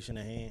situation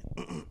at hand.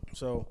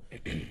 So,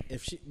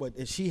 if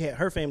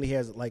her family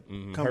has like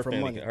come from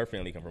money. Her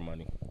family come from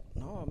money.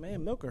 No,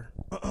 man, milk her.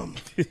 No, I'm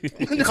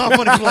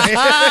gonna play.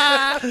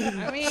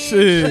 I mean,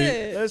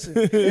 shit.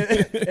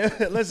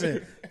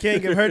 Listen,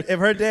 can't give her if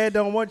her dad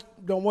don't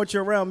want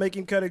you around, make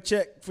him cut a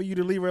check for you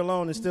to leave her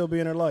alone and still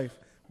be in her life.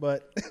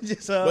 But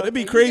but it'd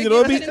be crazy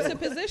though. Get into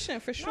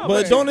position for sure.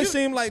 But don't it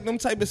seem like them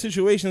type of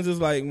situations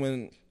is like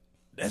when.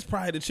 That's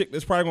probably the chick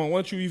that's probably gonna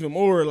want you even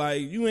more.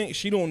 Like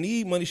she don't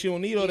need money. She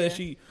don't need all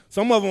that.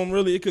 Some of them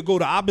really, it could go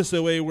the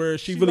opposite way where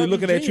she really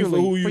looking at you for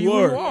who you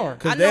are.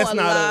 Because that's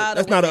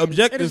not an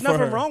objective for her. There's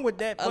nothing wrong with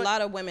that. A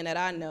lot of women that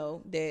I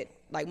know that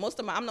like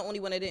I'm the only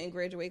one that didn't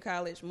graduate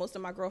college. Most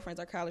of my girlfriends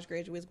are college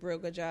graduates, real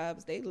good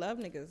jobs. They love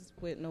niggas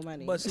with no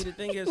money. But see, the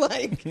thing is,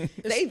 like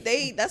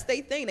they that's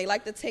their thing. They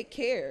like to take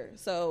care.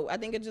 So I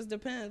think it just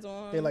depends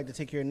on. They like to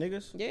take care of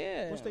niggas.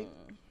 Yeah.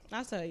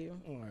 I'll tell you.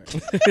 All right.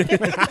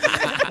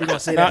 We're gonna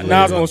say that. Now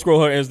I was gonna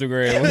scroll her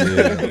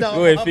Instagram.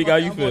 Go ahead, Fig. How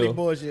you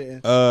feel?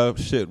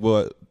 Shit.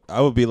 Well, I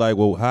would be like,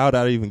 well, how did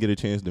I even get a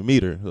chance to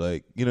meet her?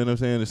 Like, you know what I'm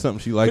saying? It's something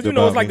she liked about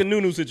me. It's like the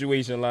Nunu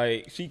situation.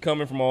 Like, she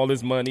coming from all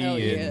this money, and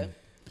you know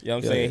what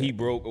I'm saying? He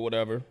broke or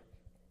whatever.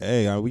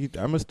 Hey,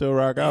 I'ma still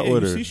rock out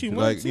with her.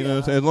 Like, you know what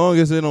I'm saying? As long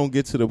as it don't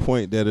get to the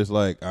point that it's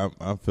like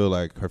I feel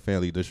like her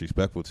family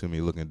disrespectful to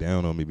me, looking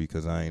down on me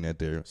because I ain't at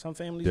their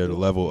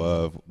level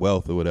of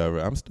wealth or whatever.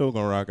 I'm still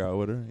gonna rock out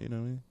with her. You know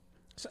what I mean?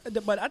 So,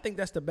 but I think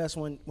that's the best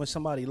when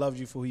somebody loves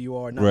you for who you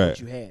are, not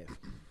what you have.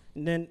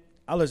 And then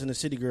I listen to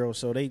City Girls,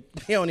 so they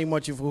don't even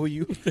want you for who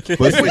you. But the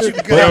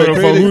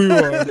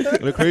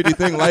crazy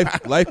thing,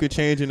 life could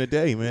change in a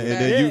day,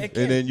 man.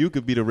 And then you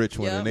could be the rich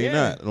one, and they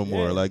not no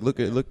more. Like look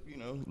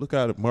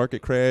how the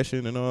market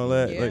crashing and all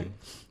that. Yeah. Like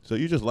So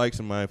you just like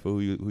somebody for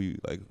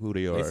who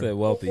they are. They said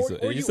wealthy. Or- So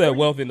or you you- said or you-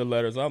 wealthy in the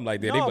letter, so I'm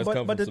like, they must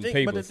come from some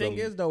paper. But the thing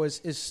something. is, though,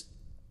 is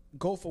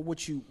go for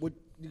what you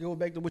go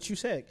back to what you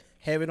said.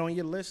 Have it on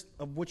your list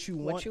of what you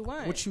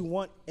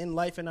want in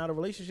life and out of a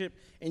relationship,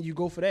 and you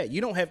go for that.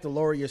 You don't have to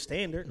lower your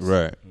standards,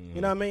 Right.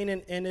 You know what I mean?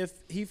 And if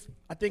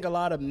I think a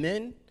lot of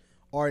men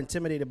are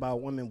intimidated by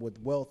women with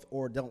wealth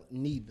or don't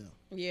need them.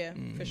 Yeah,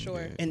 for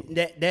sure. And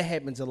that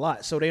happens a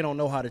lot. So they don't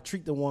know how to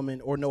treat the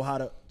woman or know how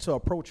to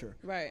approach her.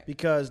 Right.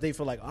 Because they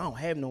feel like, I don't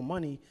have no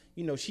money.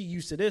 You know, she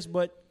used to this,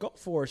 but go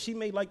for her. She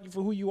may like you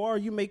for who you are.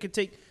 You make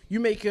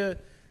her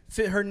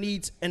fit her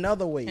needs in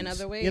other ways. In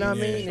other ways. You know what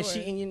I mean?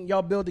 Sure. And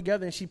y'all build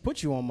together and she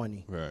puts you on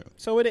money. Right.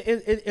 So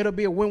it'll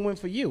be a win-win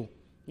for you.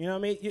 You know what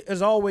I mean?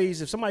 As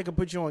always, if somebody could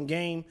put you on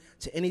game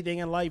to anything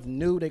in life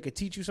new, they could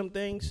teach you some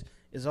things,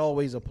 it's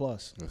always a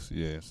plus.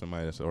 Yeah,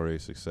 somebody that's already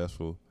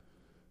successful.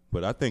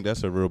 But I think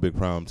that's a real big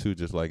problem too,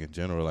 just like in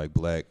general, like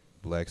black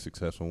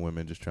successful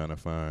women just trying to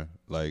find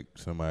like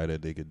somebody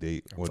that they could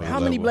date. How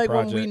many black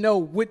women we Project. know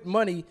with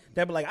money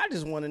that be like, I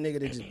just want a nigga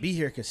to just be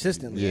here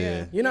consistently.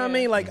 Yeah. You know what I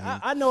Yeah. mean? Like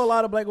I know a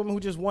lot of black women who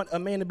just want a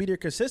man to be there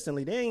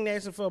consistently. They ain't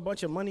asking for a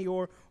bunch of money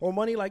or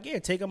money. Like, yeah,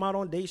 take them out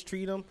on dates,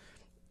 treat them.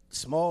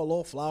 Small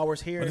little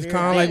flowers here. But it's there,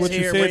 kind of like dates what you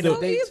here, said. random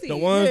So dates. easy. The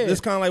ones. Yeah.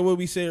 It's kind of like what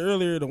we said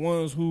earlier. The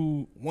ones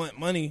who want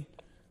money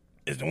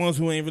is the ones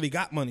who ain't really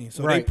got money.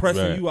 So they Right.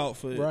 pressing Right. you out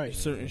for Right.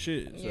 certain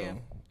shit. So, Yeah.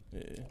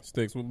 yeah.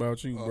 Sticks, what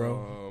about you,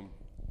 bro?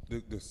 The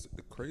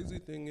crazy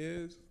thing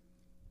is,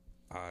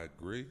 I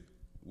agree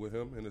with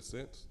him in a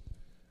sense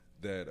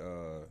that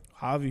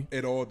Javi.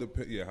 it all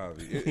depends. Yeah,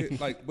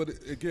 Javi. But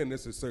again,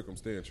 this is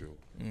circumstantial.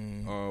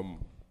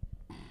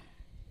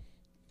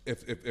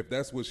 If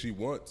that's what she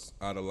wants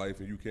out of life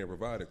and you can't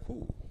provide it,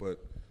 cool.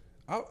 But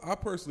I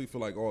personally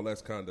feel like all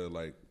that's kind of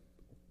like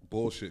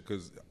bullshit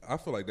because I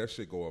feel like that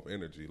shit go up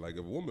energy. Like if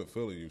a woman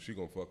feeling you, she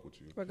gonna fuck with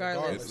you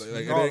Regardless. It's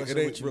like, Regardless it of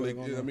ain't what you really. got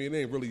going on. I mean, it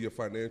ain't really your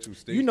financial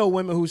state. You know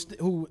women who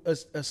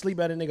sleep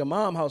at a nigga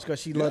mom house because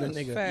she love a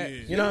nigga.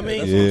 Facts. You know what I mean?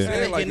 that's what I'm They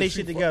saying. ain't Like, getting their if she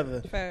shit fuck-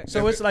 together. Facts.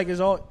 So it's like it's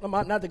all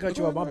not to cut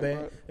you off. My Right, bad.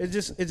 right.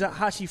 It's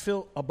how she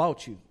feel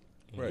about you.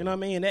 Right. You know what I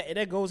mean? And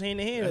that goes hand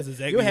in hand. That's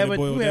exactly you have what it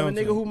boils you have a down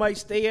nigga to. who might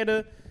stay at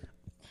a.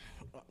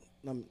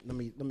 Let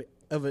me.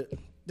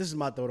 This is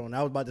my thought on it.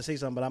 I was about to say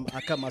something, but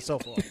I cut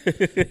myself off.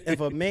 If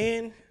a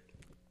man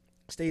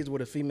stays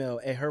with a female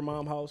at her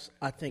mom's house,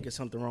 I think it's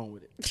something wrong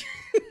with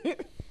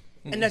it.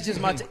 And that's just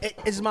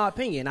it's my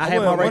opinion. I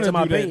have my wouldn't right to my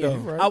wanna do that,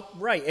 opinion. though,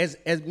 Right, as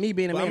me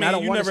being a Well, man, I mean, I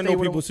don't you want to never stay know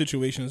with people's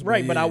situations.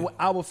 Right, but yeah.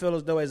 I would feel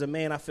as though as a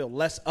man, I feel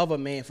less of a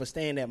man for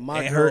staying at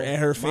my at girl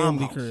her family mom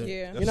house. crib.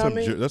 Yeah. You know what I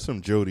mean? That's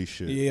some Jody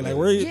shit. Yeah, like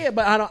where? Yeah,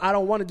 but I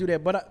don't want to do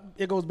that. But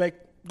it goes back.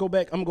 I'm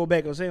gonna go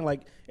back. I was saying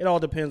like it all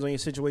depends on your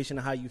situation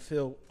and how you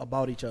feel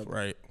about each other.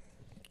 Right.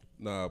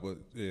 Nah, but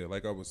yeah,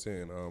 like I was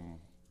saying,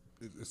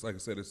 it's like I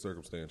said, it's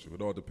circumstantial.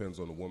 It all depends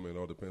on the woman. It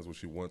all depends what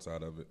she wants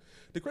out of it.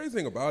 The crazy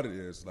thing about it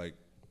is, like,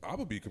 I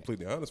would be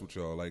completely honest with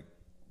y'all. Like,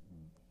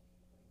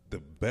 the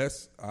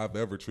best I've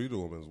ever treated a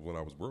woman is when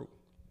I was broke.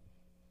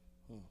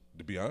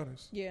 To be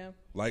honest, Yeah.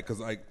 like, cause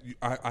like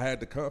I had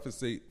to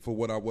compensate for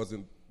what I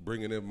wasn't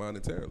bringing in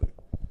monetarily.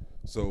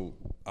 So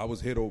I was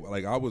hit over.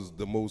 Like I was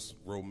the most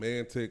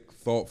romantic,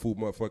 thoughtful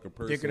motherfucking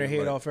person. Dicking her head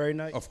like, off every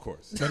night? Of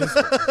course.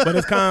 But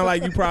it's kind of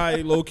like you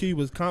probably low key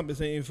was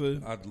compensating for.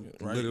 I Right,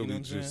 literally you know what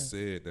I'm just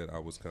said that I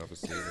was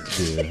compensating.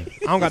 Yeah.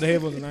 I don't got the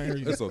headphones and I ain't heard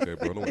you. It's okay,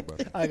 bro. Don't worry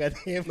about it. I got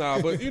him.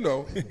 Nah, but you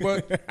know,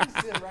 but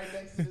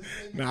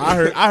Nah,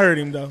 I heard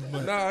him though.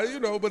 But nah, you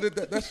know, but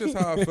that's just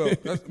how I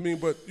felt.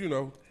 But you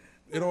know,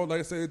 it all like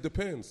I say, it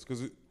depends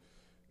because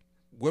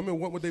women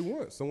want what they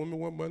want. Some women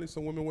want money.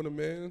 Some women want a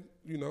man.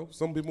 You know,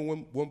 some people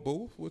want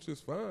both, which is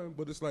fine.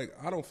 But it's like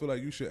I don't feel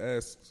like you should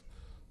ask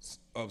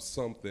of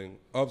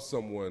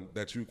someone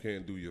that you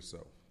can't do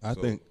yourself. I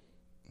think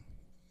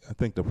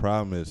the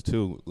problem is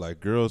too, like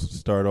girls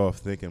start off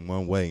thinking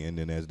one way, and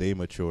then as they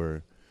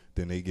mature,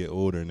 then they get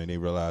older, and then they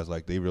realize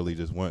like they really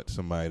just want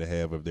somebody to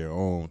have of their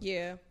own.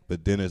 Yeah.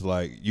 But then it's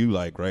like you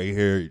like right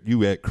here,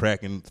 you at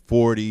cracking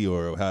 40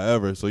 or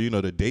however. So you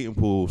know the dating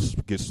pool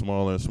gets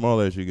smaller and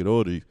smaller as you get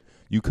older.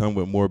 You come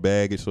with more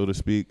baggage, so to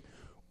speak,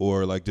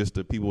 or like just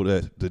the people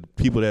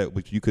that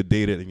which you could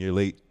date it in your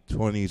late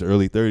 20s,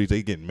 early 30s,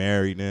 they getting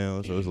married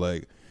now. So it's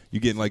like you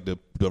getting like the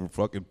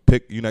fucking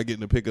pick. You're not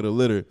getting the pick of the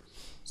litter.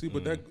 See,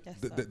 but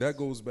That that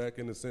goes back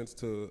in a sense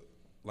to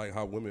like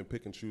how women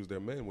pick and choose their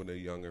men when they're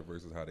younger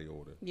versus how they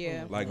older.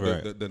 Yeah. Like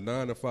Right. the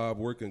 9 to 5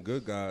 working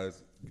good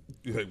guys,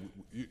 you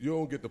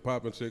don't get the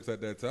popping chicks at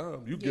that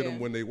time. You get Yeah. them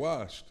when they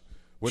washed,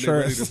 when Sure.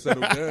 they're ready to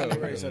settle down.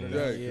 Ready to settle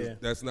down, yeah. 'cause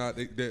that's not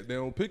they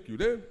don't pick you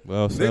then.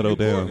 Well, They settle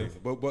be down.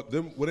 corny. But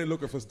them when they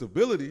looking for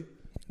stability,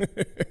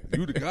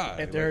 you the guy.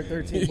 After her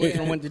 13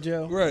 boyfriend went to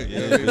jail. Right. Yeah.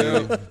 You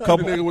the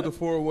nigga with the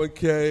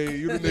 401k.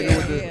 You the nigga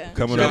with the Yeah.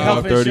 Coming Sure, out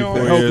health 34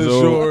 insurance. years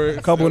old. insurance.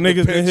 a couple the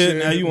niggas been hit. pension.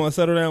 Now you want to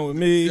settle down with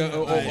me? Yeah,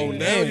 now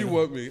damn. you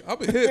want me. I've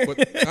been hit,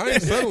 but I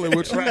ain't settling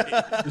with you.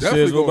 Definitely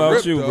Shit's gonna about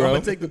rip, you, though. bro. I'ma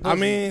Take the I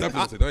mean,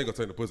 Definitely, I ain't gonna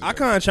take the pussy. I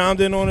kind of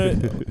chimed in on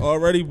it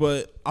already,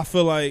 but I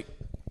feel like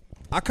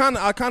I kind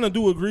of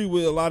do agree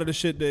with a lot of the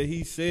shit that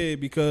he said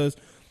because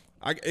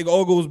it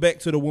all goes back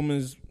to the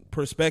woman's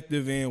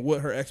perspective and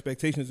what her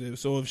expectations is.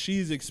 So if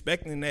she's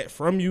expecting that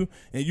from you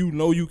and you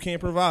know you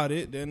can't provide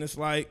it, then it's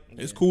like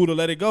it's cool to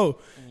let it go.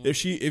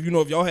 If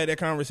y'all had that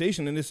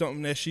conversation and it's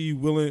something that she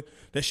want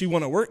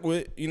to work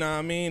with, you know what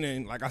I mean?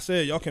 And like I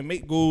said, y'all can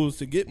make goals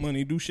to get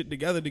money, do shit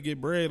together to get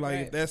bread. Like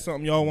if that's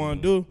something y'all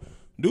want to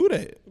do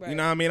that. Right. You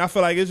know what I mean? I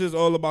feel like it's just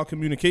all about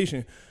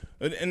communication.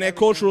 And that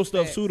cultural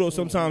stuff too, though,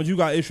 sometimes you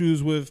got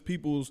issues with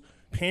people's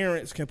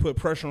parents can put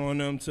pressure on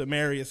them to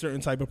marry a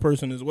certain type of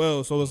person as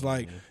well. So it's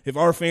like, if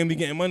our family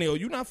getting money,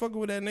 you not fucking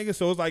with that nigga.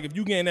 So it's like, if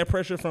you getting that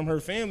pressure from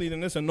her family,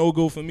 then it's a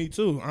no-go for me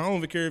too. I don't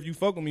even care if you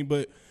fuck with me,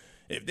 but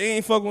if they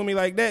ain't fucking with me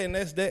like that and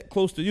that's that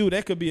close to you,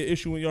 that could be an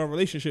issue in your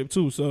relationship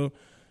too. So,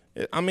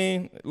 I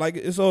mean, like,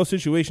 it's all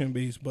situation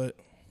based, but.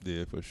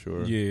 Yeah, for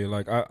sure. Yeah,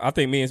 like I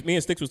think me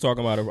and Sticks was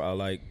talking about it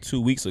like 2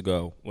 weeks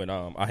ago when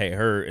I had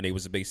heard, and they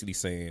was basically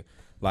saying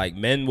like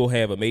men will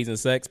have amazing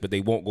sex, but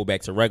they won't go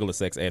back to regular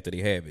sex after they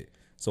have it.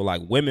 So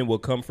like women will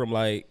come from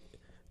like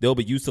they'll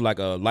be used to like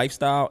a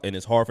lifestyle, and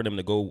it's hard for them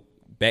to go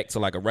back to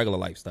like a regular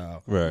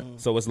lifestyle. Right.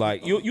 So it's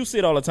like you see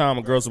it all the time,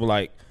 and girls will be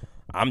like,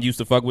 I'm used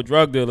to fuck with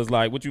drug dealers.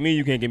 Like, what you mean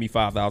you can't give me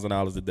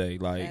 $5,000 a day,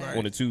 like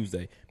on a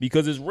Tuesday?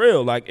 Because it's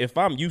real. Like, if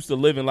I'm used to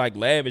living like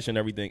lavish and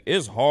everything,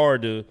 it's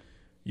hard to.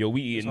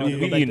 We eating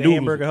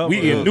noodles. We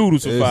eating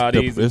noodles for 5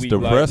 days a week. It's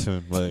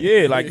depressing. Like,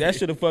 yeah, like that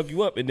should have fucked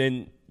you up, and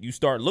then you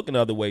start looking the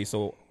other way.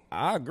 So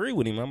I agree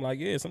with him. I'm like,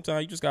 yeah,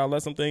 sometimes you just gotta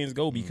let some things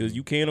go because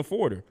you can't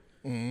afford her.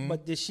 Mm-hmm.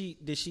 But did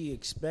she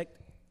expect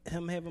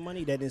him having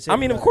money? That didn't say. I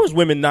mean, of course,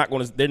 women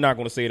they're not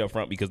gonna say it up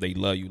front because they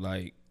love you.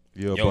 Like,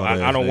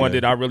 I don't want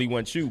it. I really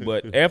want you.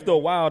 But after a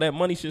while, that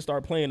money should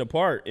start playing a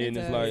part, and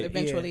it's like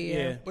eventually,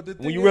 yeah. But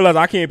when you realize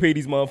I can't pay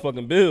these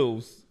motherfucking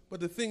bills. But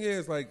the thing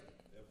is, like.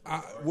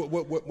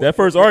 That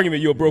first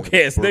argument, you're a broke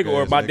ass nigga,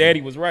 or my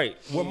daddy was right.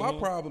 What my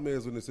problem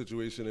is in the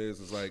situation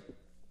is like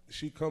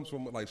she comes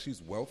from like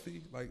she's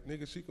wealthy, like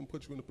nigga, she can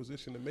put you in a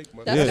position to make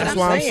money. That's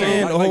why I'm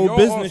saying the whole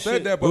business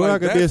shit. That, but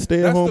like, could be a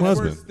stay-at-home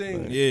husband. That's the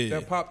first thing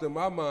that popped in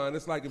my mind.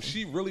 It's like if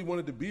she really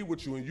wanted to be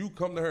with you, and you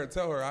come to her and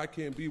tell her I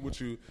can't be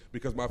with you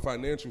because my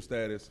financial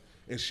status.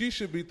 And she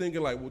should be thinking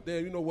like, well,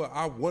 damn, you know what?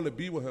 I want to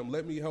be with him.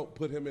 Let me help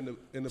put him in the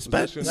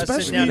position.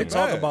 Let's sit down and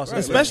talk about something.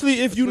 Especially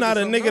if you're not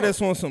a nigga that's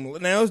on some.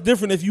 Now it's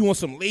different if you want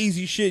some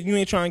lazy shit. You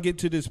ain't trying to get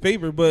to this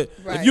paper. But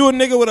if you a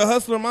nigga with a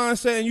hustler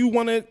mindset and you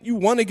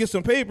want to get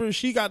some paper,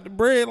 she got the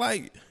bread.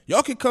 Like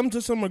y'all could come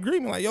to some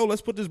agreement. Like, yo,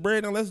 let's put this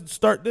bread and let's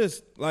start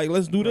this. Like,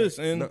 let's do this,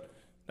 and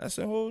that's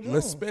the whole job.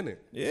 Let's spin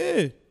it.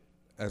 Yeah.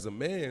 As a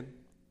man,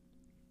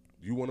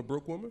 you want a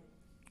broke woman?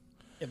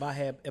 If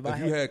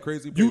you had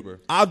crazy paper,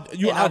 I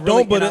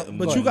don't.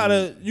 But you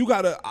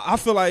gotta. I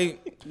feel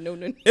like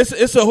no.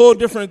 It's a whole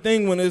different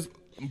thing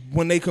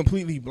when they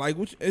completely like.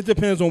 Which it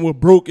depends on what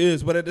broke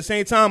is. But at the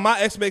same time, my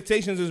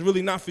expectations is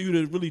really not for you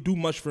to really do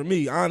much for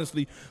me.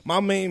 Honestly, my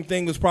main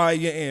thing is probably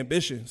your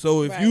ambition.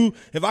 So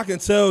if I can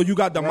tell you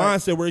got the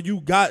mindset where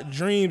you got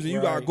dreams and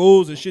you got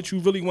goals and shit you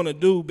really want to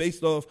do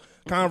based off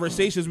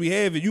conversations we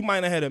have, and you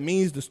might not have the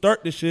means to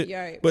start this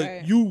shit,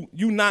 but you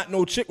not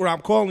no chick where I'm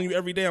calling you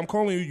every day. I'm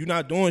calling you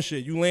not doing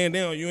shit. You laying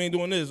down, you ain't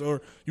doing this,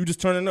 or you just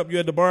turning up. You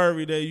at the bar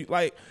every day.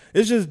 Like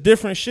it's just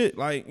different shit.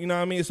 Like you know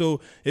what I mean. So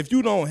if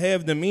you don't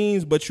have the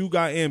means, but you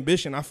got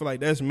ambition, I feel like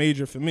that's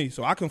major for me.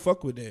 So I can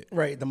fuck with that.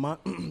 Right. The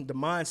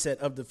mindset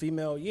of the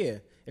female, yeah.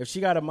 If she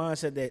got a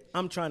mindset that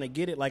I'm trying to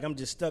get it, like I'm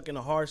just stuck in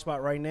a hard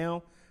spot right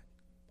now,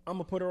 I'm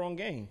gonna put her on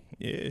game.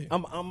 Yeah.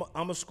 I'm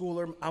a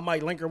schooler. I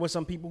might link her with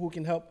some people who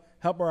can help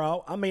her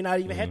out. I may not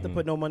even have to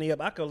put no money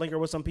up. I could link her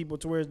with some people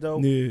to where as though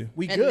we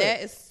good. And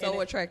that is so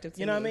attractive to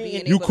me. You know what I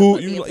mean? You cool.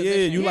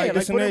 You like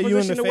this and that. You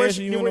in the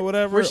fashion. You in the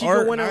whatever. Where she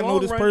art. Go win I know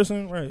this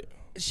person. Right.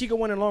 She can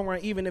win in the long run,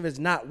 even if it's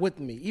not with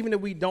me. Even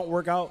if we don't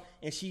work out,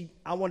 and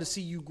I want to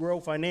see you grow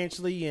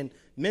financially and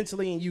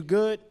mentally, and you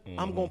good.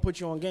 I'm gonna put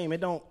you on game.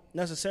 It don't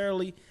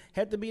necessarily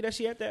have to be that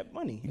she had that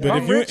money. But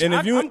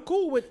I'm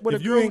cool with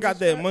if you ain't got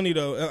that money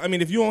though. I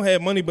mean, if you don't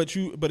have money, but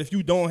if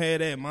you don't have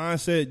that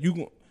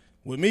mindset,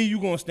 with me, you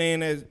gonna stay in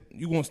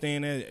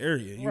that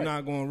area. You're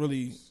not gonna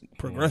really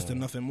progress to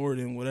nothing more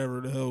than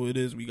whatever the hell it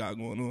is we got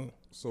going on.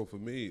 So for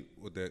me,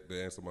 with that,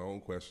 to answer my own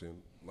question,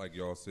 like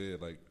y'all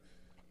said, like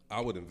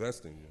I would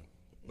invest in you.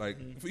 Like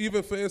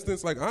even for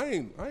instance, like I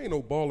ain't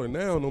no baller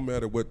now. No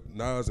matter what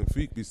Nas and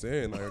Feek be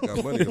saying, like, I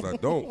got money because I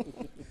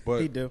don't.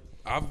 But he do.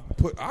 I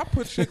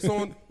put chicks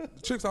on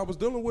chicks I was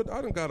dealing with.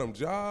 I done got them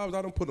jobs.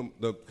 I done put them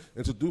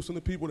introduce them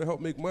to people to help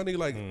make money.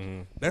 Like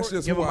that's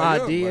just give who them I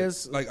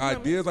ideas. am. Like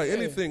ideas, like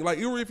anything. Like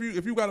even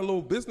if you got a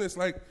little business,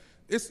 like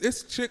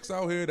it's chicks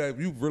out here that if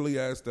you really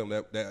asked them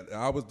that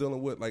I was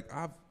dealing with, like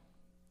I've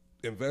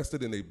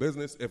invested in a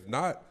business. If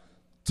not,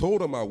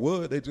 told them I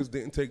would. They just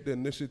didn't take the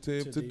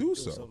initiative to do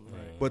so.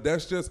 Right. But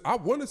that's just, I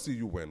want to see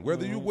you win,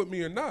 whether you with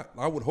me or not.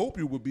 I would hope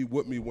you would be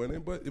with me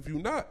winning, but if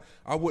you're not,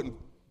 I wouldn't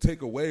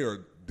take away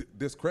or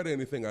discredit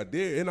anything I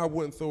did, and I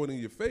wouldn't throw it in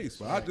your face.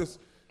 But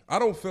I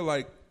don't feel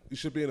like you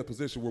should be in a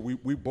position where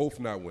we both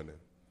not winning.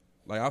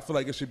 Like, I feel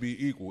like it should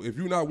be equal. If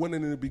you're not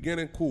winning in the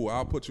beginning, cool.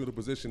 I'll put you in a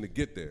position to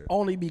get there.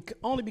 Only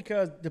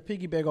because the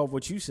piggyback off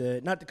what you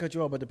said, not to cut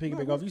you off, but the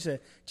piggyback off you said,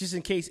 just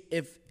in case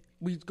if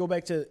we go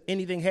back to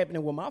anything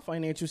happening with my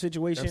financial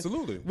situation,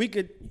 Absolutely.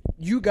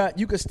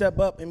 you could step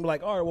up and be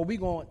like, all right,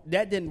 well,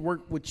 that didn't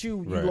work with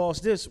you. You Right.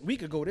 lost this. We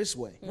could go this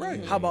way.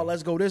 Right. How about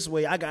let's go this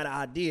way? I got an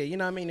idea. You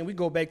know what I mean? And we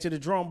go back to the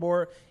drawing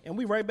board and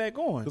we right back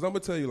on. Because I'm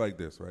going to tell you like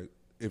this, right?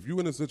 If you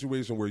in a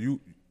situation where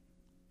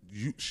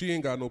she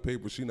ain't got no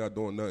paper, she not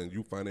doing nothing,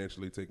 you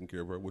financially taking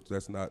care of her, which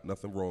that's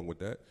nothing wrong with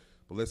that.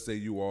 But let's say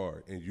you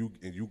are and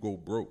you go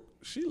broke,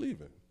 she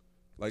leaving.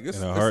 Like it's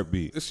In a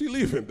heartbeat. She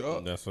leaving,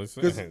 dog. That's what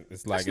I'm saying.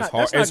 It's like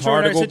That's it's not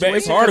hard to true in go back. that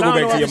It's hard to go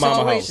situation, back to your because I don't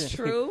mama know house. if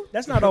True.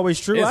 That's not always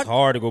true. It's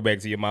hard to go back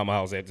to your mama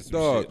house after some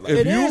Dog, shit. Like, if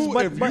It you is,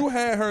 but- if you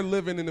had her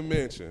living in the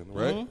mansion,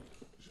 right?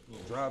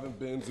 Driving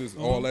Benzes,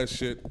 all that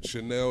shit,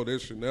 Chanel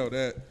this, Chanel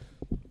that,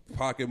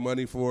 pocket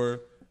money for her,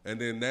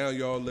 and then now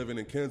y'all living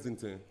in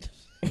Kensington.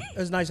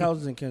 There's nice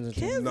houses in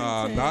Kensington.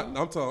 Nah,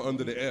 I'm talking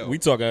under the L. we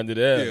talking under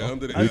that. yeah,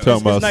 under the We L.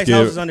 talking about nice Skid,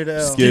 houses under the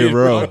L. Skid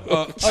Row. you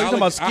talking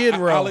about Skid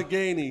Row.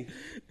 Allegheny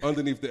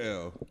underneath the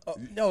L.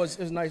 No, it's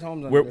nice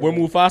homes. Where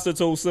Mufasa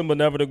told Simba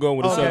never to go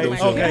when the sun Okay, don't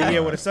shine. okay, yeah,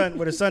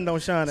 where the sun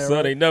don't shine. There, Sun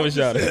right? ain't never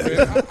shot it.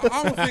 Man,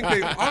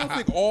 I don't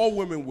think all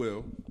women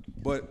will,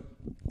 but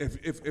if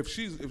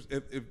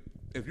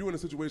you're in a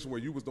situation where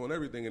you was doing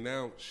everything and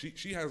now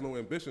she has no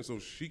ambition, so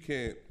she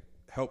can't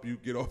help you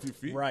get off your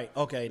feet. Right.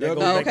 Okay. Yeah, That goes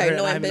no, back to okay, her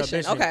no not having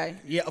ambition. Okay.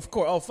 Yeah, of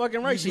course. Oh,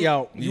 fucking right. She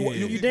out.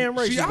 You damn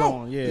right. She She out.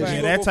 gone. Yeah. Right. Yeah,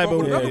 She that gonna type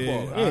go of fuck with yeah,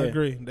 another yeah, ball. I Yeah.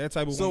 agree. That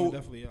type of So- woman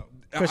definitely out.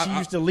 Because she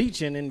used to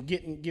leeching and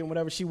getting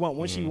whatever she want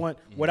when she want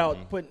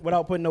without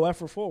putting no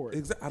effort forward.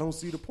 Exactly. I don't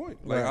see the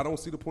point. Like I don't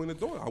see the point of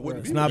doing it. I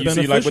wouldn't It's be. not there. You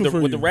see, like beneficial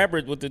for with the you.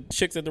 rappers, with the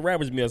chicks that the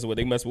rappers mess with,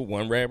 they mess with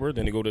one rapper,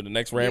 then they go to the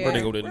next rapper, Yeah.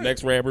 they go to the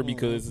next rapper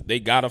because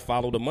they gotta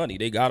follow the money,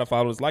 they gotta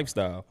follow this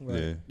lifestyle.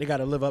 Yeah. They got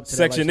to live up to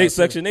Section that 8,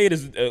 Section 8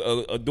 is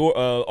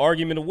a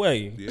argument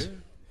away. Yeah.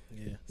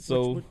 Yeah.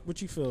 So What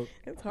you feel?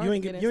 It's hard You to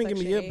ain't get in you ain't give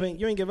me your Section opinion.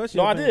 You ain't give us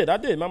no, your I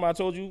opinion. did. Remember I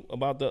told you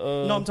about the.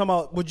 No, I'm talking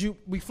about.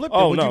 We flipped it?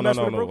 Oh would no, you no, mess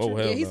no, with a no! broke Oh chick?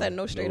 hell Yeah, he said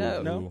no straight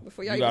up. No?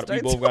 Before y'all we even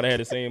started both gotta have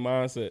the same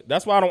mindset.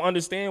 That's why I don't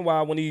understand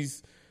why when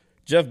these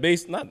Jeff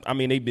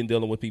Bezos, they've been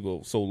dealing with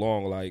people so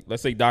long. Like,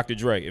 let's say Dr.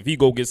 Dre, if he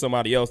go get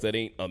somebody else that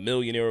ain't a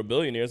millionaire or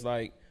billionaire, it's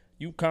like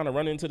you kind of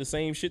run into the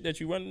same shit that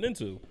you running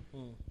into.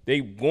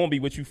 They gonna be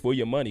with you for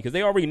your money because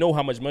they already know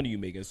how much money you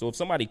making. So if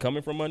somebody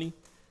coming for money,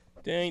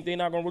 they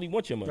not gonna really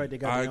want your money. Right, they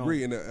got I their own.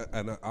 agree,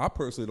 and I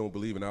personally don't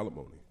believe in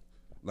alimony.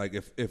 Like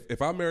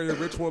if I marry a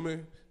rich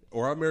woman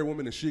or I marry a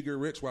woman and she get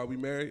rich while we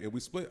marry and we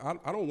split, I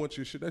don't want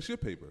your shit. That's your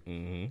paper.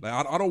 Like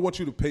I don't want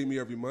you to pay me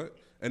every month.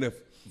 And if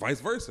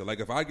vice versa, like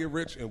if I get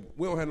rich and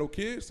we don't have no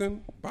kids,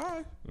 then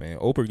bye. Man,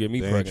 Oprah get me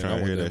They ain't pregnant. trying I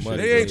to want hear that that money.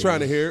 shit. They ain't trying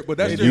to hear it, but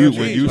that's When their you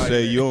dream. Like,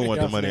 say you don't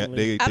want the money,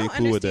 Definitely. they I don't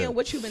cool with understand that.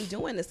 what you've been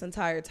doing this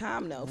entire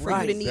time, though, for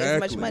Right. you to need as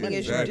much Exactly. money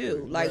as you Exactly.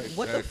 do. Like, Right.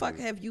 what the Exactly. fuck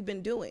have you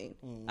been doing?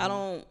 I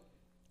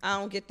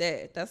don't get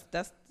that. That's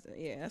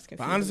confusing.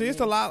 But honestly, to it's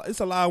me. a lot. It's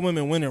a lot of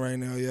women winning right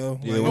now, yo.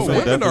 Yeah, Like, what's women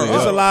up? Definitely are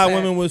it's a up. lot of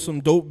women with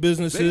some dope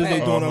businesses. They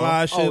doing a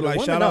lot of shit. Oh, the like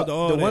women shout out up. to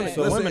all The that. women-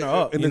 So the women are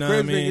up. And You the know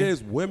what crazy I thing mean?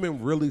 is,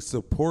 women really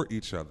support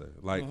each other.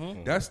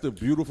 Like that's the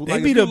beautiful. They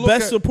like, be if you the look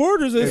best at-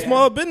 supporters in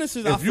small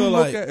businesses. I If you feel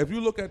look like. if you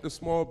look at the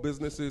small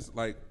businesses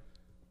like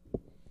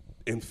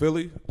in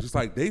Philly, just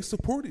like they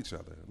support each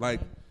other. Like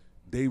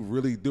they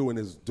really do, and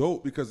it's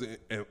dope because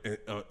and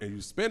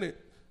you spend it.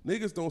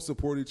 Niggas don't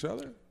support each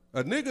other.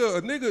 A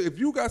nigga, if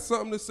you got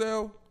something to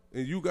sell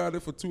and you got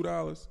it for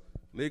 $2,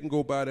 they can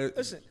go buy that.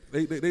 Listen.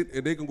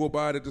 They can go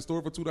buy it at the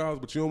store for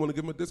 $2, but you don't want to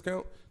give them a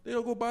discount. They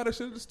don't go buy that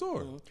shit at the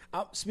store.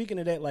 Speaking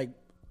of that, like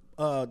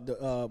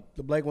the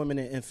black women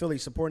in Philly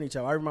supporting each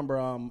other. I remember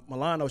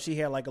Milano. She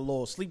had like a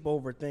little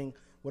sleepover thing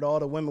with all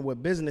the women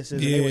with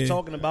businesses, and they were Yeah.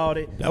 talking about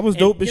it. That was And,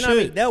 dope as you know what I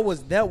mean? shit. That was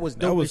dope was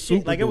as shit.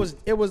 super Like dope.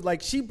 it was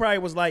like she probably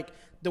was like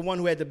the one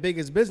who had the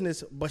biggest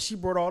business, but she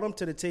brought all them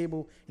to the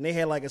table, and they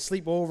had like a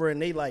sleepover,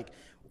 and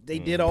they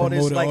did all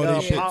this Promoted like all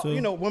that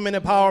shit, too. women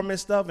empowerment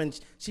stuff, and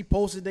she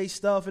posted their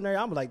stuff and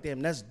everything. I'm like,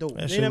 damn, that's dope.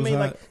 That You shit know what I was mean?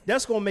 hot. Like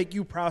that's gonna make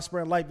you prosper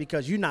in life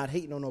because you're not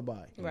hating on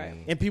nobody, Right.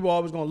 And people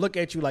always gonna look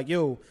at you like,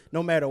 yo,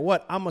 no matter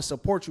what, I'm gonna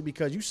support you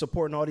because you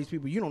supporting all these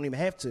people. You don't even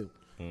have to.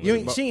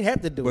 She ain't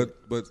have to do it.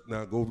 But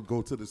now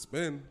go to the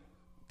spin.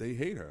 They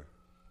hate her.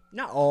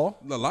 Not all.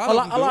 A lot of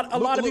them do. a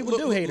lot of Look- people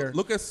do look- hate her.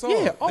 look at Saul.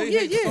 Yeah. Oh They yeah,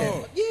 hate yeah,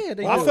 Saul. yeah.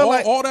 They Well, I do. feel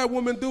like- all that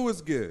women do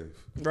is give.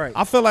 Right.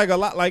 I feel like a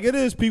lot, like it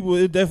is people.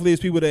 It definitely is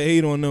people that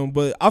hate on them,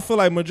 but I feel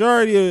like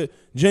majority of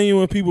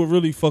genuine people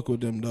really fuck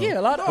with them though. Yeah,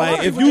 a lot of like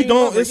if people you ain't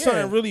don't, love her, it's yeah.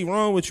 something really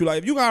wrong with you. Like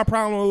if you got a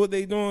problem with what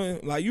they doing,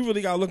 like you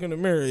really gotta look in the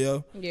mirror,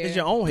 yo. Yeah. It's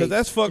your own hate. Because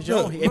that's fucked It's your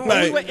up. own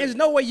hate. Like- There's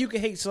no way you can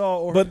hate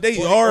Saul or. But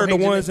they or are the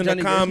hate ones in the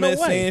Johnny. There's no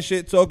comments way. saying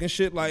shit, talking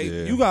shit. Like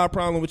Yeah. you got a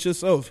problem with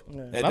yourself. At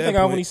I that think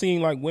I've point. only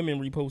seen like women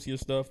repost your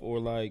stuff or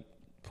like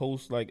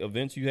post like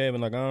events you have,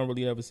 and like I don't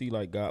really ever see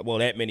like that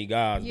many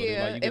guys. But,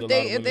 Yeah, like, you get a if lot they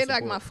of if women they like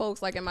support. my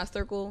folks, like in my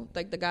circle,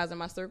 like the guys in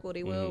my circle,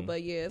 they will.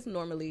 But yeah, it's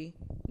normally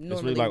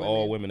It's really like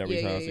all women every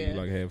Yeah, time, yeah, so yeah. you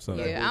like have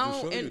something. Yeah, That I goes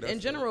to don't. show you In that's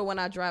general, when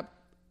I drop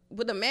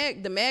with the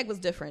mag was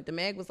different. The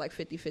mag was like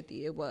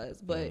 50-50. It was,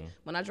 but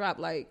when I dropped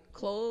like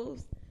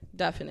clothes,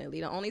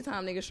 definitely the only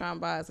time niggas trying to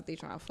buy is if they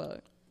trying to fuck,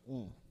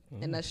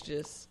 and that's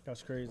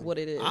crazy. What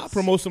it is. I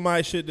promote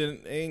somebody's shit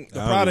that the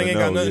product ain't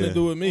got nothing to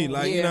do with me.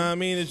 Like you know what I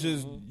mean? It's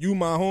just you,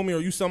 my homie, or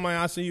you somebody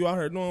I see you out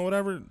here doing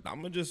whatever. I'm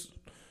gonna just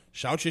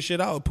shout your shit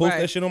out, post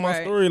that shit on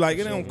my story. Like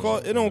it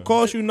don't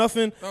cost you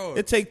nothing.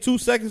 It take 2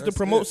 seconds to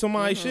promote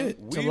somebody's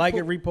shit. To like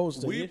it,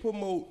 repost it. We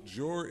promote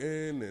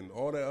Jordan and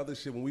all that other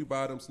shit. When we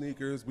buy them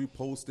sneakers, we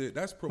post it.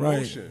 That's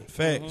promotion. Right.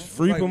 Facts.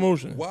 Free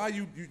promotion. Why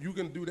you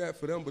can do that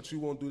for them, but you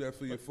won't do that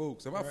for your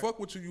folks? If I fuck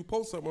with you, you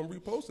post something, I'm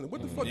reposting it.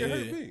 What the fuck it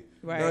hurt me?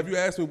 Right. Now if you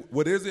ask me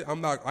what is it,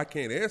 I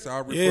can't answer.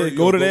 I'll refer you.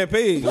 Go to that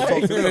page. Talk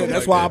to them.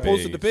 That's why I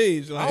posted the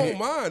page. Like, I don't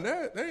mind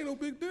that. That ain't no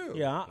big deal.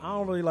 Yeah, I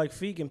don't really like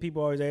Feek, and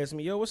people always ask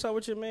me, "Yo, what's up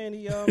with your man?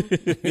 He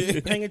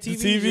hanging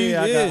TV?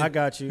 Yeah, I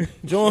got you.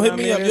 John hit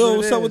me up. Yo,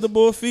 what's up with the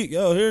boy Feek?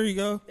 Yo, here you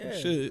go. Yeah,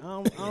 Shit. I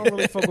don't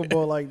really fuck with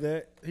boy like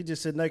that. He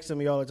just sit next to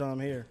me all the time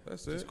here.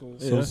 That's it. Cool.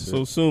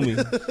 So Sumi,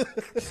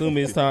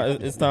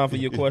 it's time for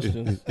your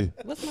questions.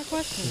 What's my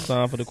question? It's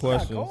time for the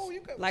questions.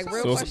 Like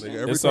real So- question.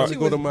 Every time you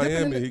go to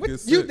Miami, he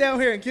gets You sick. down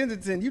here in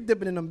Kensington, you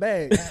dipping in them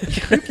bags.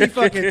 You keep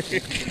fucking.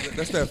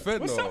 That's that fentanyl.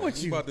 What's up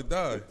with you? about to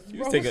die. You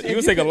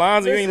was taking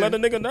lines and you ain't let the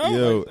nigga know.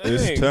 Yo, Like,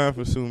 it's dang. time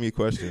for Sumi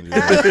questions.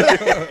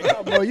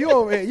 Bro, you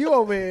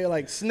over here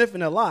like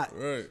sniffing a lot.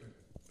 Right.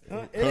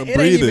 I'm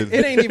breathing.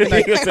 It ain't even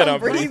like Nigga said I'm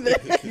breathing.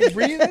 you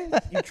breathing.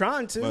 You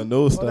trying to? My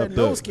nose All that stopped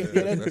nose up. can't-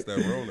 That's that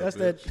Rona. That's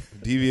bitch.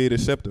 that. Deviated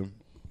septum.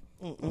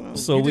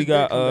 So You we just did come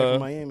back got from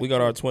Miami. we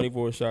got our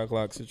 24 shot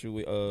clock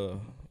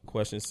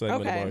question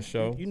segment Okay. of our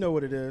show. You know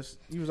what it is.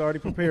 You was already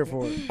prepared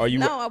for it. Are you?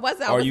 No, I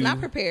wasn't. I are was you- not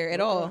prepared at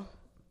all.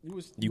 You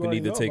can already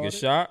either know take a about it.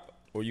 shot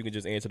or you can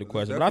just answer the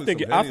question. But I definitely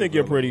think some I think Henny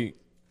you're available. pretty.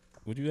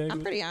 Would you? I'm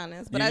pretty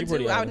honest, but Yeah, I you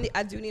pretty honest.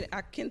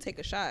 I can take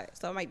a shot,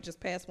 so I might just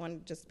pass one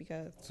just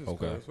because.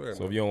 Okay. Fair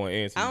So if you don't want to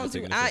answer, I you don't just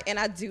do. take a shot.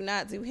 I do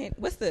not do hint.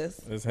 What's this?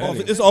 It's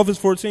Henny. It's Office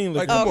 14.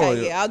 Like, Like, come on,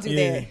 Okay, yeah, I'll do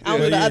Yeah. that. I don't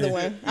do the Yeah. other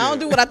one. I don't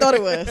do what I thought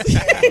it was.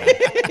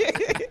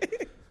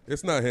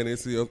 It's not Henny.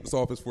 It's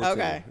Office 14.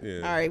 Okay, Yeah.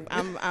 all right.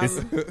 I'm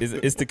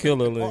It's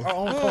tequila. Lynn. Our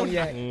own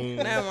cognac.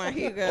 never mind.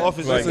 Here you go.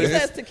 Office Like- He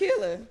says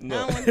tequila. I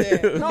don't want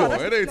that. No,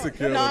 it ain't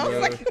tequila. No, I'm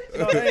man. like,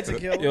 No, that ain't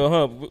tequila.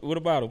 Yo, what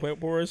about it?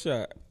 Pour a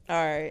shot.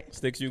 all right.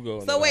 Sticks, you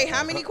go. So wait,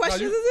 how many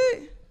questions is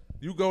it?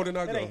 You go, then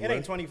I go. It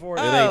ain't 24.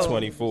 It Oh. ain't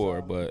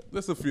 24, but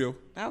That's a few.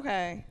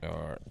 Okay. all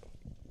right.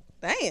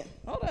 Damn.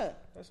 Hold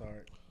up. That's all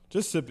right.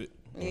 just sip it.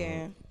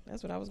 Yeah,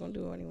 that's what I was gonna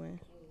do anyway.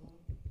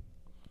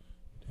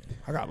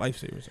 I got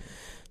lifesavers.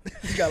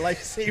 You got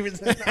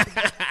lifesavers.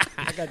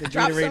 I got the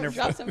Drop generator.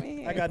 some in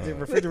I here. got the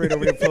refrigerator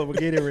over here full of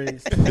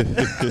Gatorades.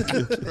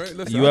 Right?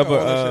 Listen, You I ever, got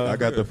all that shit. I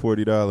got the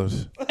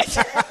 $40.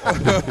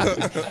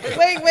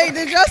 Wait,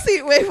 did y'all see?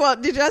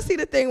 Did y'all see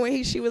the thing when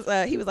he was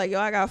like,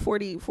 yo, I got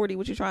 40.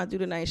 What you trying to do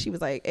tonight? And she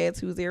was like, add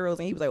 2 zeros,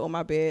 and he was like, oh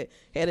my bad,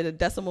 added a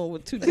decimal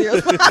with 2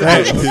 zeros.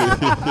 There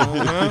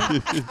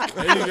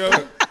you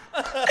go.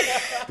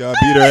 Got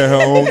beat her at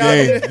her own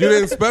game. You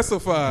didn't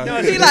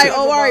specify. He like,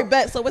 oh, all right,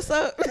 bet. So what's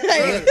up?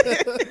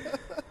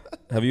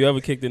 Have you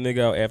ever kicked a nigga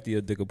out after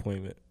your dick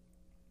appointment?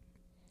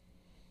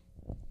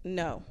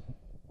 No.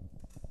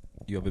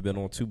 You ever been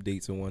on 2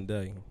 dates in one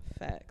day?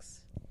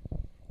 Facts.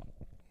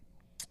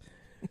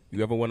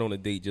 You ever went on a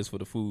date just for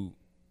the food?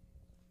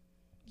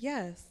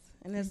 Yes,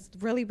 and it's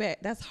really bad.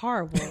 That's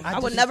horrible. I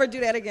would just- never do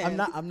that again.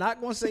 I'm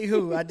not gonna say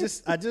who. I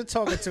just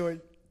talking to her.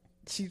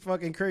 She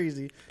fucking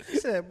crazy. She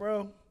said,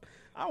 bro,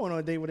 I went on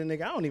a date with a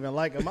nigga. I don't even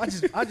like him. I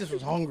just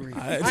was hungry.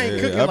 I ain't Yeah,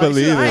 cooking. I like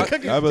believe shit. I it. ain't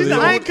cooking. I She believe said,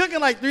 I it. ain't cooking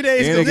like 3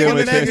 days. And they give him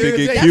a chance to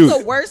get That's cute.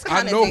 the worst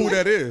kind I know of date. who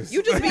that is.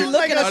 You just be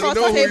looking I across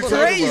know the who table you're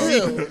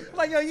talking crazy.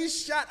 Like, yo, you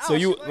shot out. So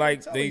you She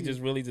like tell they you.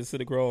 just really just sit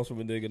across from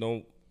a nigga?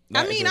 Don't.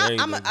 I not mean,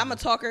 interrogate I'm them. a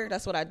talker.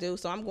 That's what I do.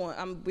 So we're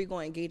going to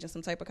engage in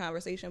some type of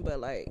conversation. But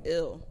like,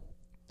 ill.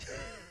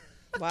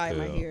 Why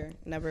am I here?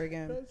 Never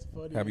again.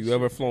 Have you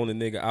ever flown a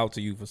nigga out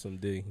to you for some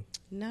D?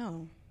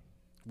 No,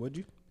 Would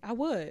you? I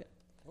would.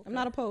 I'm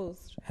not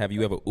opposed. Have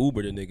you ever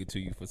Ubered a nigga to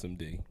you for some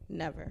D?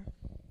 Never.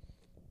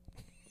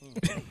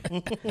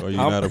 Or you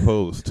not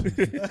opposed?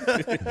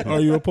 Are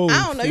you opposed?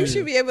 I don't know. You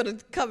should be able to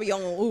cover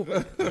your own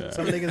Uber.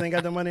 Some niggas ain't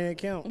got the money in the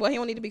account. Well, he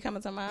don't need to be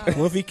coming to my house.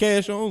 What if he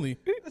cash only?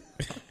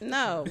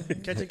 No.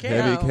 Catch a cab.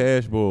 Heavy No.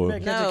 cash boy.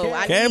 No.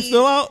 I Cam need,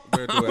 still out?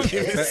 Better do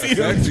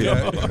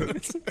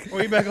it.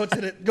 Or you better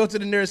go to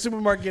the nearest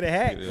supermarket, get a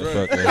hat.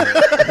 Fuck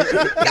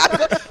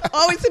that.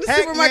 always to the Heck,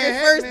 supermarket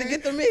man, first heck, to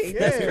get the meat.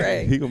 That's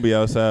great. He gonna be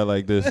outside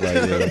like this,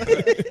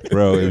 like,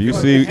 bro. If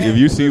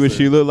you see what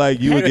she look like,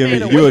 you would give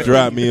me, you would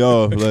drop me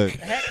off. Look,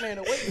 Hat man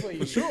to wait for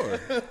you. Sure.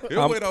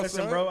 He'll wait outside.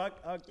 Listen, bro.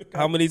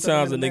 How many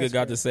times a something in the nigga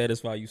got to mask,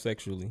 satisfy you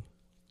sexually?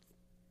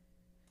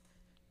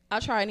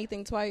 I'll try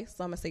anything twice,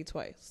 so I'm going to say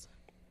twice.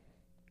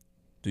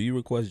 Do you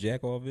request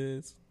jack off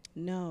vids?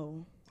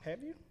 No.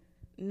 Have you?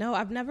 No,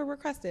 I've never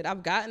requested.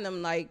 I've gotten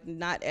them like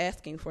not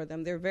asking for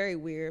them. They're very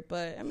weird,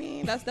 but I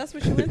mean that's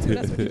what you into.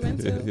 That's what you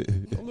into.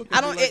 Don't look I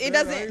at don't. me like It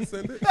that. doesn't. I ain't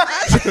send it.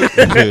 I just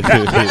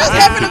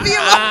happen to be.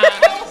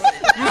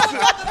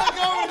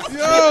 Yo,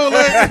 yo,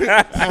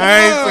 like, I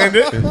ain't send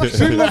it.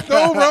 she looked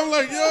over. I'm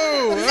like,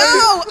 yo.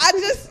 No,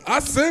 I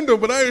send them,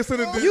 but I ain't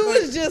send it.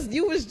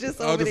 you was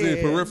just I'll over just there.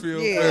 be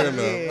peripheral. Fair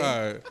enough.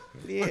 All right.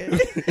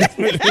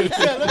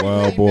 Yeah.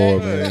 Wild boy,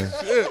 man.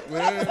 Shit,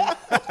 man.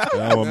 I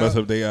don't want to mess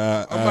up their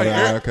eye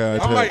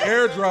contact. I might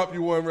airdrop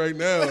you one right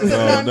now.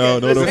 No,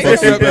 the Make fuck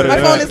sure you better My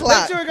phone not. is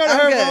locked. Make sure it go to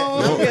her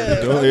I'm phone.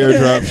 good. Don't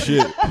airdrop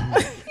shit.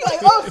 Like,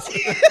 oh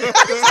shit.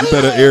 You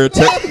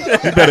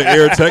better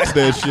air text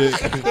that shit.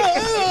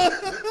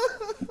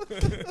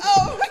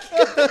 Oh.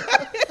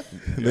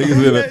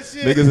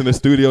 Niggas in the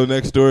studio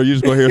next door. You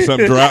just gonna hear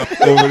something drop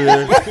over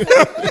there.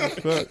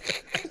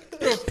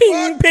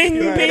 Ping, ping,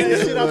 ping.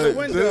 Shit out the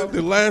window.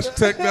 The last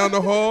tech down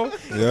the hall.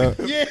 Yeah.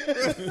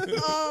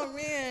 Oh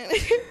man.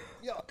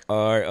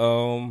 All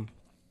right.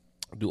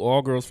 Do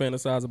all girls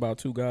fantasize about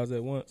two guys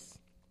at once?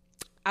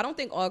 I don't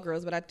think all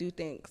girls, but I do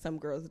think some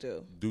girls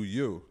do. Do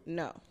you?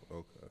 No.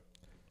 Okay.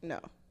 No.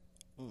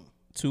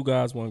 Two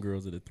guys, one girl.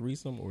 Is it a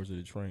threesome or is it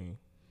a train?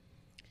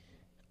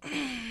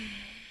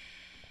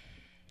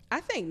 I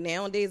think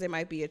nowadays it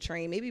might be a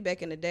train. Maybe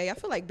back in the day. I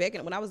feel like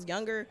when I was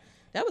younger,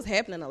 that was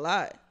happening a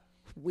lot.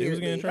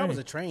 Weirdly. That was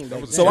a train.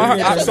 Back So then. I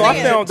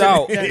found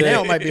out Now that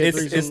it might be a it's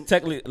threesome.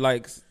 technically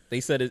like they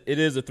said it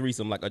is a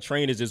threesome. Like a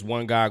train is just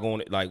one guy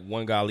going, like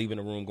one guy leaving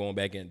the room going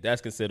back in.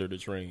 That's considered a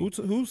train. Who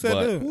said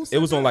But that? it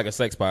was on like a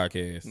sex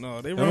podcast.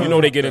 No, they You wrong.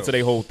 know they get into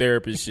their whole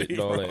therapist shit and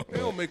all that. They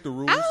don't make the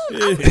rules.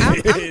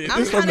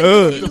 I'm from kind the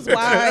of hood. confused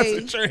why.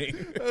 That's a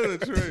train. That's a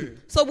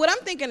train. So what I'm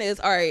thinking is,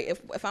 all right,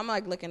 if I'm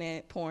like looking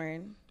at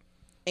porn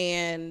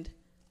and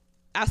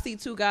I see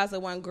two guys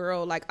and one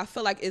girl, like I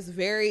feel like it's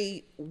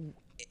very,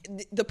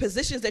 the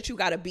positions that you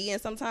got to be in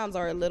sometimes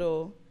are a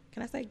little,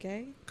 can I say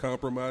gay?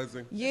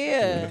 Compromising.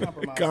 Yeah.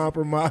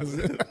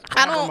 Compromising.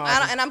 I don't,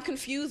 and I'm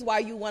confused why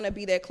you want to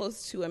be that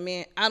close to a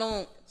man. I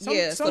don't, so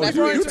Oh, that's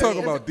you weird to talking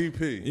me. about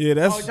DP? Yeah, Oh,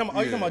 that's. you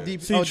talking about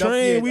deep? See,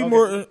 train, we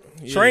more.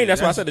 Train.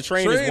 That's why I said the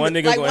train is train- one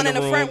nigga Like going one in in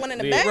the room. front, one in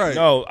the Yeah. back? Right.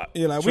 No,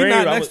 Yeah, like train, we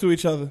not I next would- to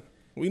each other.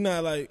 We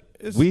not like.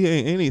 It's, We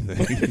ain't anything.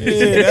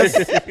 yeah, that's,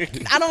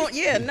 I don't,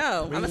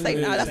 no. I'm going to say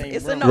no.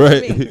 It's a no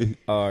Right. for me.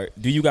 All right.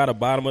 Do you got a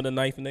bottom of the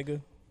knife,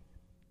 nigga?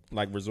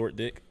 Like resort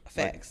dick?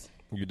 Facts.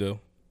 You do.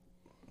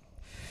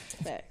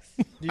 Facts.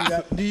 Do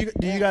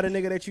you got a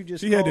nigga that you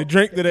just? she had to called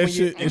drink to that when you-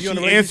 shit if and she you're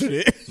in a answered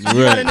relationship? it. You got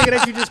a Right. nigga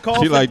that you just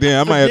call. She for- like, damn,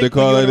 I for might have to dick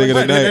call when that you're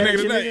nigga in a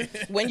tonight.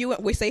 relationship?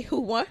 When we say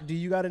who, what? Do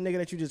you got a nigga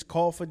that you just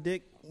call for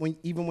dick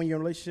even when you're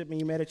in a relationship and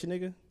you mad at your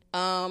nigga?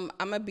 I'm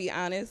gonna be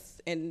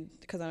honest, and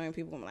because I know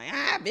people are like,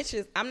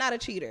 bitches. I'm not a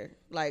cheater.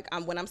 Like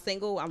when I'm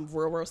single, I'm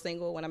real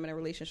single. When I'm in a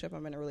relationship,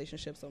 I'm in a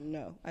relationship. So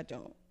no, I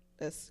don't.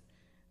 It's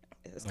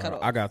cut off.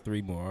 I got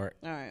three more. All right.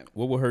 All right.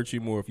 What would hurt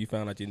you more if you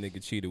found out your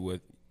nigga cheated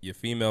with your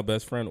female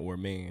best friend or a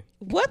man?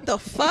 What the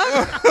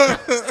fuck?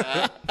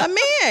 A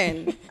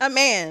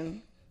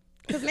man.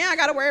 Because now I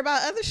gotta worry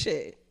about other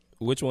shit.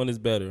 Which one is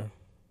better?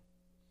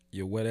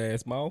 Your wet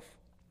ass mouth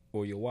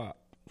or your WAP?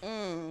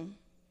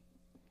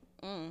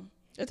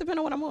 It depends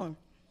on what I'm on.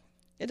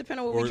 It depends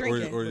on what we're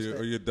drinking. Or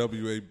your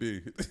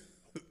WAB.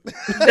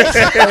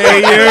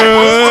 Hey,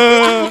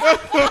 yo.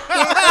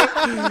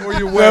 Or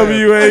your WAB.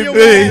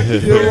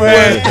 WAB. Your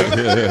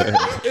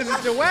WAB. Is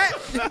it your wet?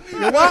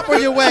 Your wop or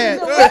your wet?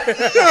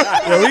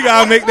 Yo, we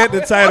gotta make that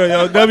the title,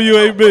 yo.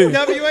 WAB.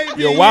 WAB.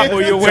 Your WAP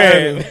or your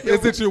WAB?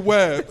 Is it your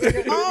WAB?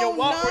 Oh,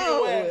 Wop or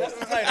your wet? That's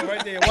the title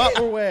right there. Wop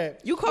or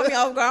wet? You called me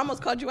off guard. I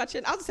almost called you out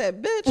your. I just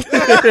said, bitch.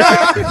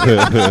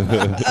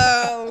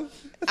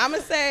 I'm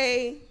gonna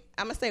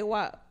say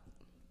WAP.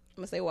 I'm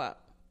gonna say WAP.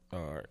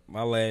 All right.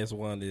 My last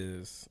one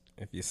is,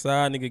 if your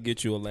side nigga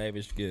get you a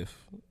lavish gift,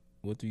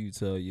 what do you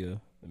tell your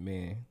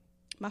man?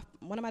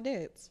 One of my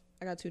dads.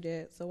 I got two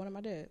dads, so one of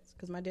my dads,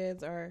 because my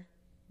dads are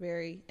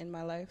very in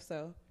my life.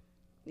 So,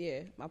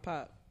 yeah, my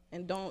pop.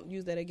 And don't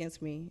use that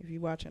against me if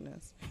you're watching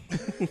this.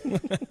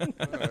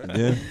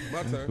 Yeah.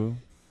 My turn. Cool.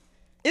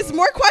 It's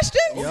more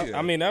questions? Yeah.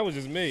 I mean, that was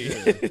just me.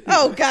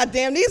 Oh,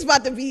 goddamn. These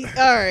about to be,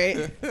 all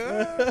right.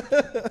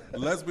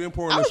 Lesbian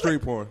porn or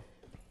straight porn?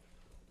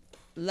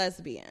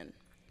 Lesbian.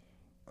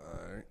 All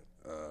right.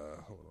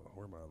 Hold on.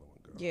 Where my other one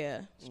go?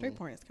 Yeah. Straight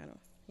porn is kind of,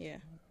 yeah.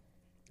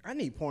 I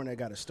need porn that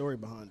got a story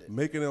behind it.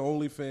 Making it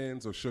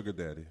OnlyFans or sugar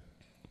daddy?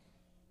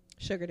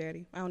 Sugar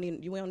daddy. We don't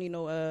need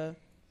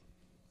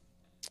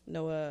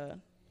no,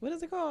 what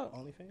is it called?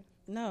 OnlyFans?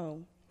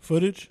 No.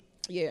 Footage?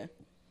 Yeah.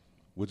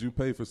 Would you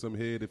pay for some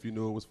head if you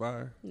knew it was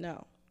fire?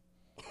 No.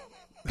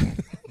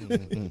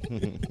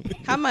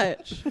 How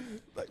much?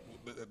 I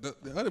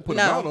didn't put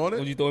No. a amount on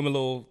Would it. you throw him a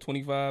little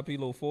 25p,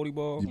 little 40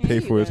 ball? You pay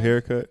for his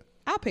haircut?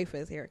 I'll pay for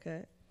his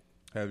haircut.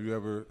 Have you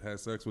ever had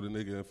sex with a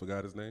nigga and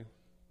forgot his name?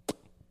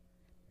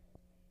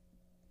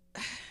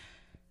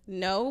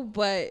 No,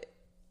 but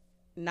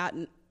not.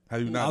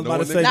 Have you I not was known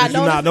about a to say, nigga? did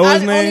you not know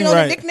his I name? only know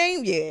Right. the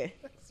nickname. Yeah.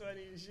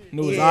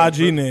 Knew his Yeah.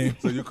 IG name.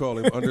 So you call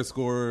him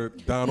underscore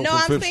Donald No, from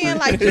I'm Fifth saying Street?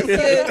 like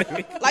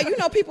just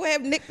like people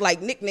have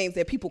nicknames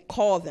that people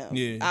call them.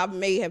 Yeah. I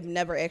may have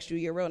never asked you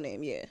your real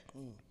name. Yeah.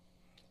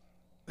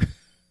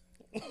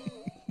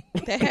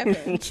 That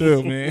happened.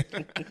 Chill, man.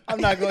 I'm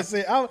not gonna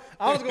say. I was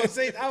gonna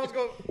say. I was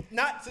gonna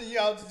not to you.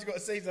 I was just gonna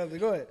say something.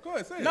 Go ahead. Go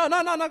ahead, say it. No. Go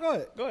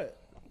ahead. Go ahead.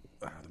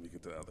 Let me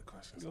get to the other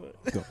questions.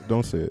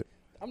 Don't say it.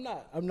 I'm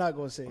not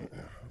gonna say it.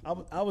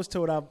 I was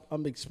told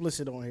I'm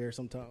explicit on here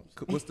sometimes.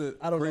 What's the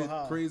I don't know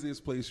how.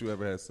 craziest place you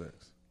ever had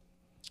sex?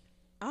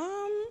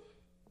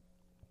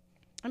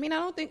 I mean, I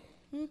don't think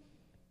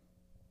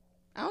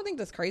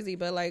that's crazy,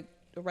 but like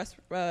the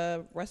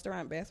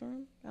restaurant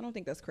bathroom, I don't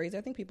think that's crazy.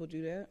 I think people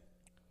do that.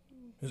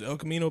 Is El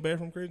Camino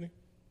bathroom crazy?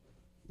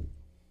 You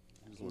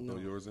just want to throw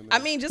yours in there?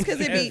 I mean, just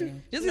because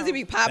it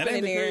be popping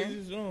in there.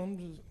 Crazy,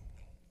 I'm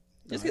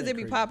Just because it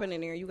be popping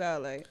in there, you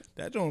got like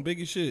that joint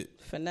big as shit.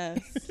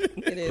 finesse.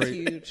 It is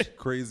huge.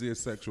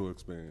 Craziest sexual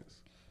experience.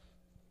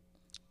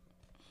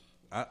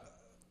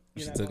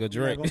 She took a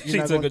drink. you're She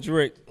not took gonna- a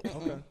drink.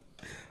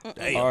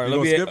 Okay. All right, You let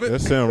gonna me. skip it?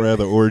 That sound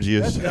rather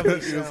orgious. You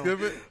gonna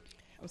skip it?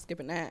 I'm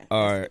skipping that.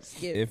 All right.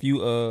 Skip. If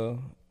you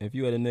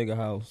at a nigga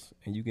house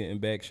and you getting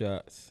back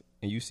shots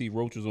and you see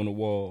roaches on the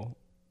wall,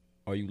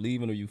 are you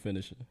leaving or you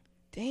finishing?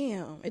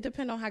 Damn. It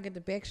depends on how good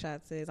the back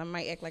shots is. I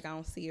might act like I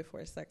don't see it for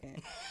a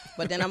second,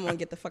 but then I'm gonna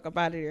get the fuck up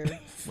out of there.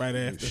 Right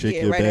after.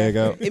 Shake your bag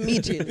after. out.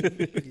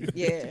 Immediately.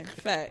 Yeah.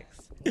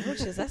 Facts.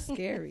 Roaches, that's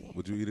scary.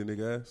 Would you eat a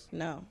nigga ass?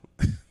 No.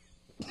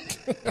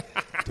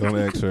 Don't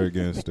ask her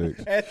again,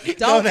 Sticks.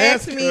 Don't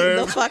ask me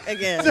the fuck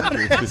again.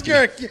 Ask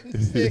her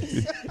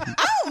again.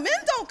 Men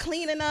don't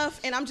clean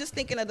enough, and I'm just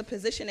thinking of the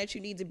position that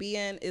you need to be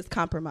in is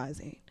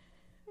compromising.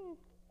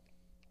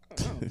 I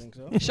don't think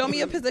so. Show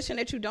me a position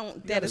that you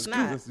don't. That is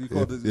not.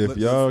 If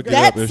y'all get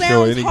That up and show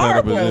sounds any kind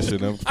of horrible.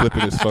 position, I'm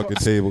flipping this fucking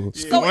table.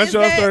 So Once is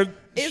y'all that- start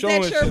is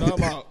showing that your- shit,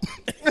 I'm out.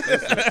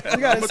 I'm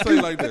gonna tell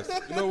you like this.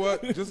 You know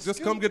what?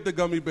 Just come get the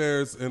gummy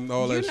bears and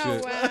all You that know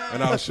shit, what?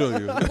 and I'll show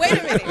you. Wait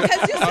a minute,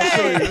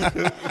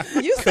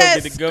 because you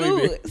said get the gummy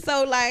bear. scoot.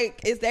 So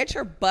like, is that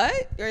your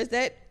butt or is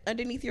that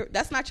underneath your?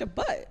 That's not your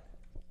butt.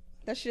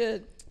 That's your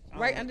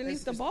right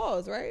underneath the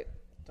balls, right?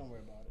 Don't worry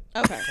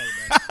about it. Okay.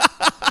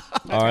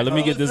 All right, let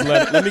me get this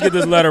letter. Let me get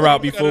this letter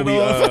out before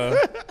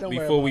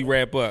we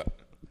wrap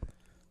up.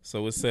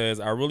 So it says,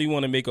 I really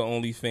want to make an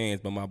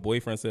OnlyFans, but my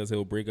boyfriend says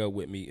he'll break up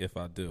with me if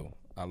I do.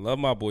 I love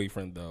my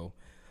boyfriend though,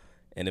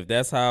 and if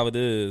that's how it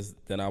is,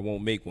 then I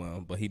won't make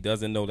one. But he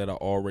doesn't know that I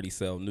already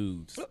sell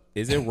nudes.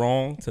 Is it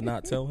wrong to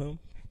not tell him?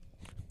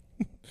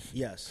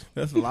 Yes.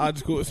 That's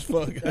logical as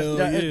fuck. Hell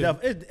It's, yeah.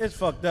 it's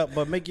fucked up,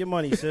 but make your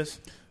money, sis.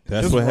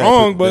 That's It's what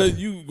wrong, happens. but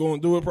you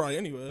gonna do it probably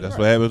anyway. That's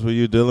what happens when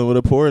you're dealing with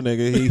a poor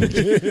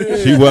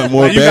nigga. She want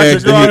more You got your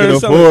bags girl than out he here can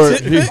selling afford.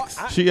 tit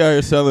pics? She out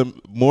here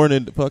selling more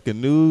than fucking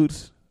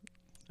nudes.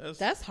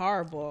 That's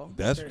horrible.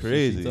 That's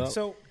crazy.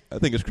 So I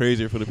think it's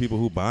crazier for the people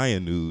who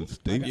buying nudes.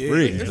 They Yeah.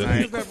 free. It's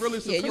Right. niggas that really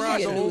Yeah, you subscribe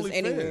can to get nudes OnlyFans.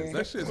 anywhere.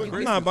 That shit's I'm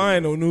crazy. not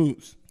buying no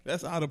nudes.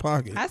 That's out of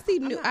pocket. I see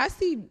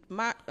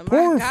my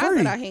Porn guys free.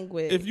 that I hang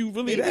with. If you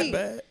really they that be-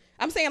 bad.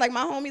 I'm saying like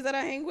my homies that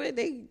I hang with,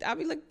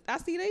 I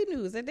see they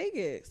news that they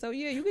get. So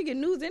yeah, you can get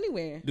news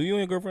anywhere. Do you and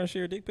your girlfriend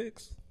share dick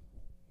pics?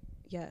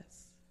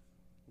 Yes.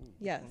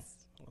 Yes.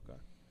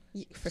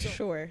 Okay. For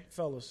sure.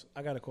 fellas,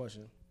 I got a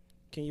question.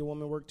 Can your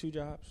woman work 2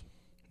 jobs?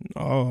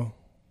 Oh,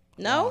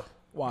 No? I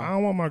Why?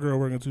 don't want my girl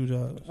working 2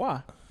 jobs.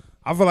 Why?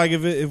 I feel like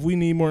if we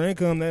need more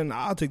income, then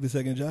I'll take the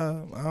second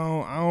job. I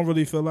don't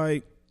really feel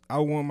like I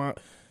want my.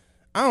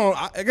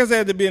 I guess I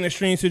had to be an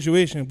extreme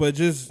situation, but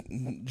just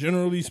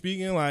generally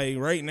speaking, like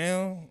right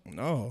now,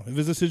 no. If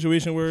it's a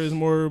situation where there's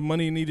more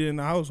money needed in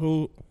the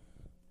household,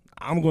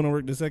 I'm going to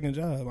work the second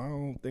job. I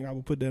don't think I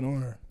would put that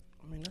on her.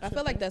 I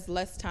feel like that's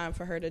less time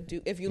for her to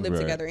do if you live Right.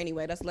 together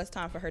anyway. That's less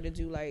time for her to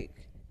do like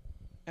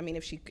I mean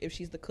if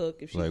she's the cook,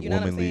 if she Like you know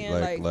what I'm womanly,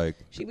 saying? like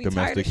she be tired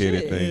of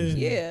domesticated shit. things.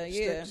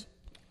 Yeah.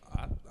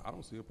 I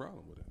don't see a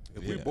problem with it.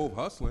 If we both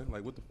hustling,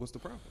 like what's the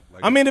problem?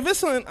 Like, I mean, if it's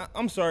something,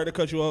 I'm sorry to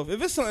cut you off.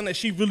 If it's something that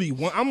she really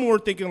wants, I'm more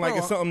thinking like no,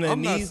 it's something that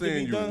I'm needs not to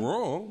saying be you're done.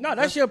 wrong. No,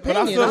 that's your But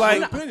opinion. I feel like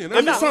not- opinion. if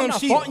I'm it's something not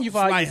she faulting you for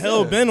how you like feel.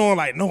 hell bent on,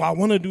 like no, I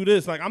want to do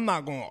this. Like I'm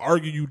not gonna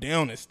argue you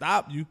down and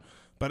stop you.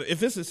 But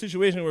if it's a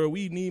situation where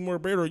we need more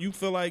bread or you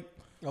feel like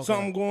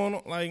something going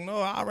on, like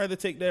no, I'd rather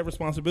take that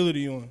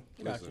responsibility on.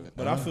 Listen,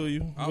 But I feel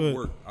you. I But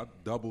work. I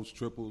doubles,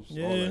 triples, all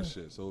Yeah. that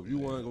shit. So if you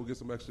want to go get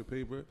some extra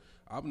paper,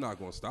 I'm not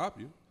gonna stop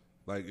you.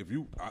 Like if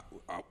you,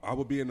 I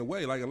would be in the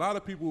way. Like a lot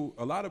of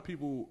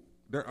people,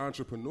 their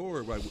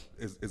entrepreneur like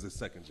is a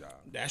second job.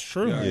 that's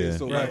true. Yeah.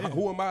 So Right. like,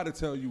 who am I to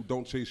tell you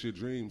don't chase your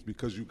dreams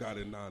because you got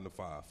it 9 to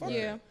 5? Fuck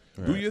Yeah.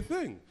 that. Do your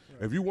thing.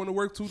 If you want to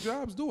work 2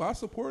 jobs, do. I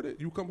support it.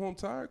 You come home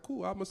tired,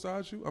 cool. I'll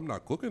massage you. I'm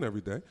not cooking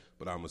every day,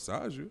 but I'll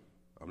massage you.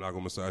 I'm not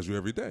gonna massage you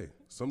every day.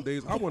 Some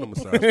days I want to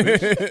massage.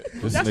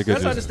 Bitch. This That's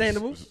nigga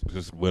understandable.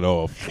 Just went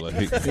off. Like,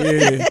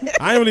 Yeah,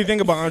 I didn't really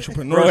think about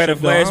entrepreneurship. Bro had a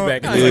though. I don't-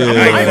 flashback. I Yeah. ain't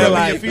Yeah. gonna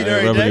lie. Rubbing your feet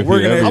every rubbing day. your feet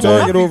Working every at day.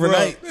 Target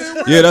overnight.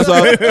 Yeah,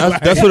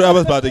 that's what I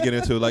was about to get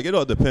into. Like, it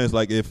all depends.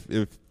 Like, if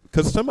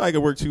because somebody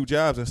can work 2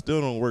 jobs and still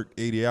don't work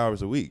 80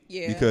 hours a week.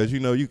 Yeah. Because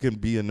you can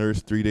be a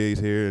nurse 3 days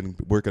here and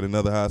work at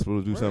another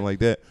hospital, do something like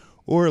that.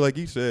 Or like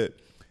you said,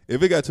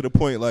 if it got to the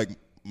point like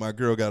my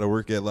girl got to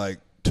work at like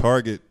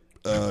Target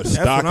what I'm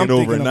stocking thinking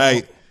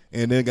overnight, about.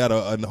 and then got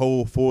a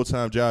whole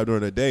full-time job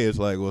during the day, it's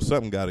like, well,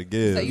 something got to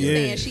give. So you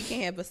saying she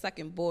can't have a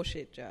second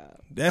bullshit job?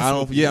 I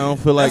don't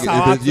feel like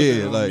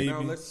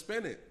Now let's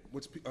spin it.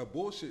 Which a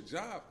bullshit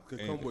job could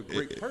come with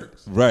great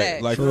perks.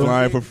 Right, like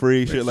flying for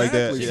free, shit like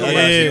that. She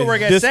can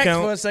work at sex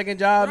for a second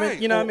job, right.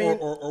 and, you know what I mean?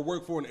 Or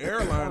work for an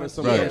airline or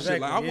something like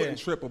shit. Like, I wouldn't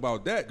trip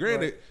about that.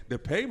 Granted, the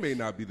pay may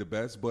not be the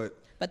best, but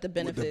the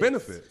benefits. The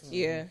benefits.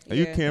 Yeah.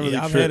 You can't really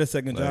I've trip. had a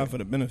second job for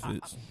the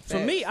benefits. For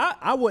me,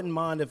 I wouldn't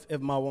mind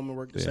if my woman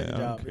worked a second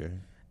job. Care.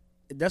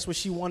 That's what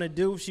she want to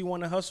do. She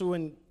want to hustle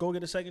and go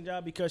get a second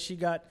job because she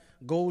got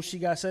goals she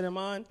got set in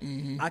mind.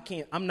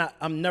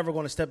 I'm never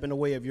going to step in the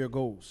way of your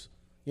goals.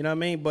 You know what I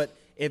mean? But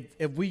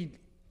if we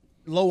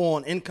low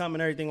on income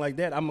and everything like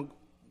that, I'm gonna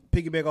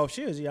piggyback off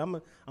Shiz. Yeah, I'm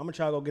gonna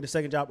try to go get a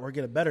second job or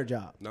get a better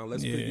job. Now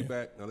let's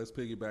piggyback. Now let's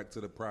piggyback to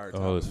the prior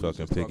time. Oh, it's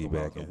fucking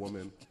piggybacking.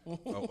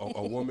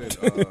 A woman.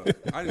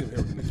 I didn't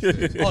hear what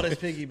you said. Oh, that's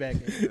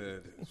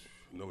piggybacking.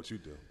 Know what you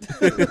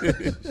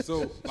do.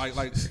 So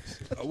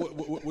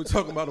we're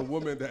talking about a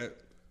woman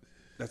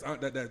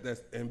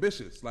that's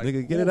ambitious. Like,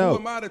 nigga, get who it out.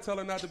 am I to tell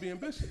her not to be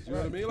ambitious? You know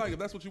what I mean? Like, if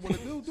that's what you want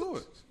to do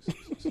it.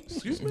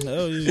 Excuse me.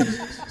 Hell yeah.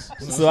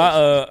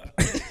 So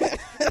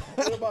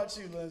What about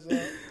you,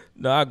 Liz?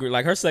 No, I agree.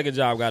 Like her second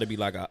job got to be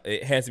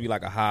it has to be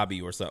like a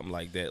hobby or something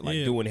like that,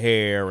 like doing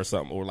hair or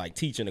something, or like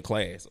teaching a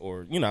class,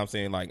 or you know what I'm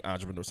saying, like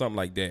entrepreneur, something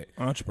like that.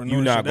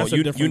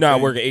 Entrepreneurship. You're not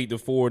working 8 to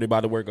 4. They're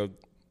about to work a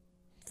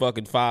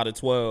fucking 5 to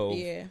 12.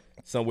 Yeah.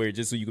 Somewhere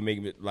just so you can make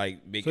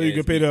so you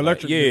can pay the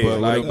electric bill.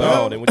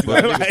 bill. Then what you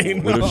got to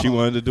do? What if she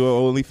wanted to do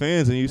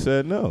OnlyFans and you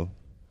said no?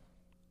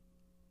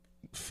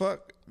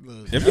 Fuck.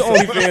 If the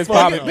OnlyFans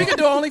popping, We can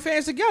do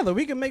OnlyFans together.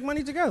 We can make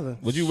money together.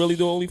 would you really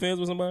do OnlyFans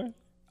with somebody?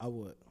 I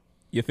would.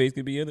 Your face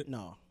could be in it?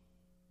 No.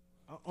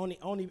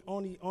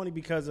 Only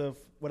because of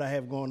what I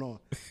have going on.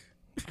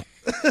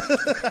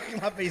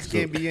 My face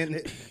can't be in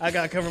it. I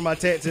gotta cover my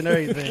tats and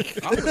everything.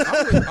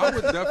 I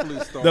would definitely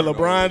start. The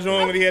LeBron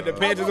joint when he had the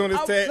patches on his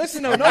tats.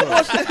 Listen, no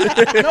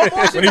bullshit. No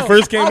bullshit. When he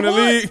first came in the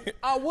league.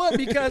 I would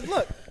because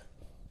look,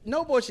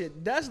 no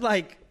bullshit. That's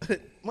like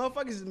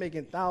motherfuckers is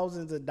making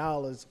thousands of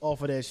dollars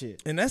off of that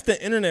shit. And that's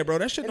the internet, bro.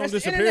 That shit don't That's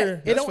the disappear.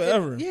 internet. That's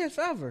forever. It's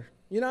forever.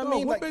 You know what I No,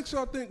 mean? what Like, makes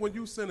y'all think when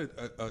you send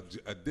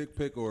a dick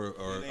pic or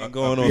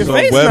Going on Your some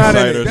face not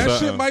in website it. or that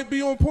something. shit might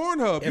be on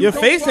Pornhub? Your You don't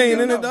face ain't fucking in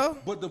it, know. though.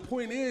 But the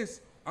point is,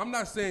 I'm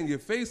not saying your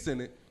face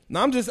in it. No,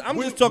 I'm just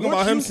When- talking about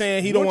once him you-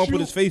 saying he don't want once to put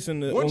you- his face in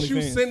the Once you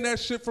OnlyFans. send that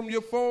shit from your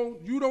phone,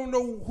 you don't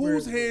know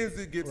whose hands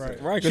it gets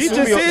in. Right. She just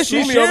said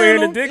she's Sumi over here in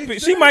the sharing dick pic.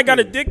 She might got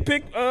a dick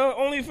pic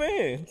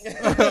OnlyFans.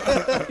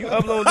 You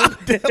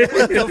upload dick pic.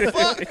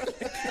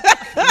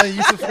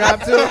 you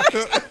subscribe to it?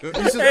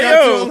 You subscribe Hey,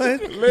 yo. to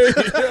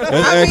it?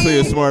 That's actually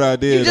a smart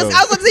idea, though. I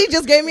was gonna say, he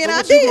just gave me an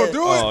What you idea. gonna do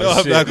it? No,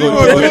 I'm shit. not You gonna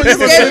gonna do do it. it? You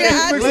Just gave me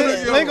gonna an send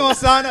idea. it? They gonna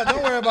sign up.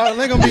 Don't worry about it.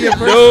 They gonna be your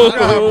first No.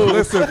 subscriber.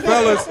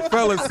 Listen,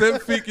 fellas,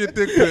 send Feek your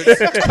dick pics.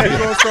 He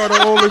gonna start an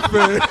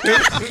OnlyFans.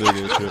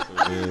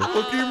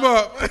 Hook him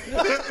up.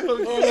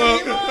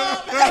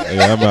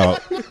 Yeah, I'm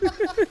out.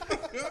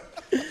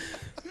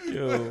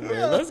 Yo,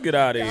 man, let's get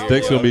out of here.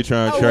 Dick's gonna be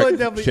trying to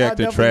check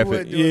the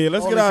traffic. Yeah,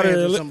 let's get out of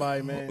here.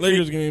 Somebody, man.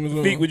 Lakers game is on.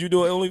 Feek, would you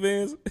do an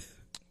OnlyFans?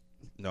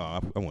 No, I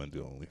wouldn't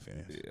do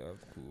OnlyFans. Yeah,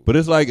 cool. But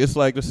it's like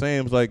the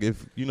same as like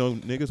if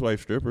niggas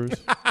wife strippers.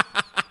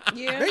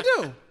 Yeah.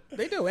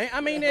 They do.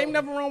 I mean, ain't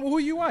nothing wrong with who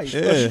you wife.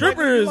 Yeah.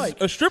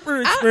 A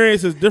stripper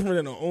experience is different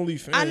than an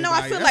OnlyFans. I know.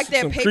 I feel that's like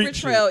that some paper creep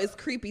trail shit. is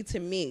creepy to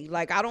me.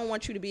 Like, I don't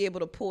want you to be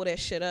able to pull that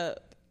shit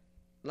up.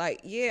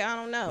 Like, yeah, I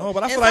don't know. No,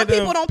 but I and feel some like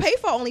people don't pay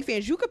for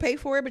OnlyFans. You could pay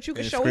for it, but you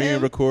could And show screen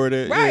him. record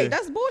it. Right, yeah.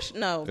 that's bullshit.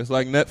 No. It's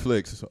like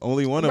Netflix.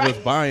 Only one of us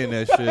Right. buying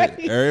that Right.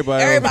 shit.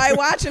 Everybody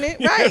watching it.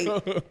 Right. No,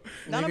 Niggas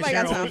nobody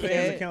share got time for OnlyFans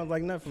that. accounts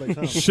like Netflix.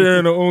 Huh?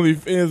 Sharing an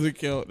OnlyFans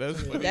account. That's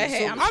funny.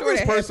 That I'm I sure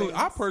just that personally,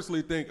 happens. I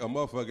personally think a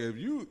motherfucker, if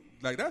you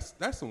like, that's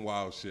some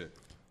wild shit.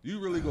 You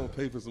really gonna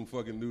pay for some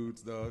fucking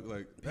nudes, dog?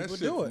 Like that People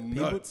shit do it.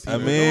 nuts. I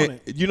doing mean,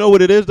 it. you know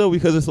what it is though,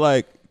 because it's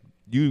like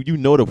you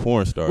know the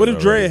porn stars. What if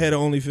Dre already. had an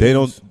OnlyFans? They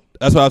don't.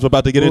 That's what I was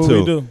about to get What would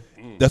into. we do?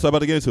 That's what I'm about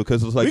to get into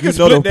because it's like We you can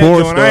know the split that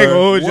porn joint. I ain't gonna star.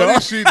 hold What y'all.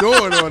 is she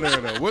doing on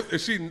there though? What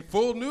is she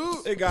full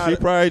nude? They got She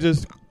it. probably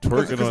just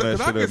twerking on that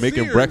shit or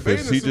making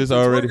breakfast. She just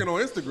already. Twerking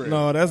on Instagram.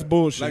 No, that's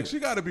bullshit. Like she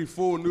got to be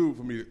full nude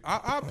for me.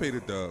 I pay the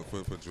dub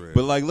for Dre.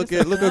 But like, look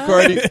at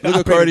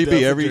Cardi B.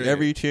 Dre.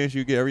 Every chance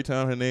you get, every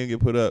time her name get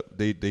put up,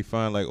 they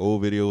find like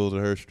old videos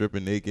of her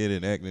stripping naked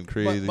and acting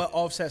crazy. But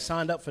Offset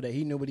signed up for that.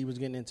 He knew what he was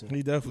getting into.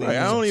 he definitely. Like,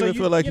 I don't So even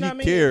you- feel like you know he what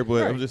I mean? cared,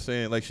 but Right. I'm just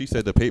saying, like she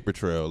said, the paper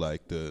trail,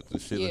 like the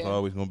shit is Yeah.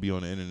 always gonna be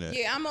on the internet.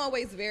 Yeah, I'm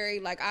always very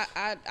like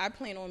I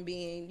plan on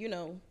being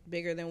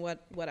bigger than what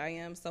I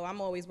am, so I'm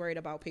always worried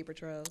about paper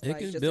trails. It like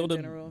can just build in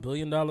a general. $1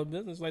 billion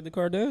business like the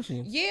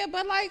Kardashians. Yeah,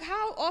 but like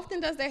how often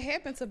does that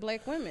happen to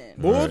black women?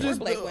 Bull Or just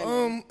black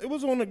women? it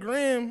was on the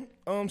gram.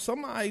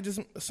 somebody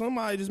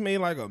just made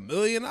like $1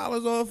 million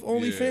off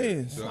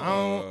OnlyFans. Yeah, I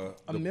don't.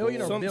 A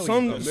million or Some,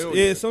 billion? some,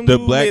 yeah, some The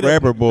dude black made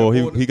rapper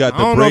boy, he got I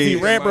the don't know if he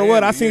braids. rap or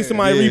what. I seen Yeah.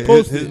 somebody Yeah,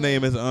 repost his it.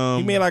 name is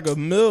He made like $1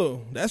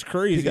 million. That's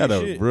crazy. He got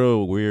a shit.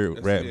 real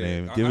weird rap Yeah,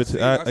 name. I- Give I it to.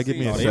 seen- I I give me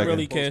seen- a Oh, They second.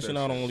 really Post that cashing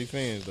out on shit.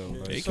 OnlyFans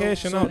though. They Like,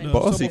 cashing out. though.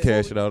 Bossy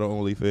cashed it out on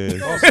OnlyFans.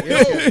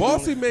 Yo,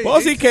 Bossy made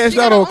Bossy 18 cashed She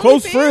out got on an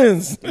close OnlyFans?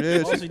 friends.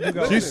 Yeah, Also, you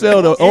got- she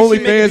sell the And she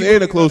make OnlyFans people-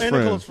 and a close and a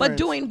friend. close But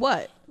friends. doing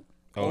what?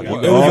 oh, It you was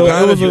a-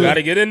 gotta- it was you a-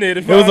 gotta get in there. To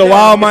It was find a out.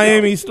 wild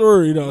Miami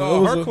story though. No, It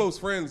was her a- close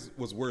friends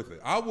was worth it.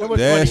 I would. was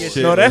That funny as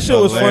shit. No, that shit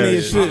was funny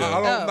hilarious. as shit.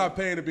 I'm not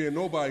paying to be in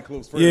nobody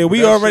close friends. Yeah, but we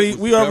that already shit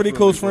was already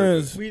close definitely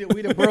worth friends.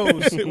 We the bros. We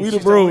the She told me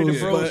bros, The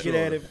bros but- get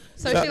at it.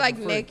 So she like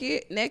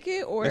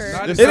naked or? It's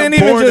not It's It some ain't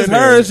even porn just in her.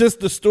 there. It's just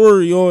the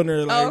story on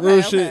there. Like Oh, okay, real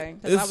okay.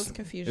 shit. 'Cause I was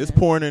confused. It's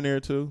porn in there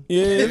too.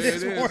 Yeah, it.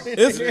 it's, It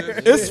it's,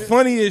 is. it's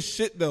funny as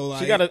shit though.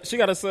 Like, She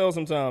gotta sell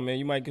sometime, man.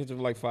 You might get it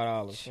for like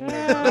 $5.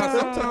 Nah,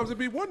 sometimes it'd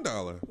be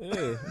 $1.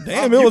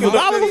 damn, it was a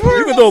dollar before.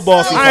 You can throw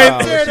Bossy I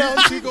ain't there $5.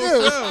 though. She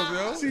go sell,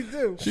 yo. She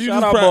do. She Shout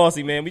just out pra-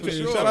 Bossy, man. We can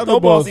sure. Shout out throw to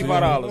Bossy Bossy.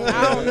 $5.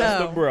 I don't That's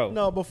know. the bro.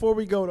 No, before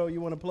we go though, you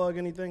want to plug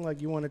anything?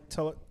 Like you want to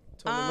tell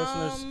the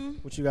listeners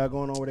what you got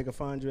going on, where they can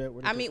find you at?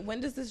 Where they I can- mean,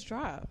 when does this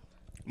drop?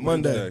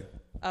 Monday.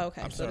 Oh,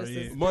 okay, so sorry, this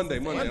yeah. is Monday.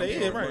 Monday,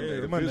 I'm yeah, sorry, right,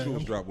 yeah, The Monday.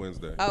 visuals drop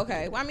Wednesday.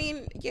 okay. Well, I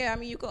mean,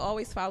 you can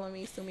always follow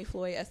me, Sumi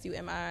Floyd,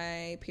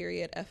 SUMI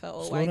period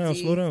Slow down,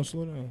 slow FLOYD. down,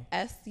 slow down.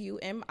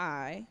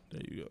 SUMI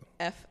There you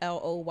go.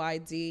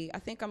 FLOYD. I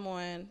think I'm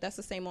on. That's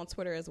the same on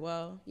Twitter as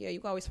well. Yeah, you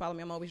can always follow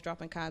me. I'm always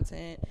dropping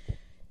content.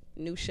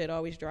 New shit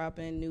always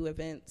dropping. New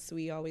events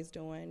we always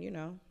doing. You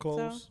know.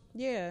 Clothes? So,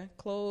 yeah,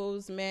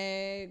 clothes,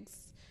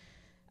 mags.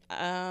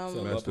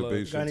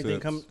 Masturbation got anything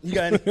tips. coming? You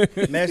got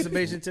any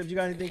masturbation tips? You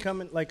got anything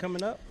coming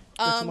up?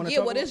 that you wanna Yeah,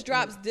 talk well,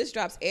 about? this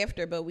drops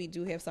after, but we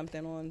do have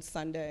something on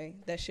Sunday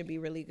that should be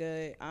really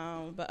good.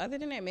 But other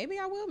than that, maybe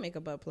I will make a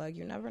butt plug.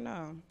 You never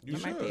know. You I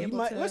might be should. You able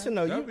might to. listen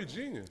though. That'd You be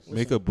genius.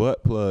 Make a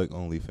butt plug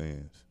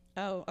OnlyFans.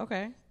 Oh,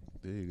 okay.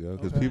 There you go.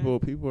 Because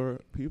Okay.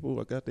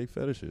 people got their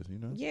fetishes. You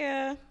know.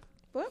 Yeah,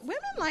 but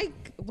women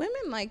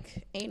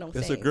like anal.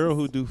 That's a things. girl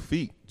who do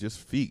feet,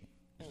 just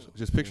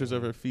just pictures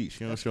of her feet.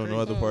 She don't show no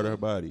other part of her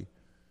body.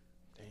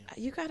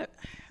 You gotta.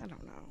 I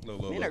don't know.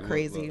 Look, Men are look,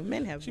 crazy. look.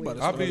 Men have. about weird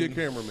to I'll be your stuff.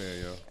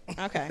 cameraman,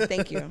 yo. Okay,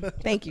 thank you,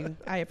 thank you.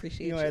 I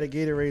appreciate you you. know, had a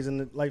Gatorade and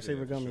the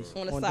Lifesaver gummies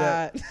On the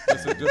deck.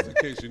 side. Just in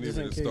case you need Just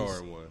me in to case. star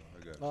in one.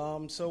 I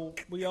got you. So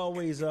we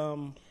always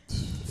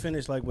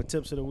finish like with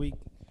tips of the week.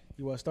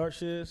 You want to start,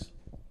 Shiz?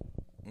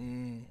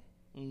 I'm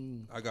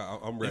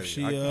ready.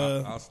 she,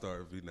 I'll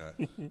start if you not.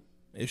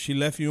 If she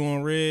left you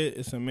on red,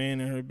 it's a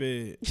man in her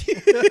bed.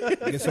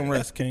 Get some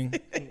rest, King.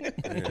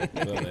 All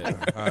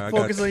right, I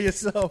Focus got, on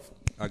yourself.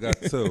 I got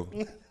two.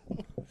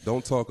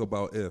 Don't talk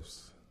about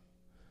ifs.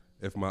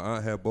 If my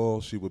aunt had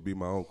balls, she would be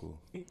my uncle.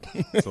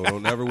 So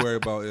don't ever worry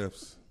about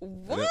ifs.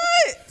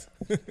 What?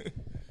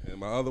 And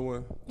my other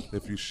one,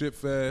 if you shit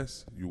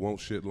fast, you won't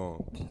shit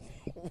long.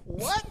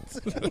 What?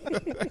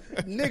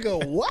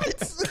 Nigga, what?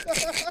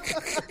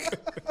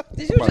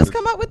 Did you just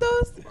come up with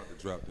those? I'm about to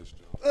drop this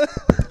joint.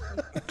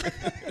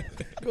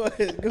 Go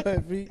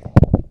ahead, Pete.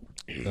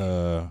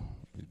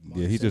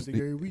 Yeah, he just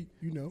every week,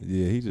 you know.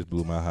 yeah he just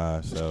blew my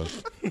high. So,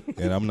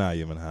 and I'm not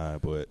even high,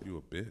 but You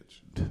a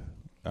bitch.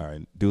 all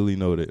right, duly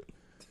noted.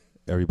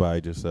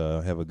 Everybody, just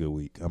have a good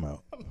week. I'm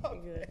out.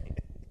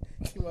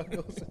 You want to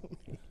go?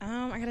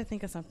 I gotta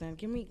think of something.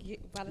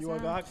 By the You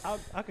want to time. go?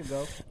 I could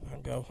go.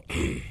 I'll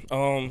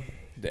go.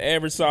 The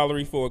average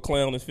salary for a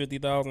clown is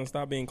 $50,000.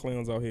 Stop being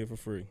clowns out here for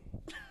free.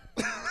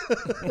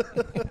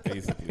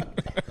 Basically.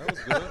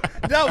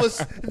 That was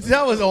good.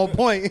 That was on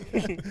point.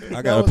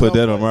 I gotta was put on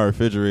that on point. my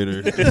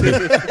refrigerator.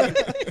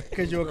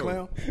 Cause you're a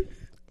clown.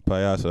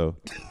 Payaso.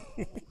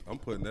 I'm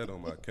putting that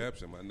on my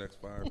caption, my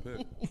next fire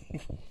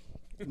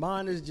pick.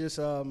 Mine is just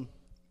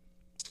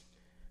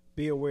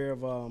be aware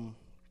of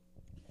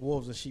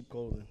wolves in sheep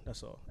clothing.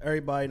 That's all.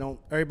 Everybody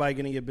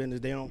get in your business.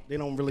 They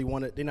don't really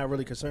want it. They're not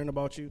really concerned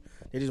about you.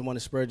 They just want to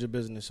spread your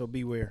business. So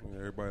beware.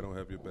 Everybody don't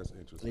have your best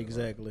interest.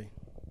 Exactly.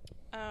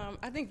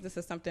 I think this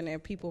is something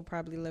that people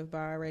probably live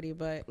by already,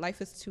 but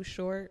life is too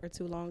short or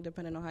too long,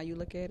 depending on how you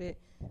look at it.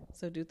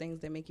 So do things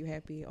that make you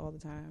happy all the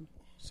time.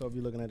 So if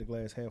you're looking at the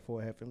glass half full,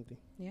 half empty.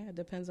 Yeah, it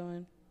depends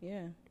on how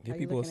Give you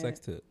people a looking sex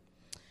at tip.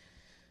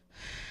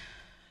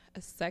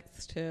 a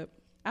sex tip.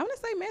 I want to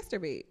say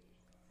masturbate.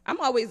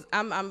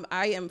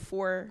 I am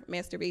for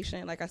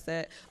masturbation. Like I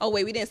said. Oh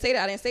wait, we didn't say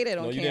that. I didn't say that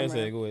on No, camera. you didn't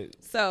say it. Go ahead.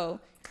 So.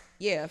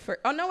 Yeah,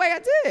 oh no way, I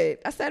did.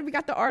 I said we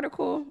got the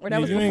article, or that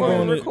was you ain't before we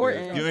going were to-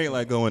 recording. You ain't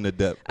like going to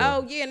depth. though.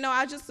 Oh yeah, no,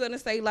 I just gonna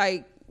say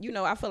like,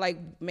 I feel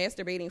like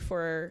masturbating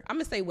for, I'm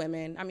gonna say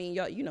women. I mean,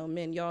 y'all,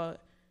 men, y'all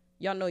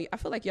know. I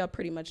feel like y'all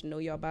pretty much know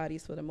y'all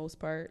bodies for the most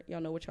part.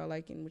 Y'all know what y'all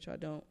like and what y'all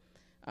don't.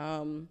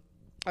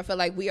 I feel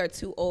like we are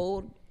too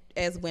old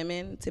as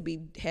women to be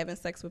having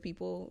sex with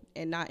people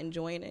and not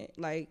enjoying it.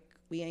 Like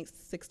we ain't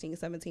 16,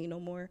 17 no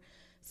more.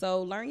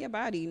 So learn your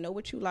body, know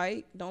what you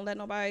like. Don't let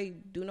nobody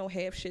do no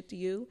half shit to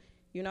you.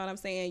 You know what I'm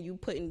saying?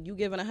 You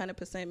giving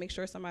 100%. Make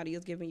sure somebody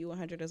is giving you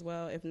 100 as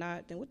well. If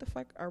not, then what the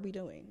fuck are we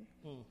doing?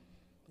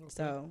 Okay.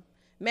 So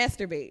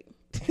masturbate.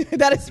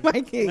 That is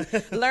my key.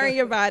 Learn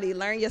your body.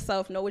 Learn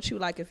yourself. Know what you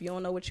like. If you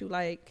don't know what you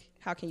like,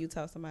 how can you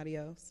tell somebody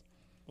else?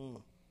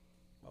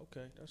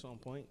 Okay, that's on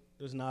point.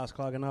 This Nas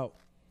clogging out.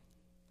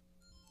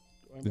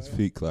 His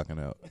feet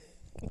clocking out.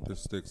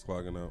 This Sticks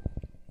clogging out.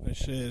 This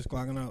shit is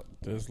clocking out.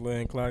 This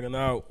Lynn clocking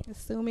out.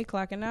 Sue me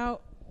clocking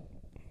out.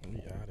 We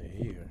out of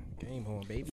here. Game on, baby.